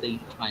with the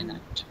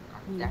infinite?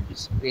 That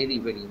is very,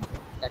 very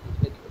important. That is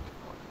very, very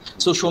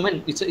important. So Shomen,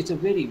 it's a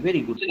very,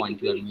 very good point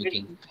you are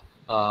making.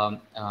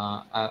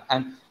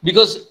 And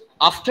because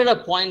after a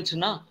point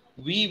now,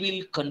 we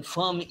will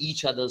confirm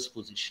each other's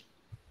position.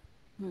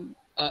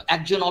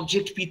 একজন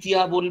object পিতিয়া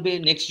বলবে,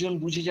 next জন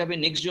বুঝে যাবে,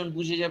 next জন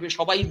বুঝে যাবে,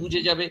 সবাই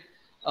বুঝে যাবে।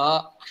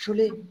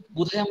 আসলে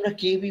বোধহয় আমরা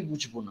কেউই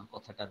বুঝবো না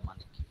কথাটার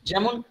মানে কি।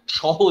 যেমন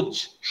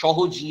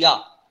সহজিয়া,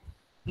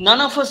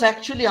 none of us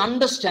actually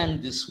understand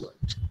this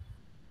word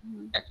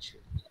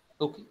actually.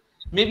 Okay,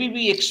 maybe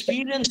we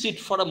experience it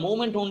for a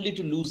moment only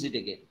to lose it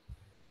again.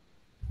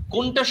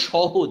 কোনটা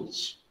সহজ,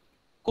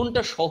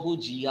 কোনটা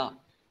সহজিয়া?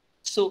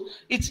 So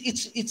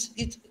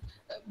it's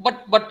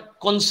but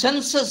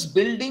consensus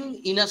building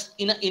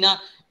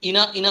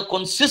in a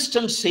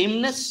consistent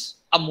sameness,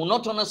 a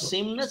monotonous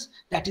sameness,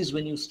 that is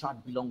when you start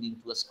belonging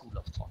to a school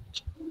of thought.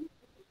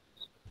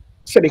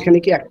 Sir এখানে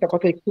কি একটা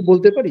কথা একটু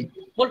বলতে পারি?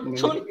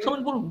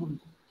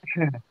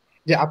 হ্যাঁ,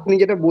 যে আপনি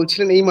যেটা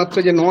বলছিলেন এই মাত্র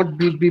যে not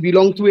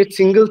belong to a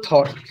single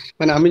thought,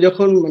 মানে আমি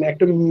যখন মানে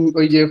একটা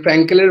ওই যে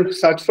ফ্র্যাঙ্কেলের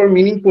সার্চ ফর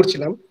মিনিং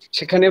পড়ছিলাম,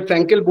 সেখানে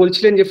ফ্র্যাঙ্কেল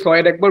বলছিলেন যে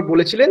ফ্রয়েড একবার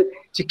বলেছিলেন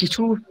যে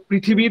কিছু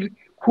পৃথিবীর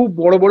খুব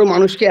বড় বড়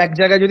মানুষকে এক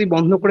জায়গায় যদি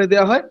বন্ধ করে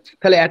দেওয়া হয়,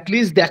 তাহলে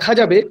অ্যাটলিস্ট দেখা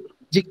যাবে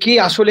যে কে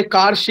আসলে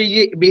কার সেই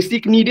যে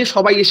বেসিক নিডে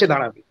সবাই এসে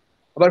দাঁড়াবে।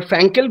 আবার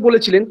ফ্র্যাঙ্কেল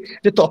বলেছিলেন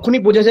যে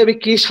তখনই বোঝা যাবে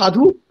কে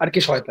সাধু আর কে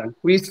শয়তান,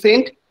 who is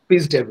Saint, who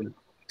is devil.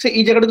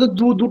 এই জায়গাটা তো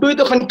দুটোই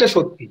তো খানিকটা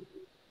সত্যি,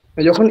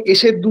 যখন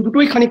এসে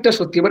দুটোই খানিকটা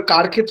সত্যি। এবার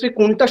কার ক্ষেত্রে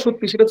কোনটা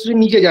সত্যি সেটা তো সে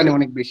নিজে জানে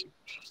অনেক বেশি।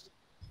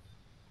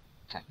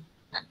 হ্যাঁ,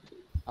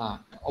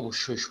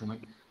 অবশ্যই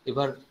সময়।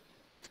 এবার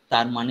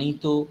তার মানেই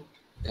তো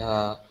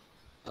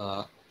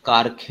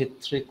কার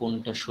ক্ষেত্রে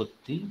কোনটা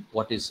সত্যি,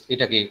 হোয়াট ইজ,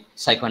 এটাকে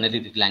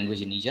সাইকোঅ্যানালিটিক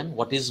ল্যাঙ্গুয়েজে নিয়ে যান,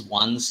 what is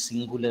one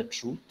singular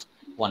truth,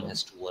 one has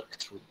to work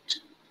through it.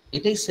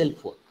 এটাই সেলফ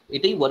ওয়ার্ক,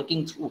 এটাই working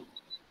through.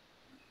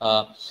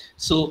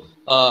 So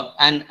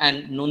and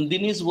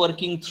Nandini is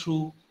working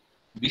through,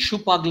 Bishu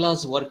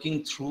Pagla's working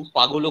through,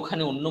 পাগল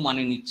ওখানে অন্য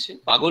মানে নিচ্ছে,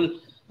 পাগল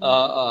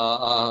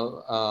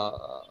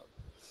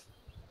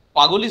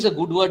পাগল is a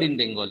good word in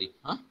Bengali,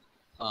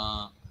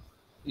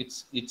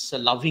 it's a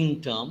loving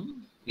term,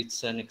 it's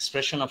an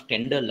expression of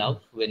tender love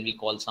when we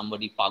call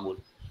somebody pagol,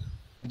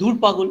 dur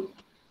pagol,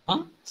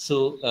 so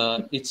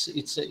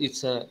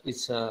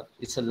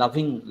it's a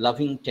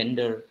loving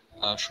tender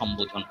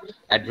shambodhan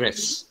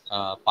address,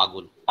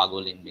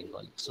 pagol in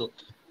Bengali. So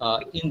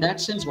in that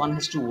sense, one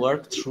has to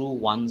work through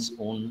one's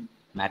own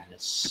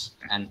madness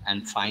and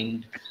find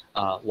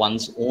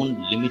one's own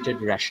limited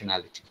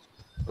rationality.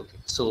 Okay,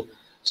 so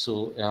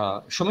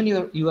Shoman,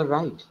 you are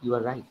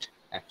right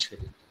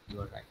actually, you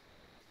are right.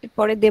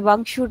 পরে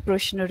দেবাংশুর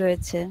প্রশ্ন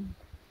রয়েছে।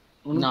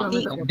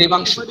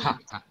 Debangshu,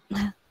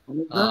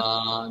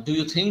 do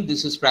you think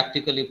this is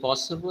practically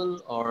possible,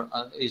 or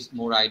is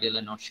more ideal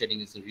and not sharing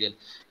is the real,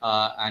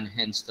 and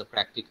hence the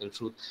practical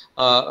truth?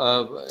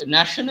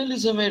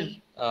 Nationalism এর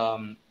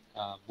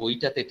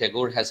বইটাতে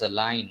Tagore has a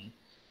line,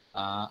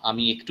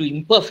 আমি একটু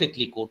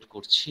imperfectly quote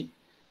করছি।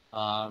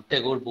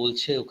 Tagore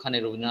বলছে, ওখানে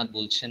রবীন্দ্রনাথ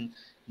বলছেন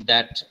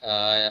that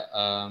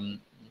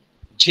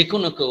যে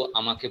কোনো কেউ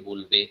আমাকে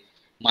বলবে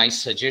my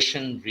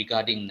suggestion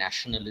regarding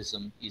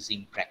nationalism is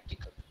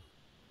impractical,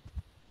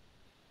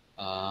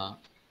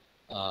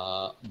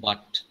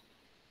 but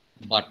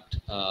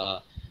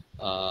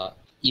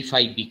if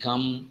I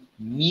become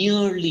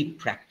merely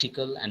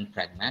practical and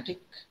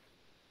pragmatic,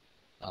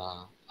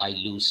 I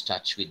lose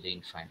touch with the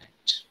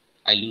infinite,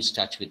 I lose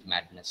touch with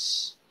madness.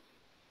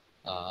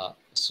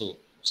 So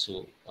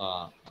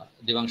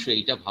Debangshu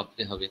এইটা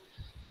ভাবতে হবে,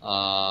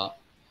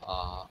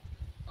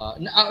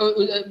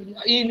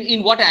 in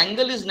what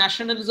angle is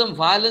nationalism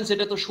violence,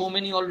 এটা তো so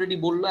many already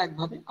বললো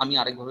একভাবে, আমি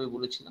আরেকভাবে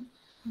বলেছিলাম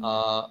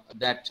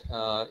that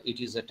it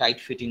is a tight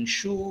fitting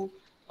shoe,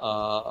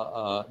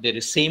 there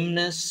is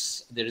sameness,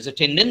 there is a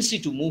tendency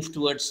to move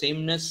towards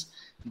sameness.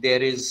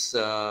 There is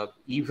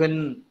even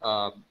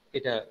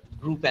এটা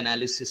group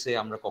analysis এ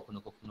আমরা কখনো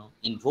কখনো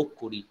invoke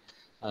করি,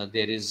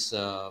 there is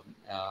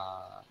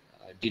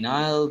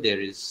denial,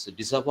 there is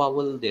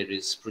disavowal, there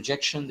is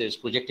projection, there is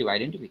projective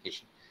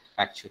identification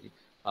actually.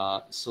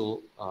 So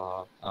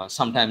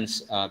sometimes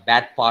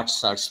bad parts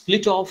are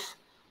split off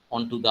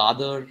onto the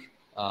other,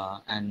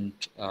 and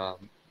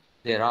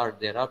there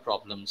are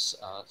problems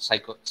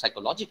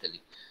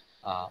psychologically.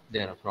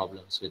 There are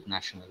problems with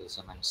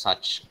nationalism and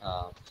such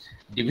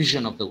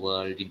division of the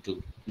world into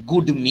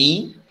good me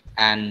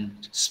and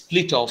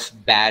split off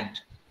bad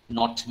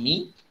not me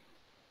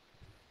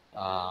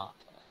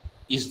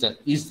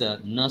is the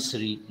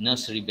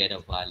nursery bed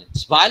of violence.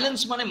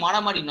 Violence মানে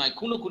মারামারি নয়,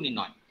 খুনোখুনি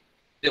নয়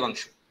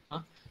Debangshu.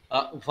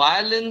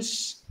 Violence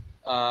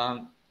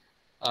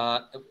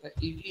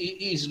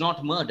is not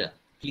murder,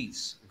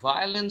 please.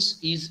 Violence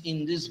is in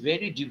this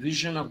very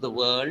division of the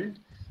world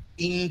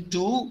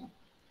into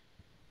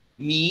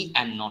me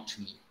and not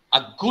me,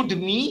 a good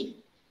me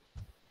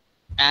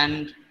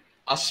and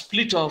a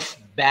split of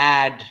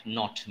bad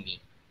not me.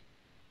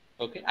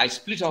 Okay, I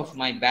split off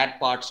my bad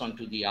parts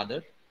onto the other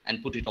and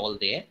put it all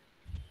there.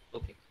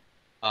 Okay,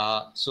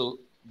 so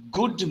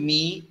good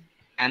me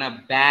and a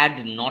bad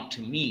not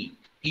me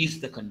is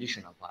the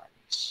condition of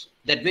violence.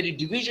 That very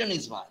division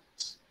is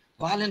violence.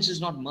 Violence is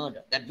not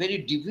murder. That very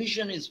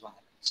division is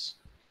violence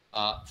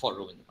for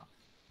Rabindranath.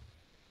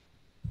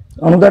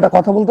 অনুদা একটা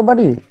কথা বলতে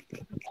পারি?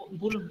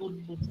 বলুন।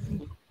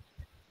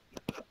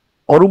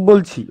 অরূপ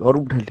বলছি,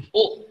 অরূপ ঢালি।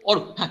 ও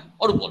অরূপ, হ্যাঁ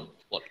অরূপ বল।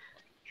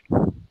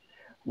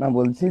 না,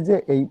 বলছি যে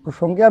এই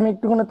প্রসঙ্গে আমি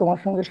একটুখানি তোমার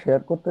সঙ্গে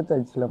শেয়ার করতে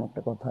চাইছিলাম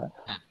একটা কথা,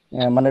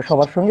 মানে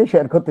সবার সঙ্গে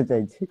শেয়ার করতে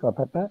চাইছি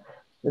কথাটা,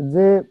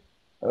 যে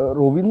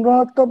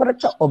রবীন্দ্রনাথ তো আবার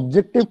একটা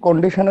অবজেক্টিভ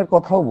কন্ডিশনের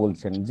কথাও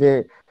বলছেন,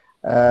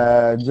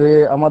 যে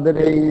আমাদের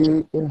এই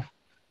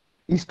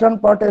ইস্টার্ন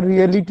পার্টের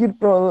রিয়েলিটির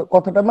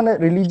কথাটা, মানে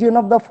রিলিজিয়ন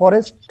অফ দ্য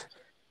ফরেস্ট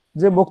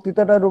যে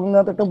বক্তৃতাটা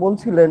রবীন্দ্রনাথ একটা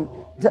বলছিলেন,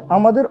 যে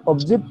আমাদের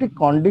অবজেক্টিভ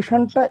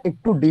কন্ডিশনটা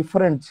একটু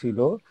ডিফারেন্ট ছিল।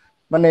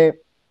 মানে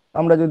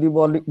আমরা যদি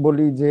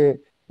বলি যে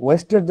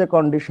ওয়েস্টের যে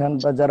কন্ডিশন,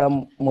 বা যারা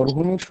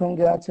মরুভূমির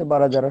সঙ্গে আছে বা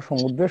যারা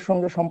সমুদ্রের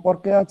সঙ্গে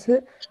সম্পর্কে আছে,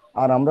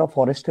 আর আমরা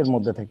ফরেস্টের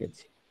মধ্যে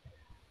থেকেছি।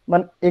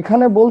 মানে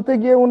এখানে বলতে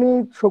গিয়ে উনি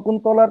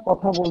শকুন্তলার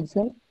কথা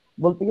বলছেন,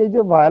 বলতে গিয়ে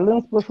যে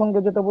ভায়োলেন্স প্রসঙ্গে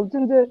যেটা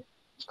বলছেন, যে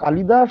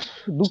কালিদাস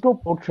দুটো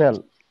পোর্ট্রেয়াল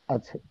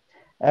আছে।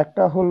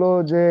 একটা হলো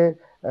যে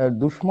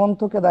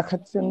দুষ্মন্তকে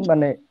দেখাচ্ছেন,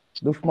 মানে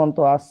দুষ্মন্ত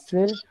আসছে,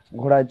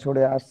 ঘোড়ায়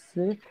চড়ে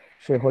আসছে,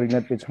 সে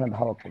হরিণের পেছনে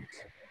ধাওয়া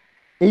করছে।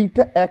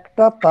 এইটা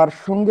একটা। তার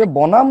সঙ্গে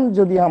বনাম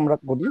যদি আমরা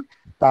করি,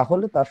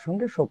 তাহলে তার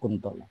সঙ্গে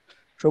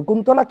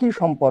শকুন্তলা কি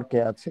সম্পর্কে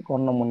আছে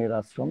কর্ণমুনির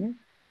আশ্রমে,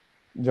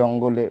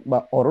 জঙ্গলে বা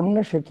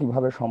অরণ্যে সে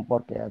কিভাবে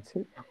সম্পর্কে আছে,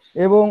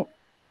 এবং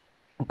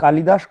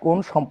কালিদাস কোন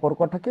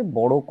সম্পর্কটাকে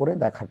বড় করে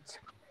দেখাচ্ছে।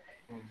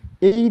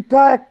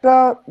 এইটা একটা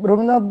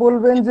রবীন্দ্রনাথ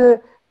বলবেন যে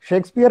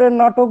শেক্সপিয়ারের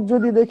নাটক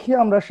যদি দেখি,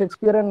 আমরা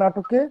শেক্সপিয়ারের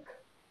নাটকে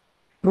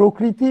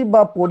প্রকৃতি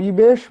বা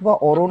পরিবেশ বা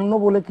অরণ্য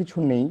বলে কিছু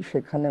নেই,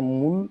 সেখানে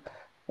মূল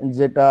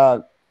যেটা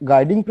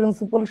গাইডিং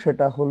প্রিন্সিপাল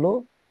সেটা হলো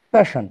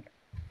প্যাশন।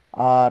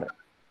 আর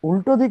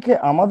উল্টো দিকে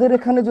আমাদের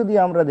এখানে যদি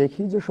আমরা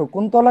দেখি, যে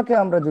শকুন্তলাকে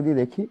আমরা যদি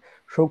দেখি,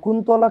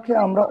 শকুন্তলাকে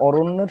আমরা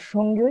অরণ্যের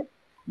সঙ্গে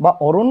বা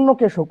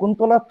অরণ্যকে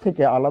শকুন্তলার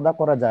থেকে আলাদা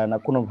করা যায় না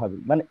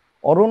কোনোভাবেই। মানে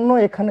অরণ্য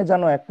এখানে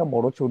যেন একটা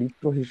বড়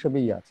চরিত্র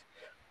হিসেবেই আছে।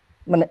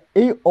 মানে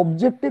এই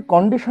অবজেক্টিভ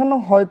কন্ডিশনও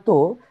হয়তো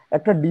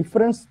একটা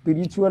ডিফারেন্ট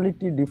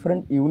স্পিরিচুয়ালিটি,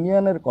 ডিফারেন্ট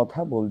ইউনিয়নের কথা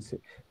বলছে,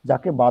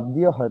 যাকে বাদ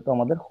দিয়ে হয়তো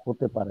আমাদের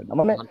হতে পারে না।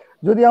 মানে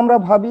যদি আমরা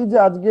ভাবি যে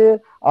আজকে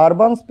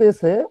আরবান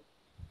স্পেসে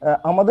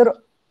আমাদের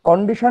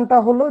কন্ডিশনটা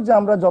হলো যে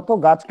আমরা যত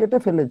গাছ কেটে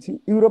ফেলেছি,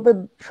 ইউরোপের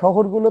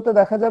শহরগুলোতে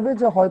দেখা যাবে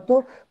যে হয়তো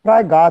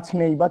প্রায় গাছ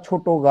নেই, বা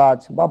ছোট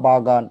গাছ বা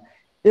বাগান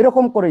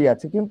এরকম করেই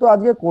আছে। কিন্তু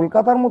আজকে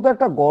কলকাতার মতো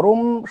একটা গরম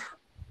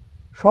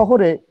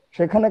শহরে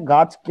সেখানে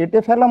গাছ কেটে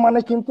ফেলা মানে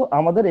কিন্তু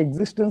আমাদের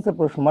এক্সিস্টেন্সের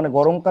প্রশ্ন। মানে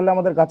গরমকালে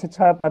আমাদের গাছের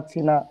ছায়া পাচ্ছি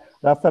না,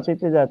 রাস্তা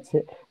পেতে যাচ্ছে,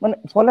 মানে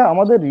ফলে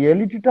আমাদের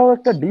রিয়েলিটিটাও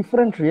একটা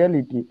ডিফারেন্ট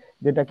রিয়েলিটি,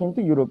 যেটা কিন্তু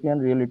ইউরোপিয়ান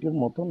রিয়েলিটির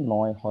মতো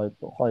নয়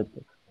হয়তো।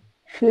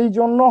 সেই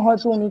জন্য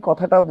হয়তো উনি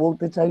কথাটা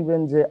বলতে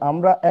চাইবেন যে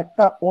আমরা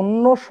একটা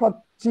অন্য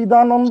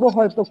সচ্চিদানন্দ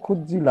হয়তো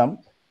খুঁজছিলাম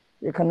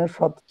এখানে,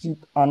 সচ্চিত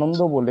আনন্দ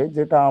বলে,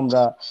 যেটা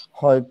আমরা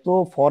হয়তো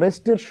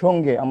ফরেস্টের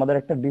সঙ্গে আমাদের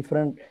একটা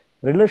ডিফারেন্ট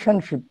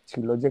রিলেশনশিপ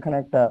ছিল, যেখানে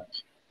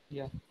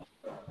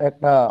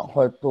একটা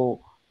হয়তো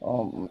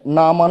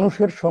না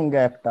মানুষের সঙ্গে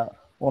একটা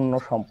অন্য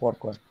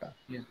সম্পর্ক একটা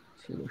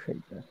ছিল,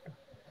 সেইটা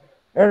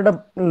একটা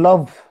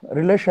লাভ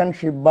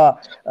রিলেশনশিপ বা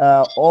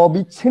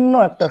অবিচ্ছিন্ন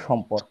একটা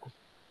সম্পর্ক।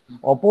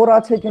 অপর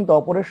আছে কিন্তু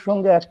অপরের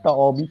সঙ্গে একটা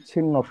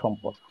অবিচ্ছিন্ন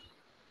সম্পর্ক।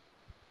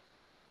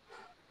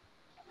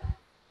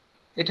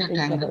 এটা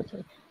একটা অ্যাঙ্গেল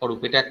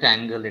অরূপ, এটা একটা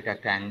অ্যাঙ্গেল,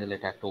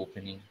 এটা একটা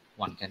opening,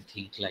 one can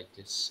think like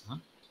this.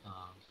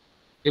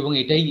 এবং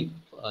এটাই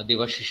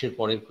দেবাশিসের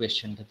পরের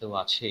কোয়েশ্চেনটাতেও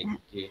আছে,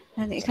 যে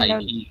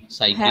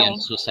সাইকি এন্ড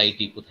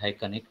সোসাইটি কোথায়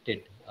কানেক্টেড।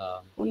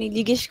 উনি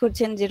জিজ্ঞেস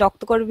করছেন যে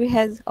রক্তকরবী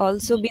has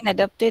also been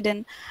adapted in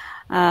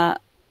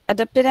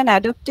adapted and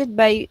adopted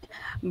by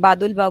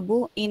Badul Babu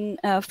in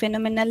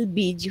Phenomenal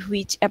Beej,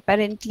 which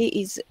apparently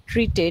is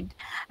treated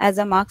as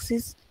a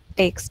Marxist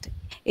text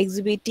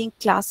exhibiting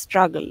class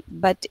struggle.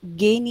 But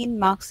again, in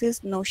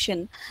Marxist notion,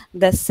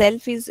 the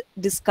self is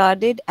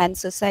discarded and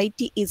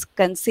society is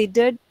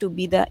considered to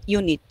be the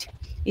unit.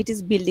 It is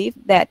believed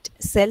that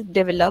self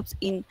develops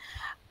in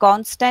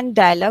constant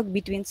dialogue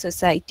between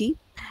society,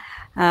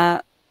 uh,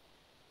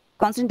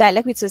 constant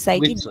dialogue with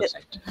society. With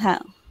society.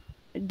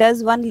 Does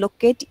one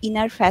locate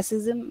inner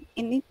fascism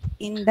in it,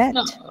 in that?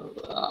 না,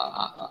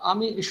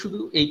 আমি শুধু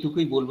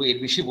এইটুকুই বলবো, এর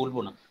বেশি বলবো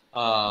না।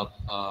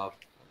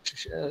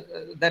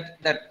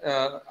 That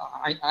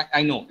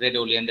I know Red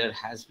Oleander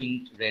has been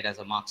read as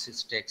a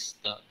Marxist text.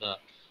 The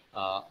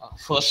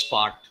first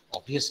part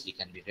obviously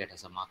can be read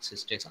as a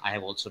Marxist text. I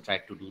have also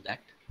tried to do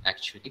that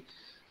actually.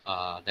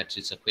 That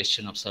is a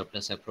question of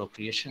surplus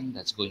appropriation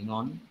that's going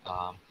on,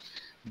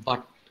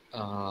 but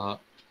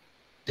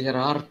there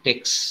are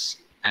texts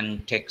and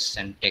texts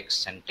and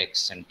texts and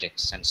texts and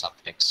texts and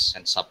subtexts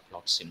and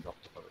subplots in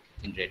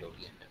Red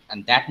Oleander, and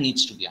that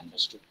needs to be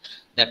understood.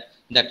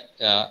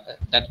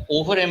 That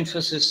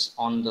overemphasis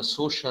on the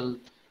social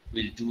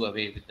will do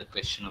away with the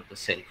question of the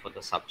self or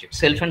the subject.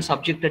 Self and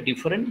subject are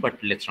different, but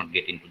let's not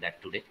get into that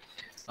today.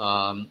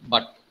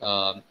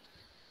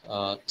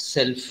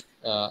 Self,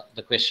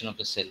 the question of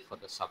the self or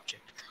the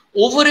subject.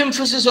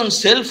 Overemphasis on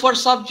self or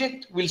subject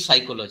will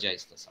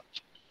psychologize the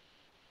subject.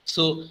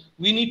 So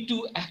we need to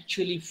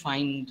actually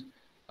find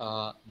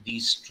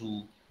these two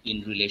in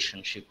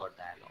relationship or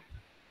dialogue.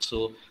 So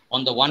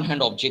on the one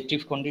hand,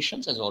 objective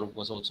conditions, as Anup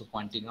was also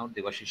pointing out,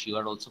 Devashish, you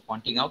are also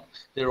pointing out,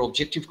 there are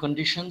objective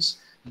conditions,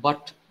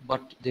 but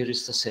there is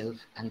the self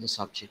and the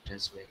subject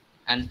as well.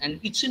 And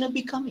it's in a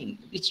becoming.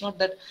 It's not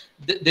that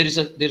there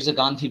is a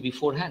Gandhi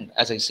beforehand.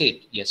 As I said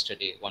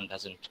yesterday, one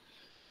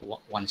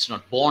is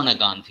not born a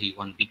Gandhi,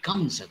 one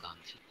becomes a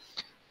Gandhi.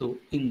 So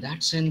in that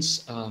sense,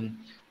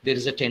 there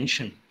is a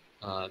tension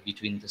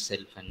between the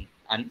self and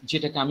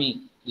যেটাকে আমি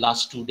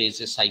last 2 days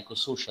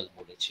psychosocial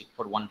বলেছি,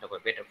 for want of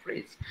a better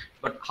phrase.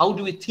 But how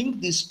do we think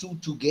these two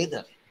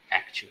together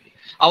actually?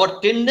 Our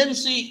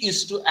tendency is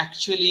to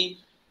actually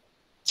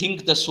think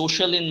the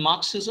social in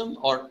Marxism,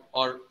 or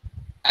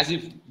as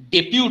if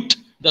depute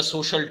the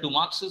social to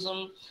Marxism,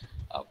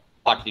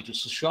 partly to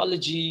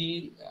sociology,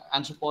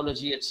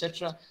 anthropology, etc.,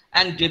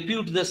 and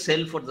depute the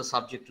self or the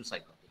subject to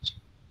psychology.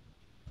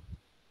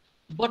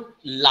 But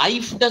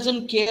life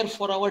doesn't care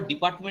for our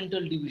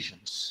departmental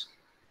divisions.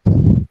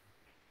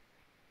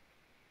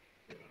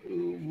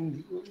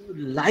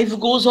 Life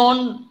goes on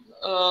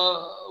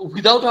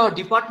without our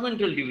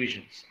departmental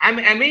divisions. I'm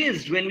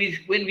amazed when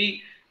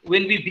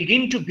we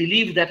begin to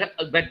believe that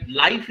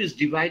life is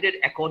divided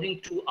according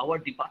to our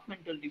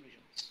departmental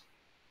divisions.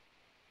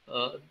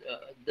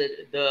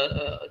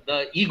 The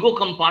ego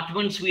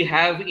compartments we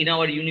have in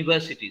our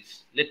universities,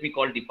 let me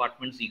call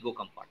departments ego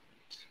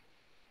compartments.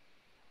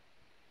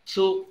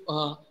 So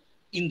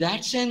in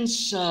that sense,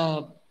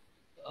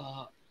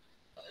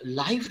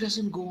 life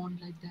doesn't go on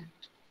like that.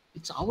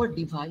 It's our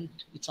divide.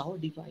 It's our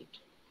divide.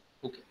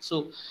 Okay. So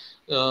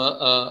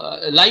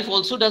life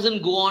also doesn't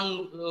go on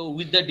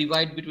with the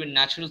divide between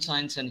natural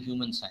science and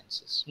human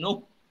sciences. No,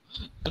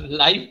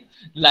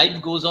 life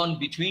goes on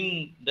between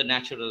the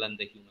natural and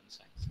the human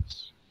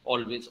sciences.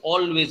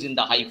 Always in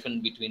the hyphen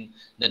between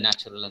the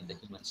natural and the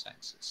human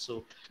sciences. So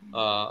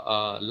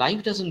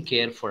life doesn't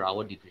care for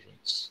our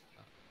divisions.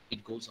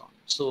 It goes on.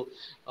 So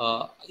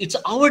it's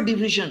our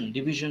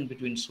division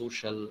between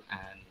social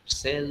and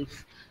self,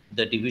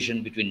 the division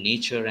between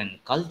nature and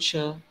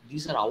culture.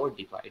 These are our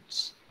divides,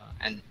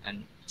 and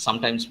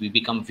sometimes we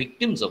become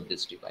victims of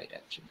this divide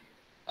actually,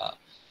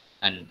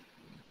 and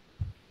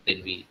then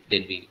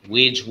we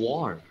wage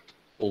war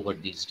over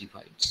these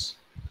divides,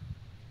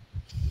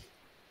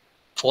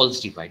 false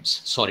divides.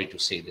 Sorry to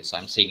say this,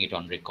 I'm saying it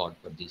on record,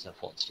 but these are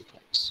false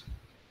divides.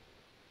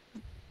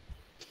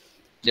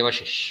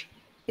 Devashish.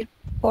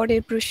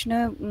 পরের প্রশ্ন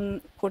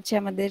করছে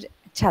আমাদের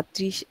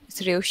ছাত্রী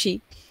Shreyasi.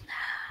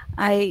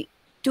 I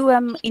too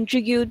am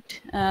intrigued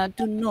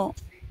to know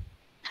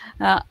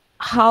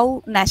how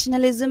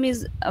nationalism is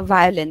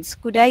violence.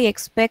 Could I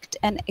expect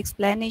an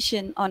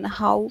explanation on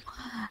how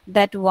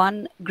that one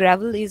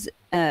gravel is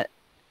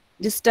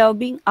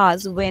disturbing us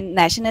when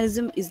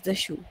nationalism is the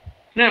shoe?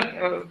 No,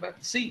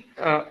 see,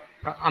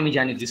 আমি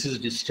জানি this is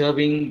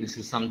disturbing. This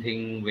is something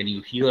when you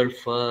hear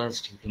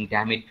first, you think,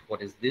 damn it, what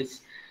is this?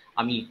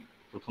 আমি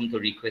প্রথম তো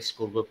request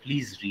করবো,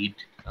 please read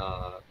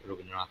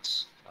রবীন্দ্রনাথ's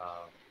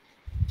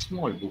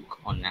small book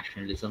on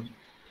nationalism.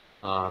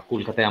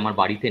 কলকাতায় আমার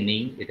বাড়িতে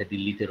নেই, এটা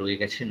দিল্লিতে রয়ে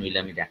গেছে, নইলে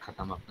আমি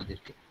দেখাতাম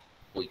আপনাদেরকে.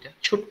 বইটা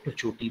ছোট্ট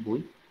চটি বই,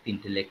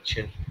 3টে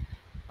লেকচার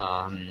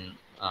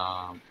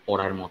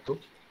পড়ার মতো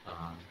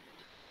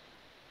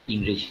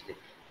ইংরেজিতে.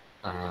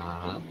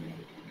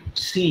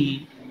 See,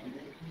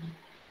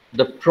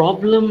 the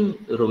problem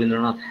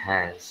Rabindranath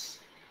has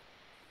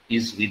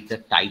is with the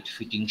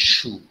tight-fitting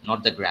shoe, not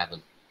the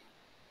gravel.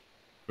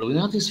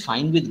 Rabindranath is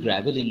fine with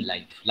gravel in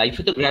life. Life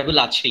e to gravel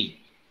achei,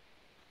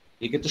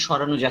 একে তো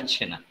সরানো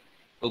যাচ্ছে না.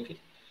 Okay,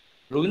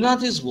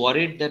 Rabindranath is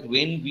worried that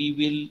when we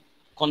will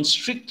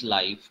constrict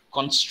life,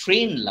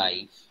 constrain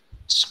life,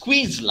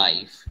 squeeze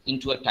life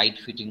into a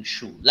tight-fitting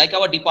shoe, like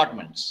our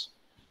departments,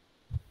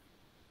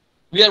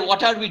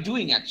 what are we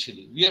doing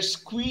actually? We are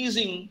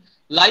squeezing,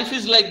 life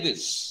is like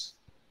this.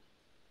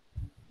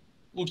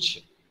 উঠছে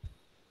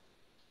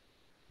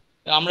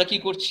আমরা কি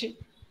করছি?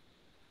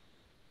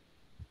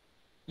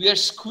 We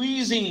are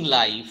squeezing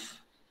life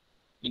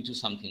into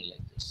something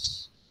like this.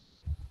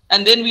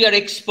 And then we are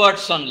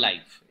experts on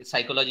life, a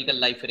psychological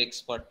life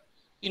expert,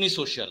 any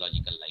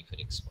sociological life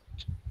expert.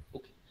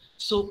 Okay.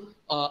 So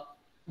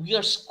we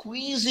are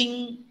squeezing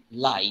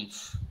life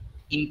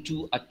into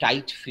a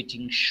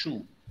tight-fitting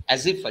shoe,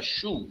 as if a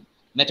shoe,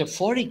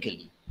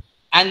 metaphorically.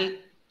 And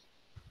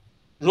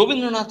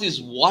Rabindranath is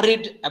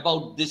worried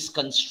about this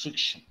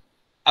constriction,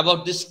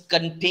 about this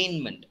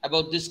containment,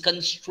 about this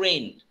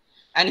constraint.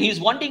 And he's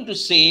wanting to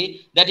say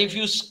that if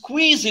you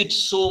squeeze it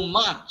so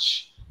much,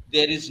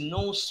 there is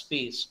no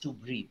space to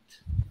breathe.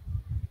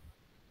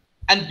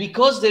 And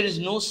because there is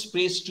no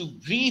space to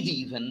breathe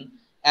even,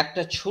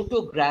 একটা ছোট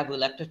gravel,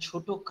 একটা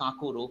ছোট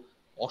কাঁকড়ও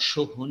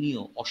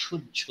অসহনীয়,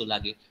 অসহ্য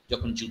লাগে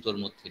যখন জুতোর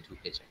মধ্যে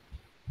ঢুকে যায়।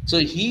 So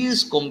he is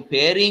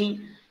comparing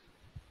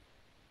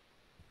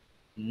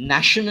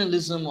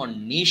nationalism or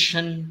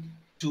nation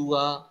to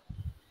a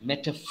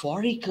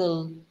metaphorical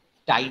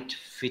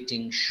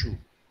tight-fitting shoe.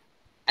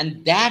 And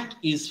that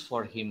is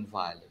for him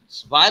violence.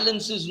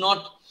 Violence is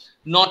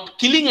not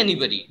killing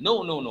anybody. No.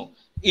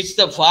 It's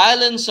the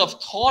violence of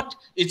thought.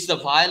 It's the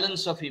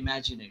violence of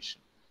imagination.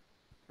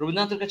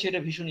 Rabindranath's kache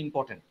eta bhishon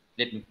important.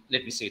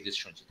 Let me say this,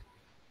 Shonjita.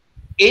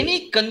 Any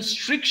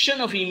constriction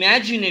of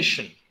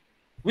imagination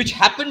which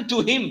happened to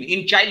him in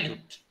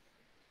childhood,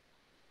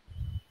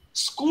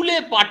 স্কুলে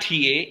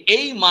পাঠিয়ে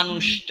এই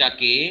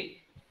মানুষটাকে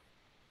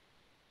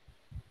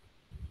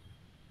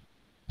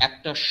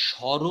একটা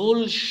সরল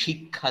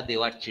শিক্ষা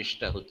দেওয়ার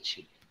চেষ্টা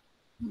হচ্ছিল,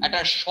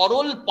 একটা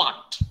সরল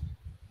পাঠ।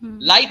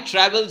 Light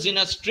travels in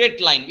a straight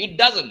line. It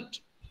doesn't.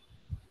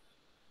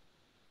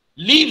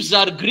 Leaves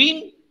are green.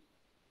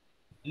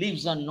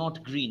 Leaves are not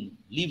green.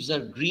 Leaves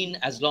are green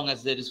as long as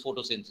there is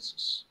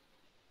photosynthesis.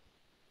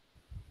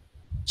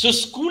 So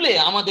স্কুলে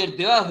আমাদের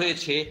দেওয়া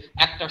হয়েছে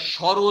একটা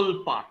সরল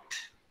পাঠ।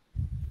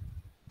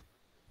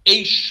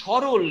 এই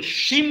সরল,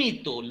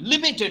 সীমিত,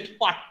 লিমিটেড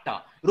পাঠটা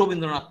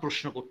রবীন্দ্রনাথ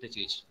প্রশ্ন করতে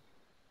চেয়েছেন।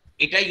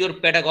 এটাই ওর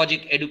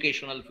প্যাডাগজিক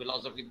এডুকেশনাল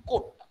ফিলসফি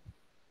কোডটা,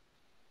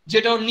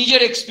 যেটা ওর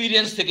নিজের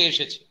এক্সপিরিয়েন্স থেকে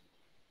এসেছে।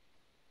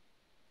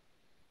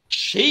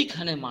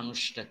 সেইখানে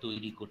মানুষটা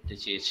তৈরি করতে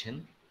চেয়েছেন,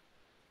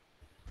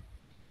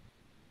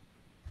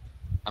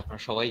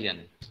 আপনারা সবাই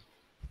জানেন,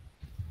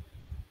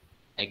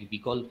 এক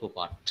বিকল্প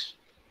পাঠ,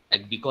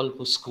 এক বিকল্প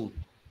স্কুল,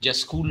 যা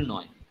স্কুল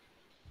নয়,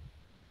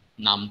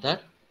 নাম তার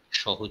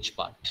সহজ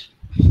পাঠ।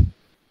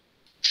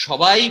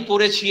 সবাই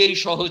পড়েছি এই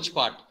সহজ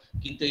পাঠ,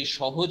 কিন্তু এই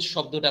সহজ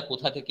শব্দটা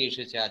কোথা থেকে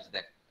এসেছে আজ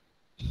দেখ।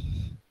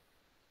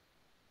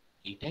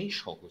 এটাই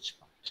সহজ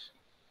পাঠ।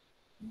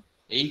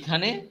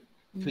 এইখানে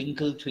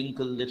twinkle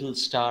twinkle little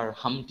star,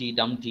 হামটি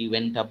ডামটি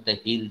went up the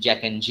hill,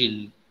 Jack and জিল,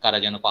 কারা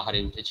যেন পাহাড়ে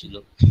উঠেছিল,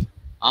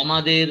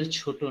 আমাদের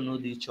ছোট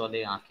নদী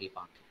চলে আঁকে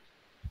বাঁকে,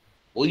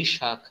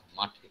 বৈশাখ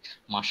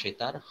মাসে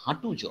তার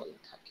হাঁটু জল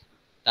থাকে।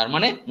 তার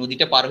মানে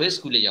নদীটা পার হয়ে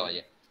স্কুলে যাওয়া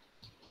যায়,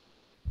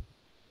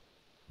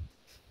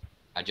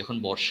 আর যখন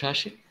বর্ষা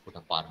আসে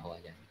ওটা পার হওয়া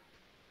যায় না।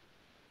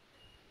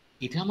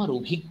 এটা আমার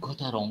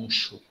অভিজ্ঞতার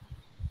অংশ।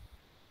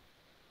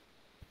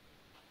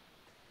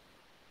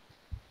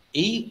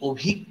 এই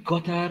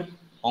অভিজ্ঞতার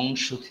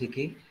অংশ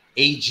থেকে,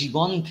 এই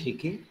জীবন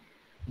থেকে,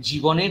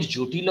 জীবনের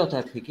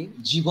জটিলতা থেকে,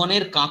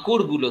 জীবনের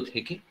কাঁকড়গুলো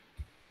থেকে,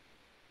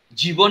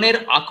 জীবনের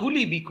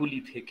আকুলি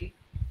বিকুলি থেকে,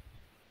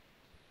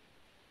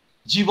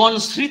 জীবন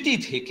স্মৃতি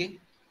থেকে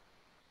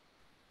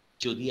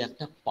যদি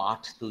একটা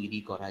পাঠ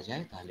তৈরি করা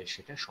যায়, তাহলে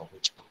সেটা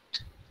সহজ পাঠ,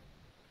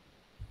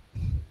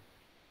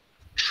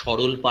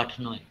 সরল পাঠ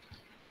নয়।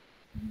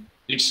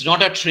 It's not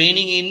a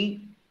training in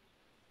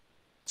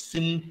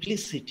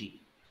simplicity,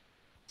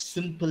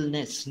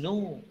 simpleness. No.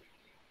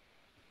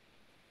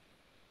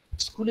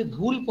 স্কুলে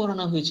ভুল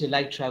পড়ানো হয়েছে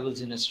light travels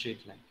in a straight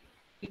line.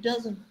 It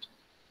doesn't.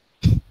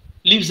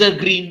 Leaves R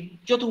green,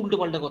 যত উল্টো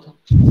পাল্টা কথা।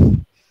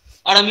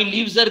 আর আমি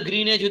লিভস আর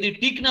গ্রিনে যদি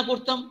টিক না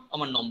করতাম,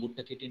 আমার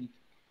নম্বরটা কেটে নিত।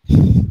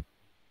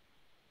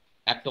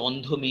 একটা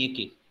অন্ধ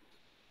মেয়েকে,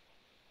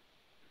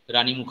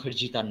 রানী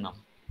মুখার্জি তার নাম,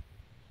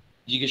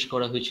 জিজ্ঞেস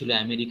করা হয়েছিল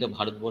আমেরিকা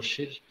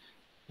ভারতবর্ষের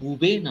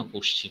পূবে না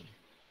পশ্চিমে।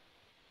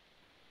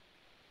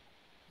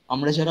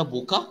 আমরা যারা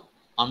বোকা,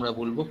 আমরা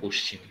বলবো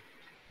পশ্চিমে।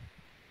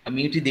 আর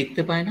মেয়েটি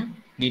দেখতে পায় না,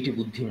 মেয়েটি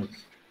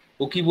বুদ্ধিমতী।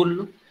 ও কি বলল?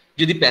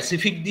 যদি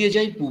প্যাসিফিক দিয়ে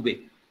যাই পূবে,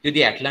 যদি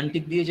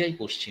আটলান্টিক দিয়ে যাই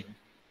পশ্চিমে।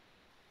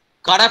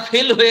 কারা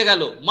ফেল হয়ে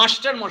গেল?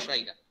 মাস্টার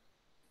মশাইরা।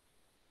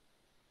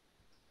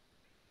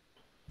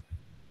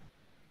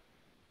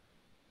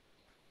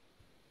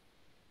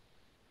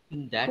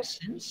 ইন দ্যাট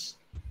সেন্স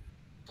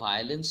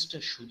ভায়োলেন্সটা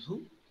শুধু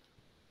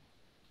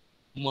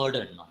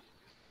মার্ডার নয়,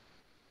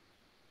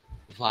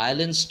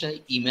 ভায়োলেন্সটা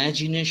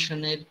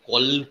ইমাজিনেশনের,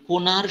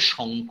 কল্পনার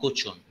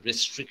সংকোচন,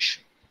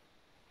 restriction.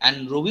 And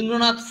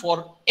Rabindranath, for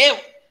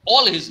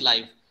all his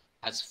life,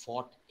 has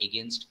fought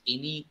against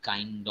any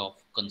kind of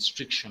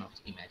constriction of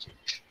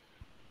imagination.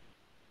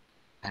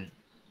 And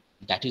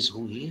that is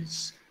who he is.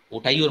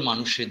 ওটাই ওর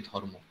মানুষের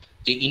ধর্ম,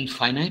 যে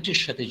ইনফাইনাইটের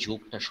সাথে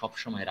যোগটা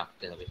সবসময়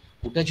রাখতে হবে।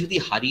 ওটা যদি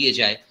হারিয়ে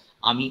যায়,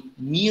 আমি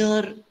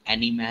মিয়ার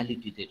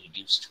অ্যানিম্যালিটিতে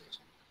রিডিউসড হয়ে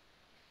যাব।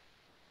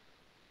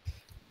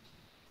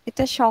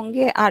 এটার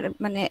সঙ্গে আর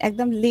মানে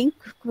একদম লিঙ্ক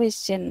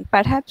কোয়েশ্চেন,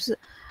 পারহ্যাপস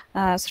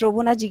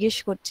শ্রবণা জিজ্ঞেস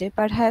করছে,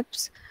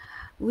 perhaps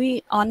we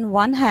on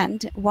one hand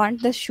want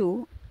the shoe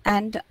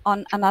and on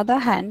another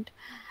hand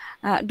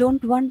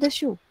don't want the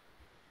shoe.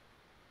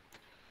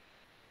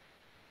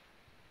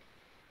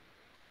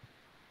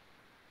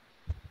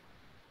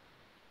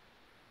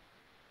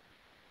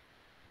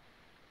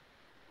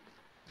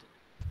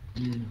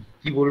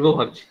 কি বলবো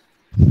ভাবছি।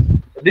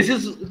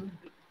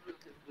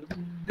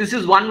 This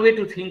is one way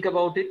to think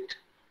about it,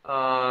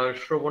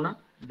 Shravana,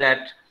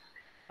 that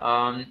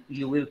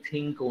you will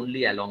think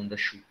only along the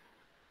shoe.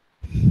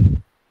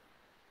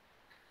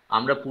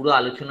 আমরা পুরো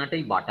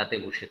আলোচনাটাই বাটাতে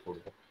বসে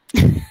করব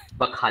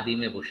বা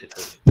খাদিমে বসে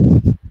করব।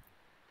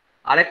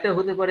 আরেকটা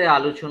হতে পারে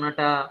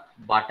আলোচনাটা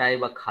বাটায়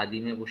বা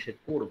খাদিমে বসে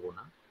করব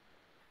না,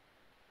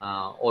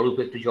 অরূপ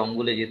একটু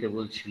জঙ্গলে যেতে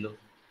বলছিল,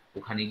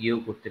 ওখানে গিয়েও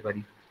করতে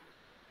পারি,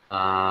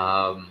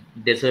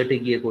 ডেজার্টে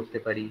গিয়ে করতে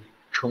পারি,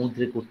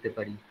 সমুদ্রে করতে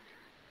পারি,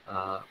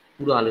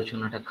 পুরো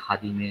আলোচনাটা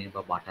খাদিমে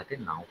বা বাটাতে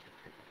নাও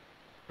করতে পারি।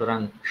 সুতরাং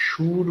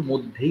সুর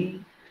মধ্যেই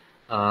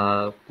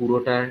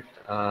পুরোটা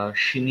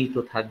সীমিত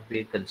থাকবে,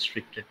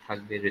 কনস্ট্রিক্টেড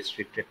থাকবে,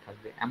 রেস্ট্রিক্টেড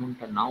থাকবে,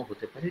 এমনটা নাও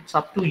হতে পারে। It's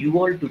up to you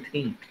all to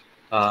think.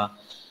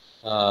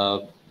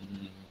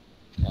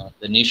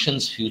 The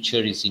Nations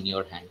future is in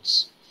your hands.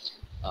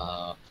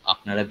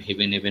 আপনারা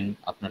ভেবে নেবেন,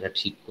 আপনারা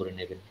ঠিক করে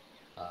নেবেন,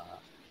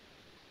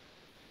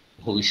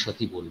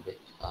 ভবিষ্যতই বলবে।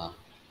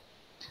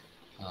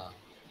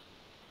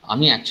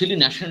 আমি অ্যাকচুয়ালি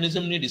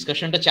ন্যাশনালিজম নিয়ে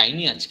ডিসকাশনটা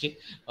চাইনি আজকে,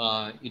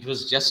 ইট was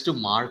just two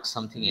mark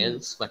something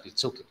else, but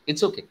it's okay,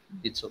 it's okay,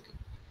 it's okay.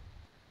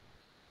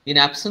 In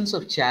absence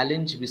of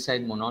challenge,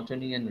 beside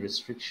monotony and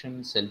restriction,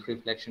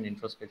 self-reflection,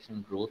 introspection,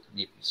 growth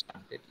may be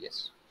stunted. Yes,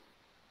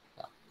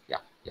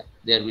 yeah.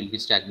 There will be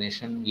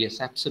stagnation. Yes,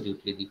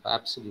 absolutely, Deepa,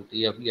 absolutely.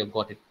 You have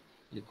got it.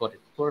 You've got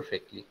it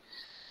perfectly.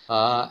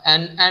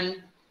 And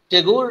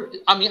Tagore,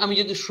 আমি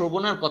যদি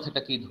শ্রবণার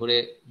কথাটাকে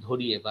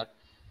ধরি এবার,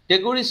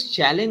 Tagore is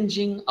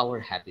challenging our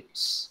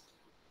habits,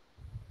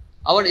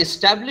 our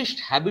established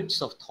habits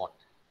of thought,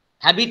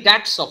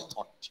 habitats of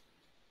thought,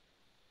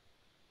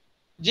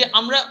 যে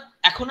আমরা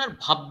এখন আর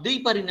ভাবতেই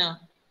পারি না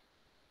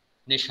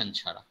নেশন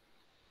ছাড়া।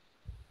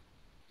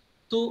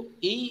 তো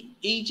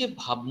এই যে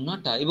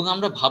ভাবনাটা, এবং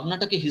আমরা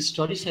ভাবনাটাকে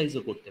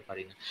হিস্টোরিসাইজও করতে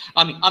পারি না।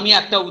 আমি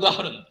একটা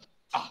উদাহরণ,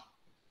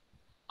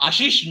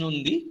 আশিস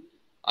নন্দী,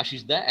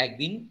 আশিস দা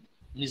একদিন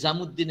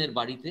নিজামুদ্দিনের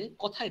বাড়িতে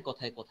কথায়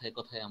কথায় কথায়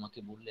কথায় আমাকে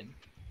বললেন,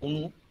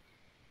 অনু,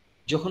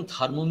 যখন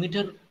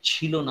থার্মোমিটার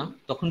ছিল না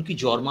তখন কি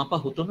জ্বর মাপা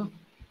হতো না?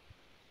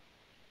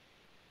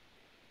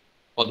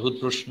 অদ্ভুত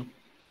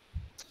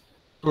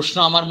প্রশ্ন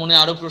আমার মনে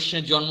আরো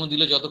প্রশ্নের জন্ম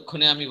দিল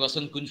যতক্ষণে আমি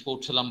বসন্তকুঞ্জ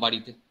পৌঁছলাম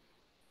বাড়িতে।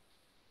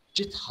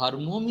 যে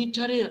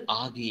থার্মোমিটারের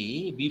আগে,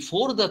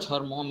 before the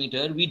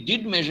thermometer, we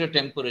did measure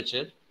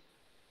temperature,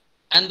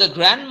 and the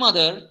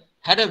grandmother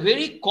had a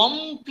very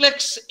complex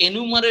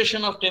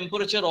enumeration of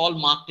temperature, all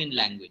marked in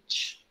language.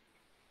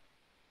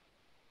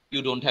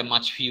 You don't have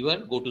much fever,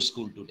 go to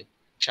school today.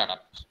 Shut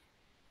up.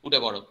 উঠে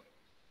পড়ো।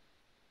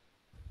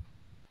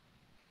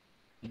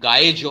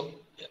 গায়ে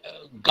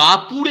গা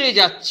পুড়ে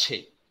যাচ্ছে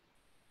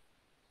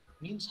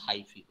means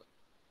high fever,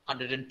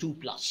 102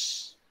 plus.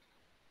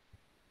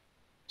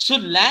 So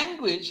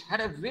language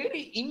had a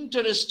very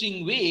interesting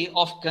way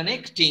of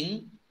connecting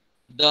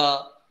the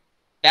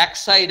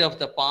backside of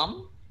the palm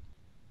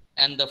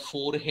and the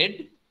forehead,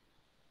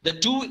 the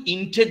two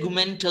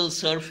integumental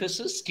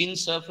surfaces, skin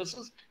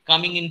surfaces,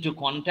 coming into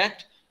contact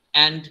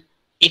and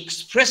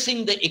expressing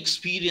the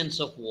experience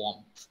of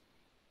warmth.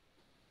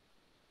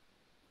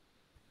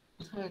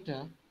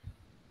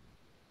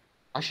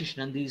 Ashish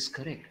Nandi is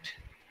correct.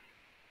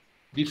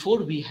 Before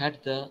we had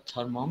the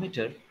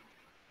thermometer,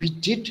 we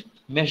did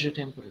measure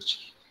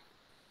temperature.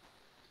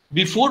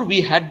 Before we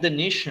had the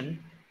nation,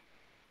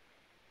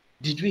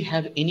 did we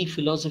have any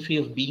philosophy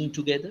of being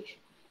together?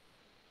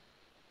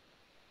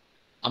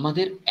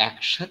 আমাদের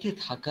একসাথে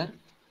থাকার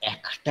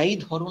একটাই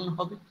ধরন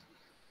হবে।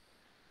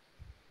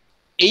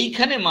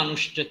 এইখানে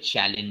মানুষটা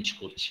challenge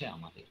করছে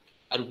আমাদের।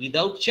 আর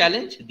উইদাউট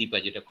চ্যালেঞ্জ, দীপা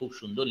যেটা খুব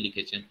সুন্দর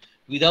লিখেছেন,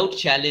 উইদাউট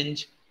চ্যালেঞ্জ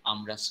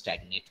আমরা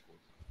স্ট্যাগনেট করব।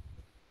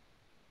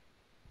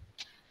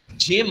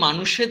 যে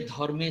মানুষের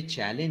ধর্মে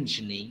চ্যালেঞ্জ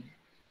নেই,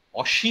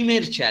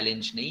 অসীমের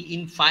চ্যালেঞ্জ নেই,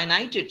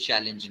 ইনফাইনাইটের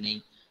চ্যালেঞ্জ নেই,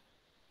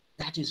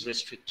 that is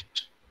restricted.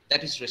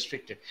 That is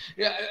restricted.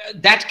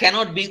 That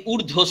cannot be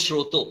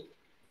ঊর্ধ্বশ্রোত.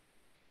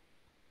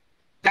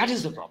 That is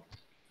the problem.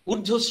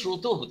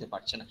 ঊর্ধ্বশ্রোত হতে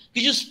পারছে না,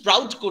 কিছু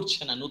স্প্রাউট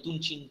করছে না নতুন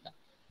চিন্তা,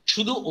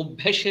 শুধু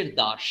অভ্যাসের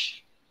দাস,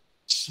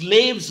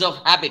 slaves of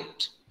habit.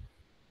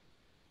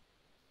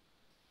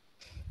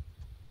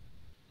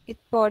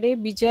 এরপরে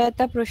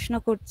বিজয়তা প্রশ্ন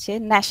করছে,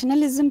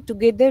 nationalism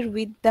together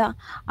with the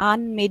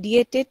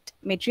আনমেডিয়েটেড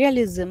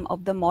materialism of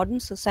the modern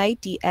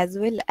society as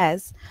well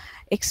as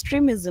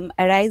extremism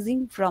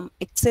arising from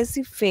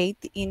excessive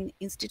faith in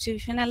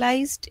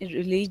institutionalized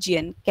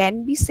religion can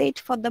be said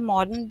for the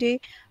modern day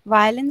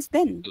violence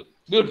then?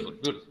 Beautiful,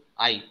 beautiful.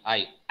 I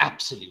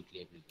absolutely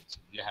agree with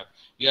you.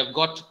 You have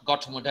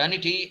got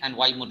modernity, and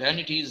why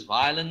modernity is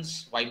violence,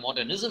 why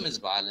modernism is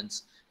violence.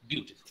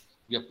 Beautiful.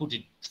 You have put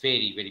it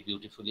very, very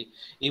beautifully.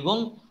 এবং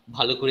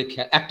ভালো করে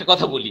একটা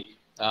কথা বলি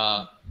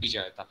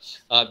বিজয়তা,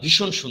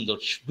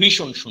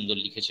 ভীষণ সুন্দর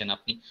লিখেছেন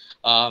আপনি।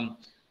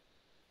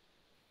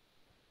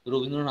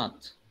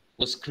 Rabindranath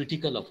was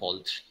critical of all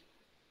three.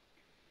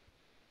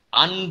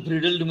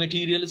 Unbridled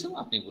materialism,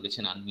 আপনি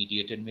বলেছেন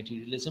unmediated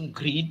materialism,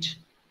 greed,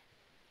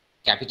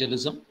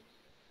 capitalism,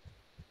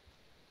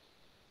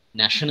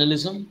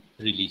 nationalism,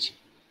 religion.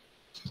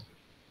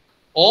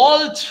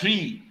 All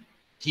three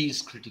he is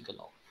critical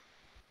of,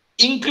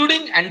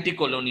 including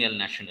anti-colonial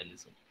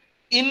nationalism,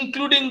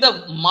 including the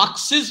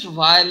Marxist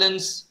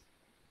violence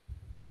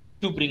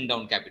to bring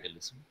down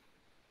capitalism.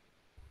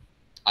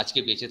 আজকে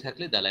বেঁচে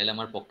থাকলে দালাই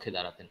লামার পক্ষে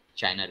দাঁড়াতেন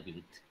চায়নার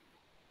বিরুদ্ধে।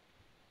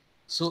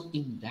 So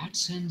in that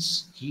sense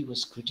he was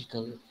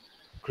critical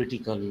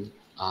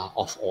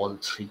of all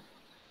three.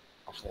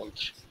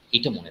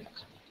 এটা মনে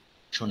রাখা।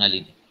 সোনালী,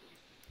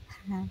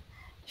 হ্যাঁ,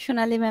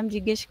 সোনালী ম্যাম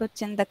জিজ্ঞেস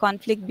করছেন, the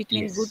conflict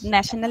between Yes. Good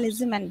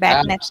nationalism and bad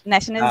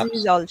nationalism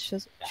is also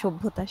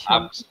সভ্যতার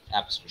সংকট।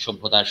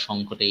 সভ্যতার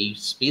সংকটে এই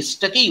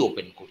স্পেসটাকেই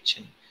ওপেন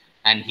করছেন,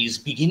 and he is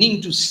beginning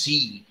to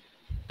see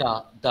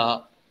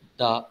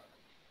the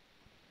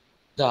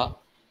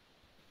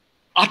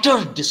utter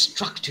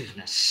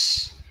destructiveness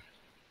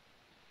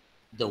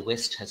the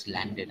West has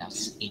landed us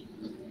in.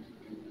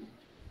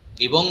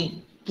 এবং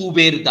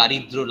পূবের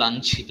দারিদ্র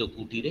লাঞ্ছিত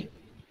কুটিরে,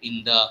 in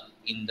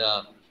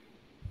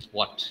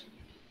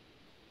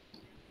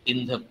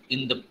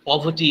the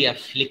poverty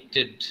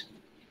afflicted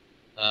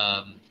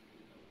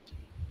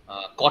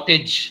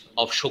cottage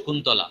of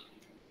Shokuntala,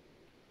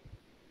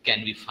 can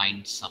we find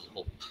some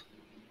hope?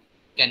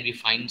 Can we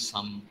find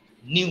some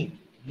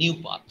new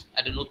path?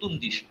 একটা নতুন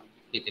দিশা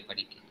পেতে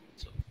পারি কি?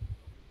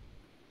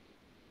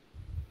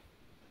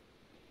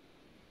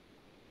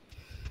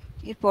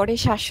 এরপরে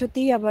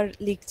শাশ্বতী আবার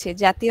লিখছে,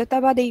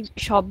 জাতীয়তাবাদ এই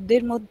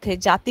শব্দের মধ্যে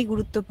জাতি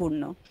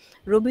গুরুত্বপূর্ণ।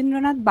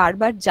 রবীন্দ্রনাথ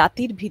বারবার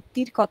জাতির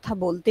ভিত্তির কথা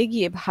বলতে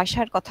গিয়ে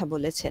ভাষার কথা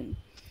বলেছেন।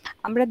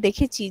 আমরা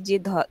দেখেছি যে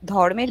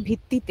ধর্মের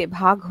ভিত্তিতে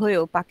ভাগ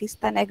হয়েও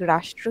পাকিস্তান এক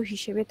রাষ্ট্র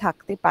হিসেবে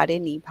থাকতে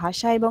পারেনি।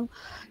 ভাষা এবং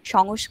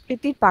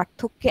সংস্কৃতির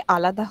পার্থক্যে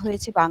আলাদা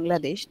হয়েছে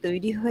বাংলাদেশ,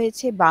 তৈরি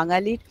হয়েছে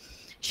বাঙালির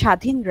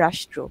স্বাধীন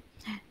রাষ্ট্র,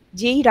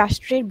 যেই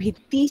রাষ্ট্রের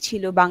ভিত্তিই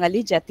ছিল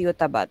বাঙালির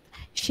জাতীয়তাবাদ।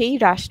 সেই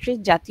রাষ্ট্রের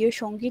জাতীয়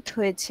সঙ্গীত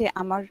হয়েছে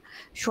আমার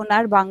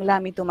সোনার বাংলা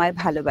আমি তোমায়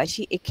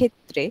ভালোবাসি।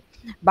 এক্ষেত্রে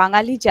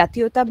বাঙালি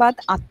জাতীয়তাবাদ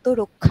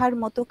আত্মরক্ষার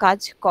মতো কাজ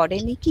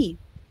করেনি কি?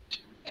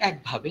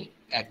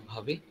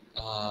 একভাবে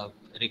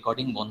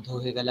রেকর্ডিং বন্ধ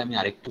হয়ে গেলে আমি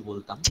আরেকটু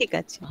বলতাম। ঠিক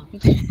আছে,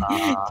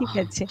 ঠিক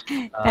আছে,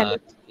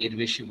 এর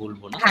বেশি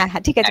বলবো না।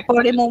 হ্যাঁ, ঠিক আছে,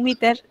 পরে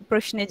মৌমিতার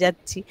প্রশ্নে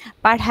যাচ্ছি।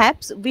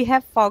 Perhaps we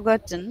have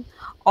forgotten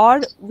or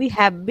we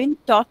have been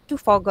taught to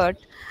forget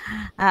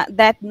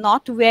that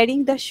not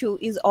wearing the shoe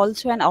is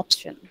also an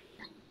option.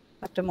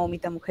 Dr.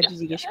 Moumita Mukherjee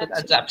জিজ্ঞেস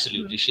করছে।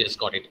 Absolutely, she has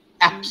got it.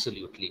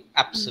 Absolutely.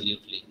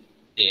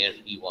 There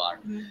you are.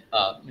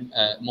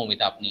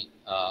 Moumita, আপনি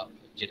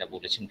যেটা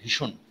বলেছেন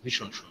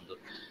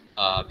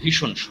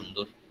ভীষণ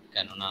সুন্দর,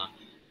 কেননা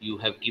you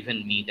have given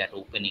me that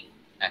opening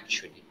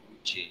actually,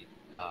 যে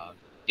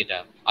যেটা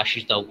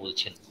আশিসদাও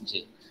বলছেন যে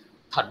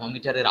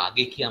থার্মোমিটারের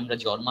আগে কি আমরা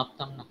জ্বর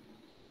মাপতাম না?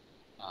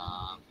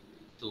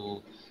 তো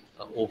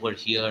ওভার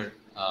হিয়ার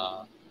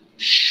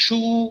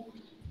শু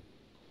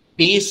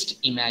বেসড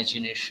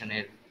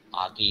ইমাজিনেশনের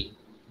আগে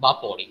বা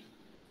পরে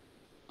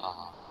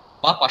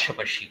বা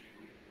পাশাপাশি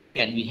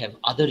can we have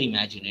other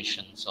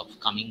imaginations of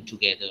coming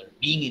together,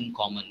 being in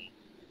common,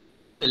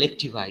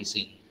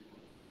 collectivizing?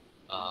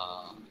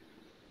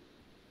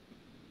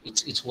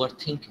 It's worth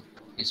thinking.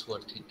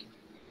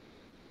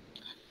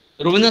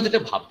 Rabindranath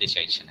এটা ভাবতে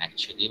চাইছেন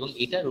অ্যাকচুয়ালি, এবং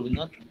এটা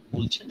রবীন্দ্রনাথ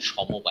বলছেন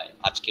সমবায়।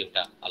 আজকে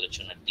ওটা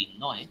আলোচনার দিন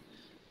নয়,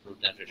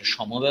 রবীন্দ্রনাথ এটা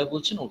সমবায়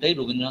বলছেন। ওটাই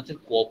রবীন্দ্রনাথের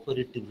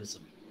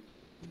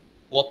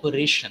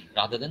কোঅপারেশন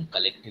রাদার দ্যান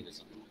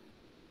কালেকটিভিজম।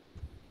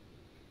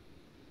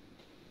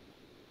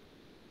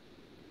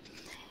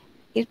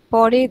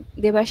 এরপরে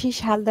দেবাশিস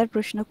হালদার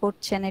প্রশ্ন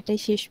করছেন, এটাই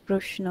শেষ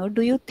প্রশ্ন।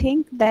 Do you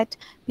think that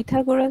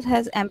Pythagoras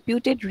has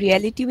অ্যাম্পিউটেড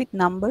reality with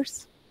numbers?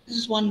 This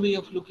is one way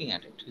of looking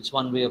at it.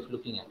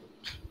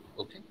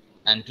 Okay.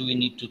 And do we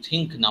need to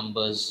think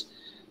numbers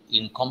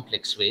in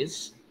complex ways?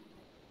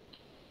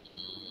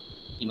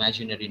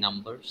 Imaginary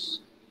numbers,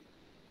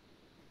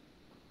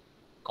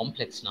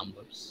 complex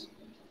numbers.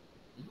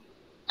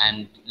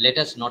 And let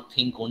us not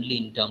think only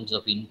in terms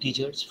of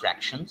integers,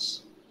 fractions,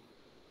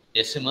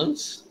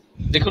 decimals.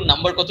 দেখুন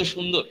number কত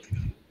সুন্দর,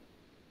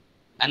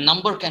 and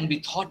number can be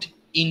thought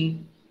in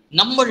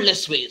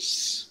numberless ways,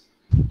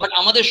 but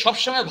আমাদের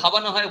সবসময়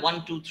ভাবানো হয় 1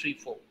 2 3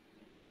 4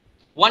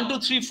 1 2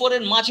 3 4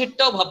 এর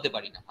মাঝেরটাও ভাবতে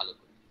পারি না ভালো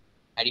করে।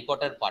 হ্যারি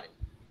পটার পারে,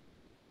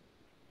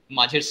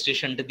 মাঝের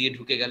স্টেশনটা দিয়ে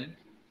ঢুকে গেলেন।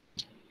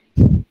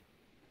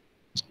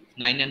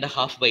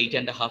 9.5 বা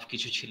 8.5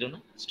 কিছু ছিল না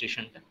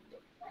স্টেশনটা?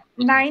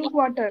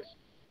 9/4।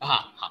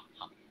 হ্যাঁ হ্যাঁ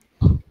হ্যাঁ,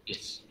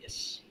 ইয়েস ইয়েস,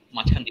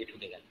 মাঝখান দিয়ে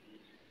ঢুকে গেলেন।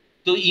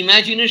 তো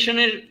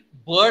ইমাজিনেশনের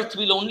birth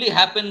will only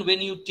happen when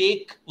you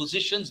take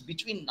positions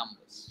between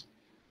numbers,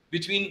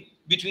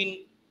 between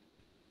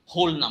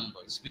whole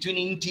numbers, between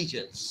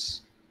integers.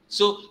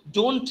 So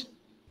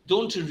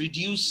don't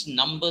reduce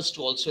numbers to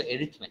also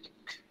arithmetic.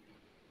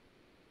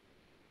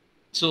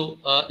 So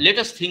let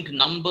us think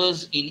numbers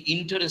in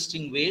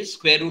interesting ways.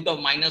 Square root of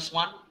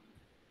 -1.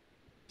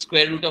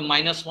 Square root of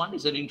 -1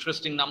 is an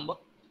interesting number.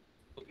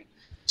 Okay.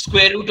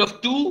 Square root of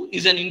 2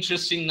 is an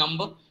interesting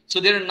number. So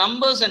there are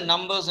numbers and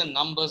numbers and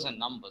numbers and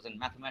numbers, and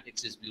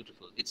mathematics is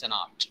beautiful. It's an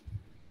art.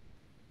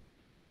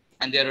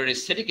 And there are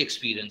aesthetic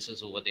experiences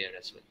over there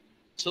as well.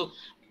 So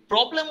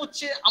problem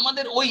হচ্ছে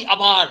আমাদের ওই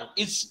আবার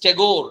is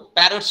Tagore,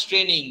 parrot's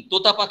training,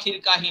 তোতা পাখির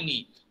কাহিনী.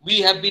 We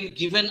have been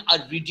given a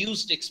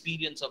reduced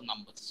experience of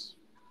numbers.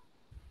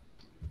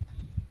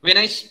 When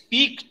I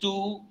speak to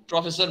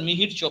Professor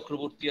Mihir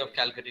Chakraborty of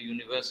Calcutta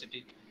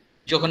University,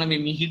 যখন আমি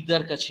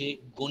মিহিরদার কাছে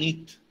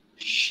গণিত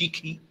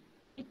শিখি,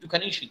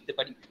 একটুখানি শিখতে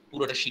পারি,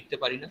 পুরোটা শিখতে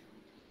পারি না,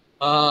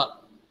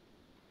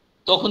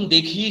 তখন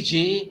দেখি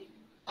যে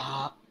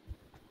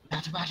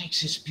mathematics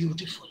is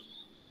beautiful,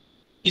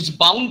 it's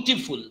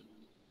bountiful,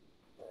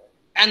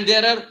 and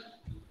there are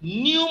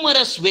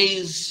numerous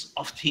ways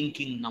of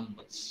thinking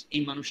numbers.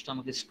 এই মানুষটা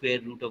আমাকে স্কোয়ার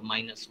রুট অফ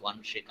 -1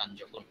 শেখান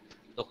যখন,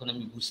 তখন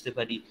আমি বুঝতে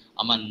পারি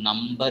আমার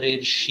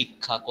নাম্বারের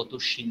শিক্ষা কত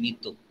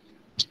সীমিত।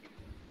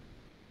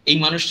 এই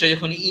মানুষটা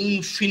যখন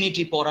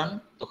ইনফিনিটি পড়ান,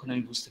 তখন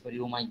আমি বুঝতে পারি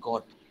ও মাই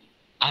god,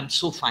 I am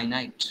so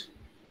finite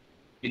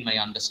in my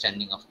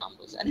understanding of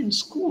numbers. And in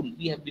school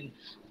we have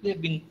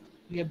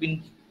been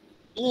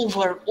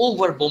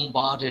over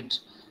bombarded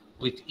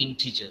with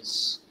integers,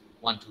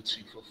 1 2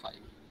 3 4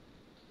 5.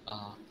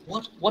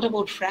 What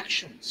about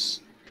fractions?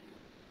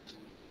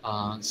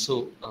 So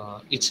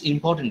it's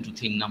important to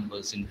think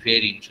numbers in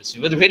very interesting,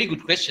 but a very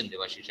good question,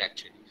 Devashish,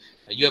 actually.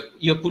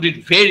 You have put it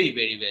very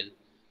well.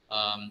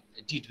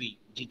 Did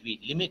we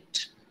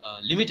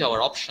limit our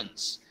options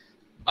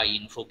by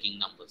invoking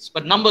numbers?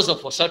 But numbers of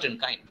a certain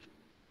kind.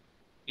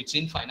 It's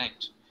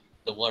infinite,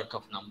 the work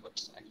of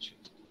numbers, actually.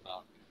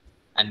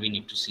 And we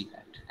need to see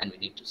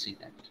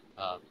that.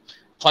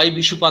 হয়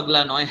বিশু পাগলা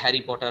নয়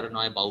Harry Potter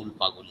নয় বাউল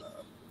পাগল।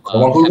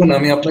 ক্ষমা করবেন,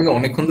 আমি আপনাকে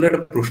অনেকক্ষণ ধরে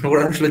একটা প্রশ্ন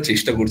করার আসলে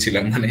চেষ্টা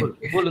করছিলাম। মানে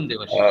বলুন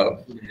দেবাশিস।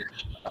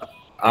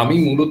 আমি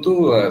মূলত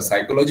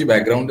সাইকোলজি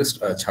ব্যাকগ্রাউন্ডের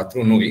ছাত্র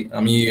নই,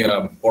 আমি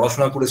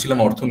পড়াশোনা করেছিলাম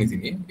অর্থনীতি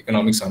নিয়ে,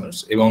 ইকোনমিক্স অনার্স,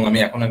 এবং আমি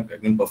এখন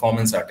একজন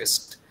পারফরমেন্স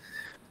আর্টিস্ট।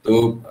 তো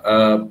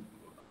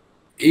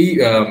এই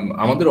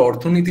আমাদের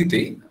অর্থনীতিতে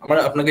আমার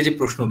আপনাকে যে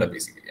প্রশ্নটা,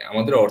 বেসিক্যালি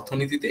আমাদের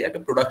অর্থনীতিতে একটা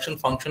প্রোডাকশন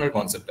ফাংশনের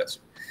কনসেপ্ট আছে,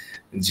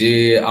 যে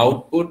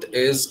output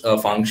is a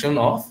function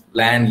of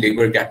land,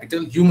 labour,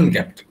 capital, human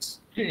Capitals.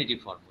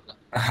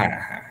 হ্যাঁ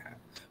হ্যাঁ হ্যাঁ।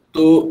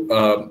 তো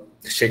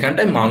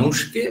সেখানটায়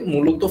মানুষকে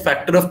মূলত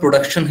ফ্যাক্টর অফ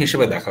প্রোডাকশন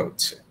হিসেবে দেখা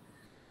হচ্ছে,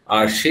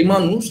 আর সেই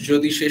মানুষ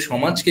যদি সে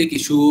সমাজকে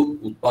কিছু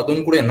উৎপাদন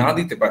করে না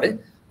দিতে পারে,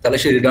 তাহলে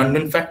সে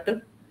রিডান্ডেন্ট ফ্যাক্টর।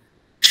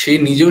 সে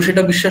নিজেও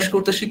সেটা বিশ্বাস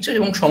করতে শিখছে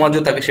এবং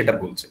সমাজও তাকে সেটা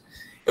বলছে।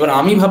 এবার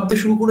আমি ভাবতে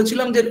শুরু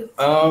করেছিলাম যে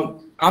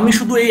আমি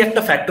শুধু এই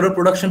একটা ফ্যাক্টর অফ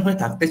প্রোডাকশন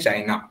হয়ে থাকতে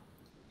চাই না,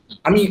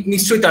 আমি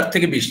নিশ্চয়ই তার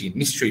থেকে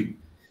নিশ্চয়ই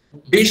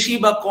বেশি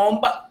বা কম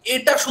বা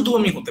এটা শুধু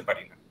আমি হতে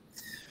পারি না।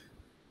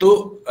 তো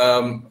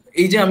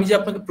এই যে আমি যে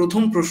আপনাকে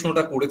প্রথম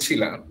প্রশ্নটা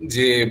করেছিলাম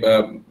যে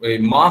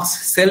মার্কস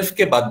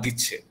সেলফকে বাদ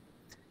দিচ্ছে,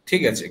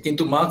 ঠিক আছে,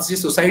 কিন্তু মার্কস যে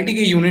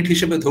সোসাইটিকে ইউনিট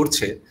হিসেবে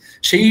ধরছে,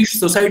 সেই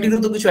সোসাইটিরও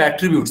তো কিছু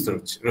অ্যাট্রিবিউটস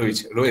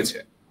রয়েছে,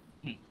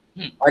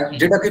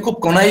 যেটাকে খুব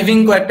কনাইভিং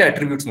কয়েকটা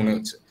অ্যাট্রিবিউটস মনে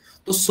হচ্ছে।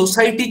 তো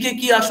সোসাইটিকে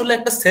কি আসলে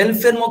একটা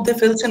সেলফের মধ্যে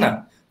ফেলছে না,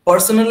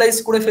 পার্সোনালাইজ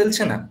করে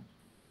ফেলছে না?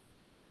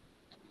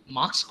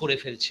 মার্কস করে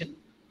ফেলছেন।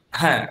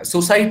 হ্যাঁ,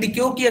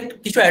 সোসাইটিকেও কি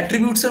কিছু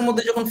অ্যাট্রিবিউটস এর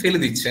মধ্যে যখন ফেলে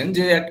দিচ্ছেন,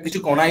 যে কিছু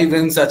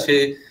কনাইভেন্স আছে।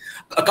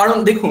 কারণ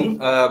দেখুন,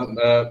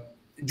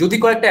 যদি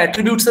কয়েকটা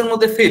অ্যাট্রিবিউটস এর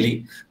মধ্যে ফেলি,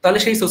 তাহলে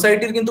সেই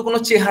সোসাইটির কিন্তু কোনো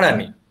চেহারা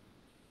নেই।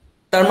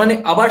 তার মানে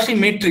আবার সেই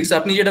মেট্রিক্স,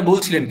 আপনি যেটা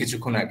বলছিলেন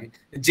কিছুক্ষণ আগে,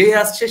 যে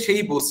আসছে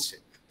সেই বসছে,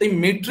 তো এই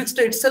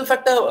মেট্রিক্সটা ইটসেলফ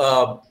একটা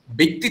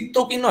ব্যক্তিত্ব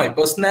কি নয়,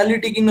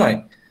 পার্সোনালিটি কি নয়,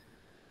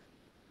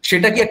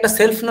 সেটা কি একটা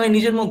সেলফ নয়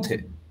নিজের মধ্যে?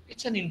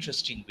 It's an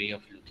interesting way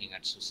of looking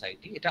at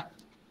society. এটা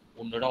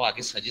অন্যরাও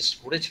আগে সাজেস্ট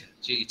করেছেন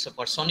যে it's a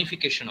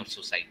personification of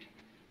society.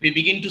 We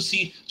begin to C,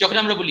 যখন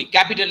আমরা বলি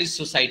ক্যাপিটালিস্ট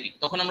সোসাইটি,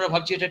 তখন আমরা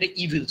ভাবছি এটা একটা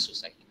ইভিল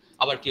সোসাইটি,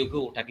 আবার কেউ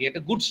ওটাকে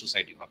একটা গুড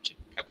সোসাইটি ভাবছে,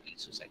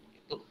 ক্যাপিটালিস্ট সোসাইটি।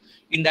 তো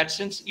in that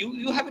sense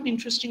you have an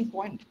interesting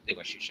point,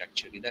 Devashish,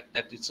 actually,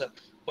 that it's a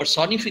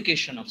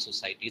personification of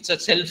society, it's a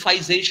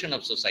selfization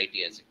of society,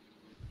 as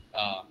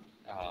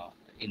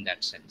in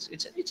that sense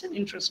it's an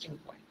interesting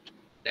point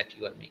that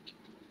you are making.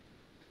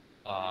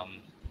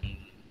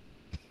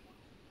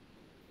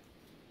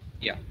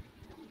 Yeah,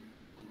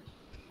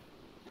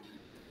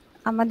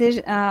 আমাদের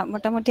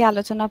মোটামুটি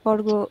আলোচনা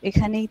পর্ব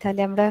এখানেই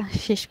তাহলে আমরা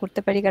শেষ করতে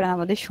পারি, কারণ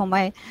আমাদের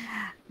সময়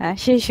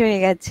শেষ হয়ে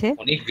গেছে,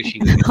 অনেক বেশি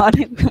হয়ে গেছে।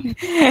 অনেক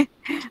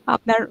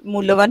আপনার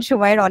মূল্যবান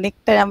সময়ের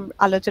অনেকটা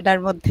আলোচনার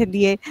মধ্যে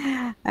দিয়ে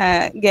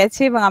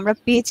গেছে, এবং আমরা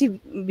পেয়েছি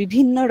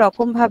বিভিন্ন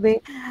রকম ভাবে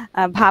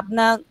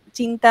ভাবনা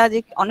চিন্তা যে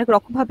অনেক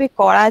রকম ভাবে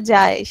করা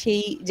যায়,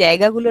 সেই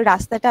জায়গাগুলো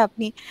রাস্তাটা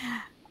আপনি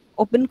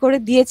ওপেন করে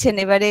দিয়েছেন।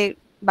 এবারে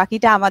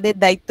বাকিটা আমাদের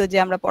দায়িত্ব যে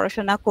আমরা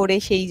পড়াশোনা করে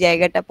সেই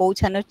জায়গাটা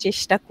পৌঁছানোর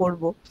চেষ্টা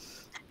করব।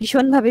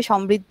 ভীষণভাবে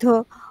সমৃদ্ধ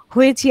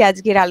হয়েছি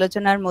আজকের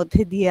আলোচনার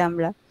মধ্যে দিয়ে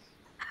আমরা।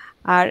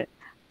 আর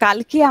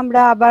কালকে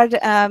আমরা আবার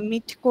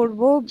মিট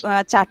করব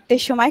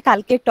 4টের সময়।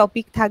 কালকের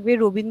টপিক থাকবে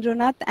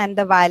Rabindranath and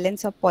the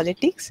violence of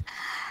politics.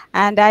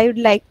 And I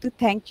would like to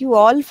thank you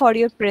all for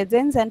your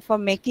presence and for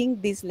making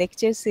this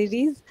lecture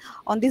series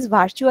on this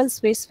virtual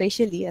space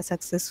especially a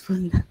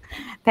successful.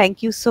 Thank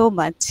you so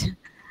much.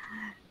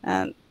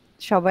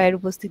 সবাইয়ের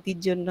উপস্থিতির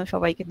জন্য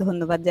সবাইকে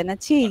ধন্যবাদ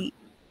জানাচ্ছি।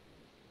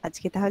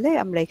 আজকে তাহলে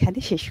আমরা এখানে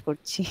শেষ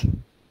করছি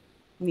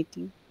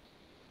মিটিং।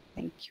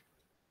 Thank you.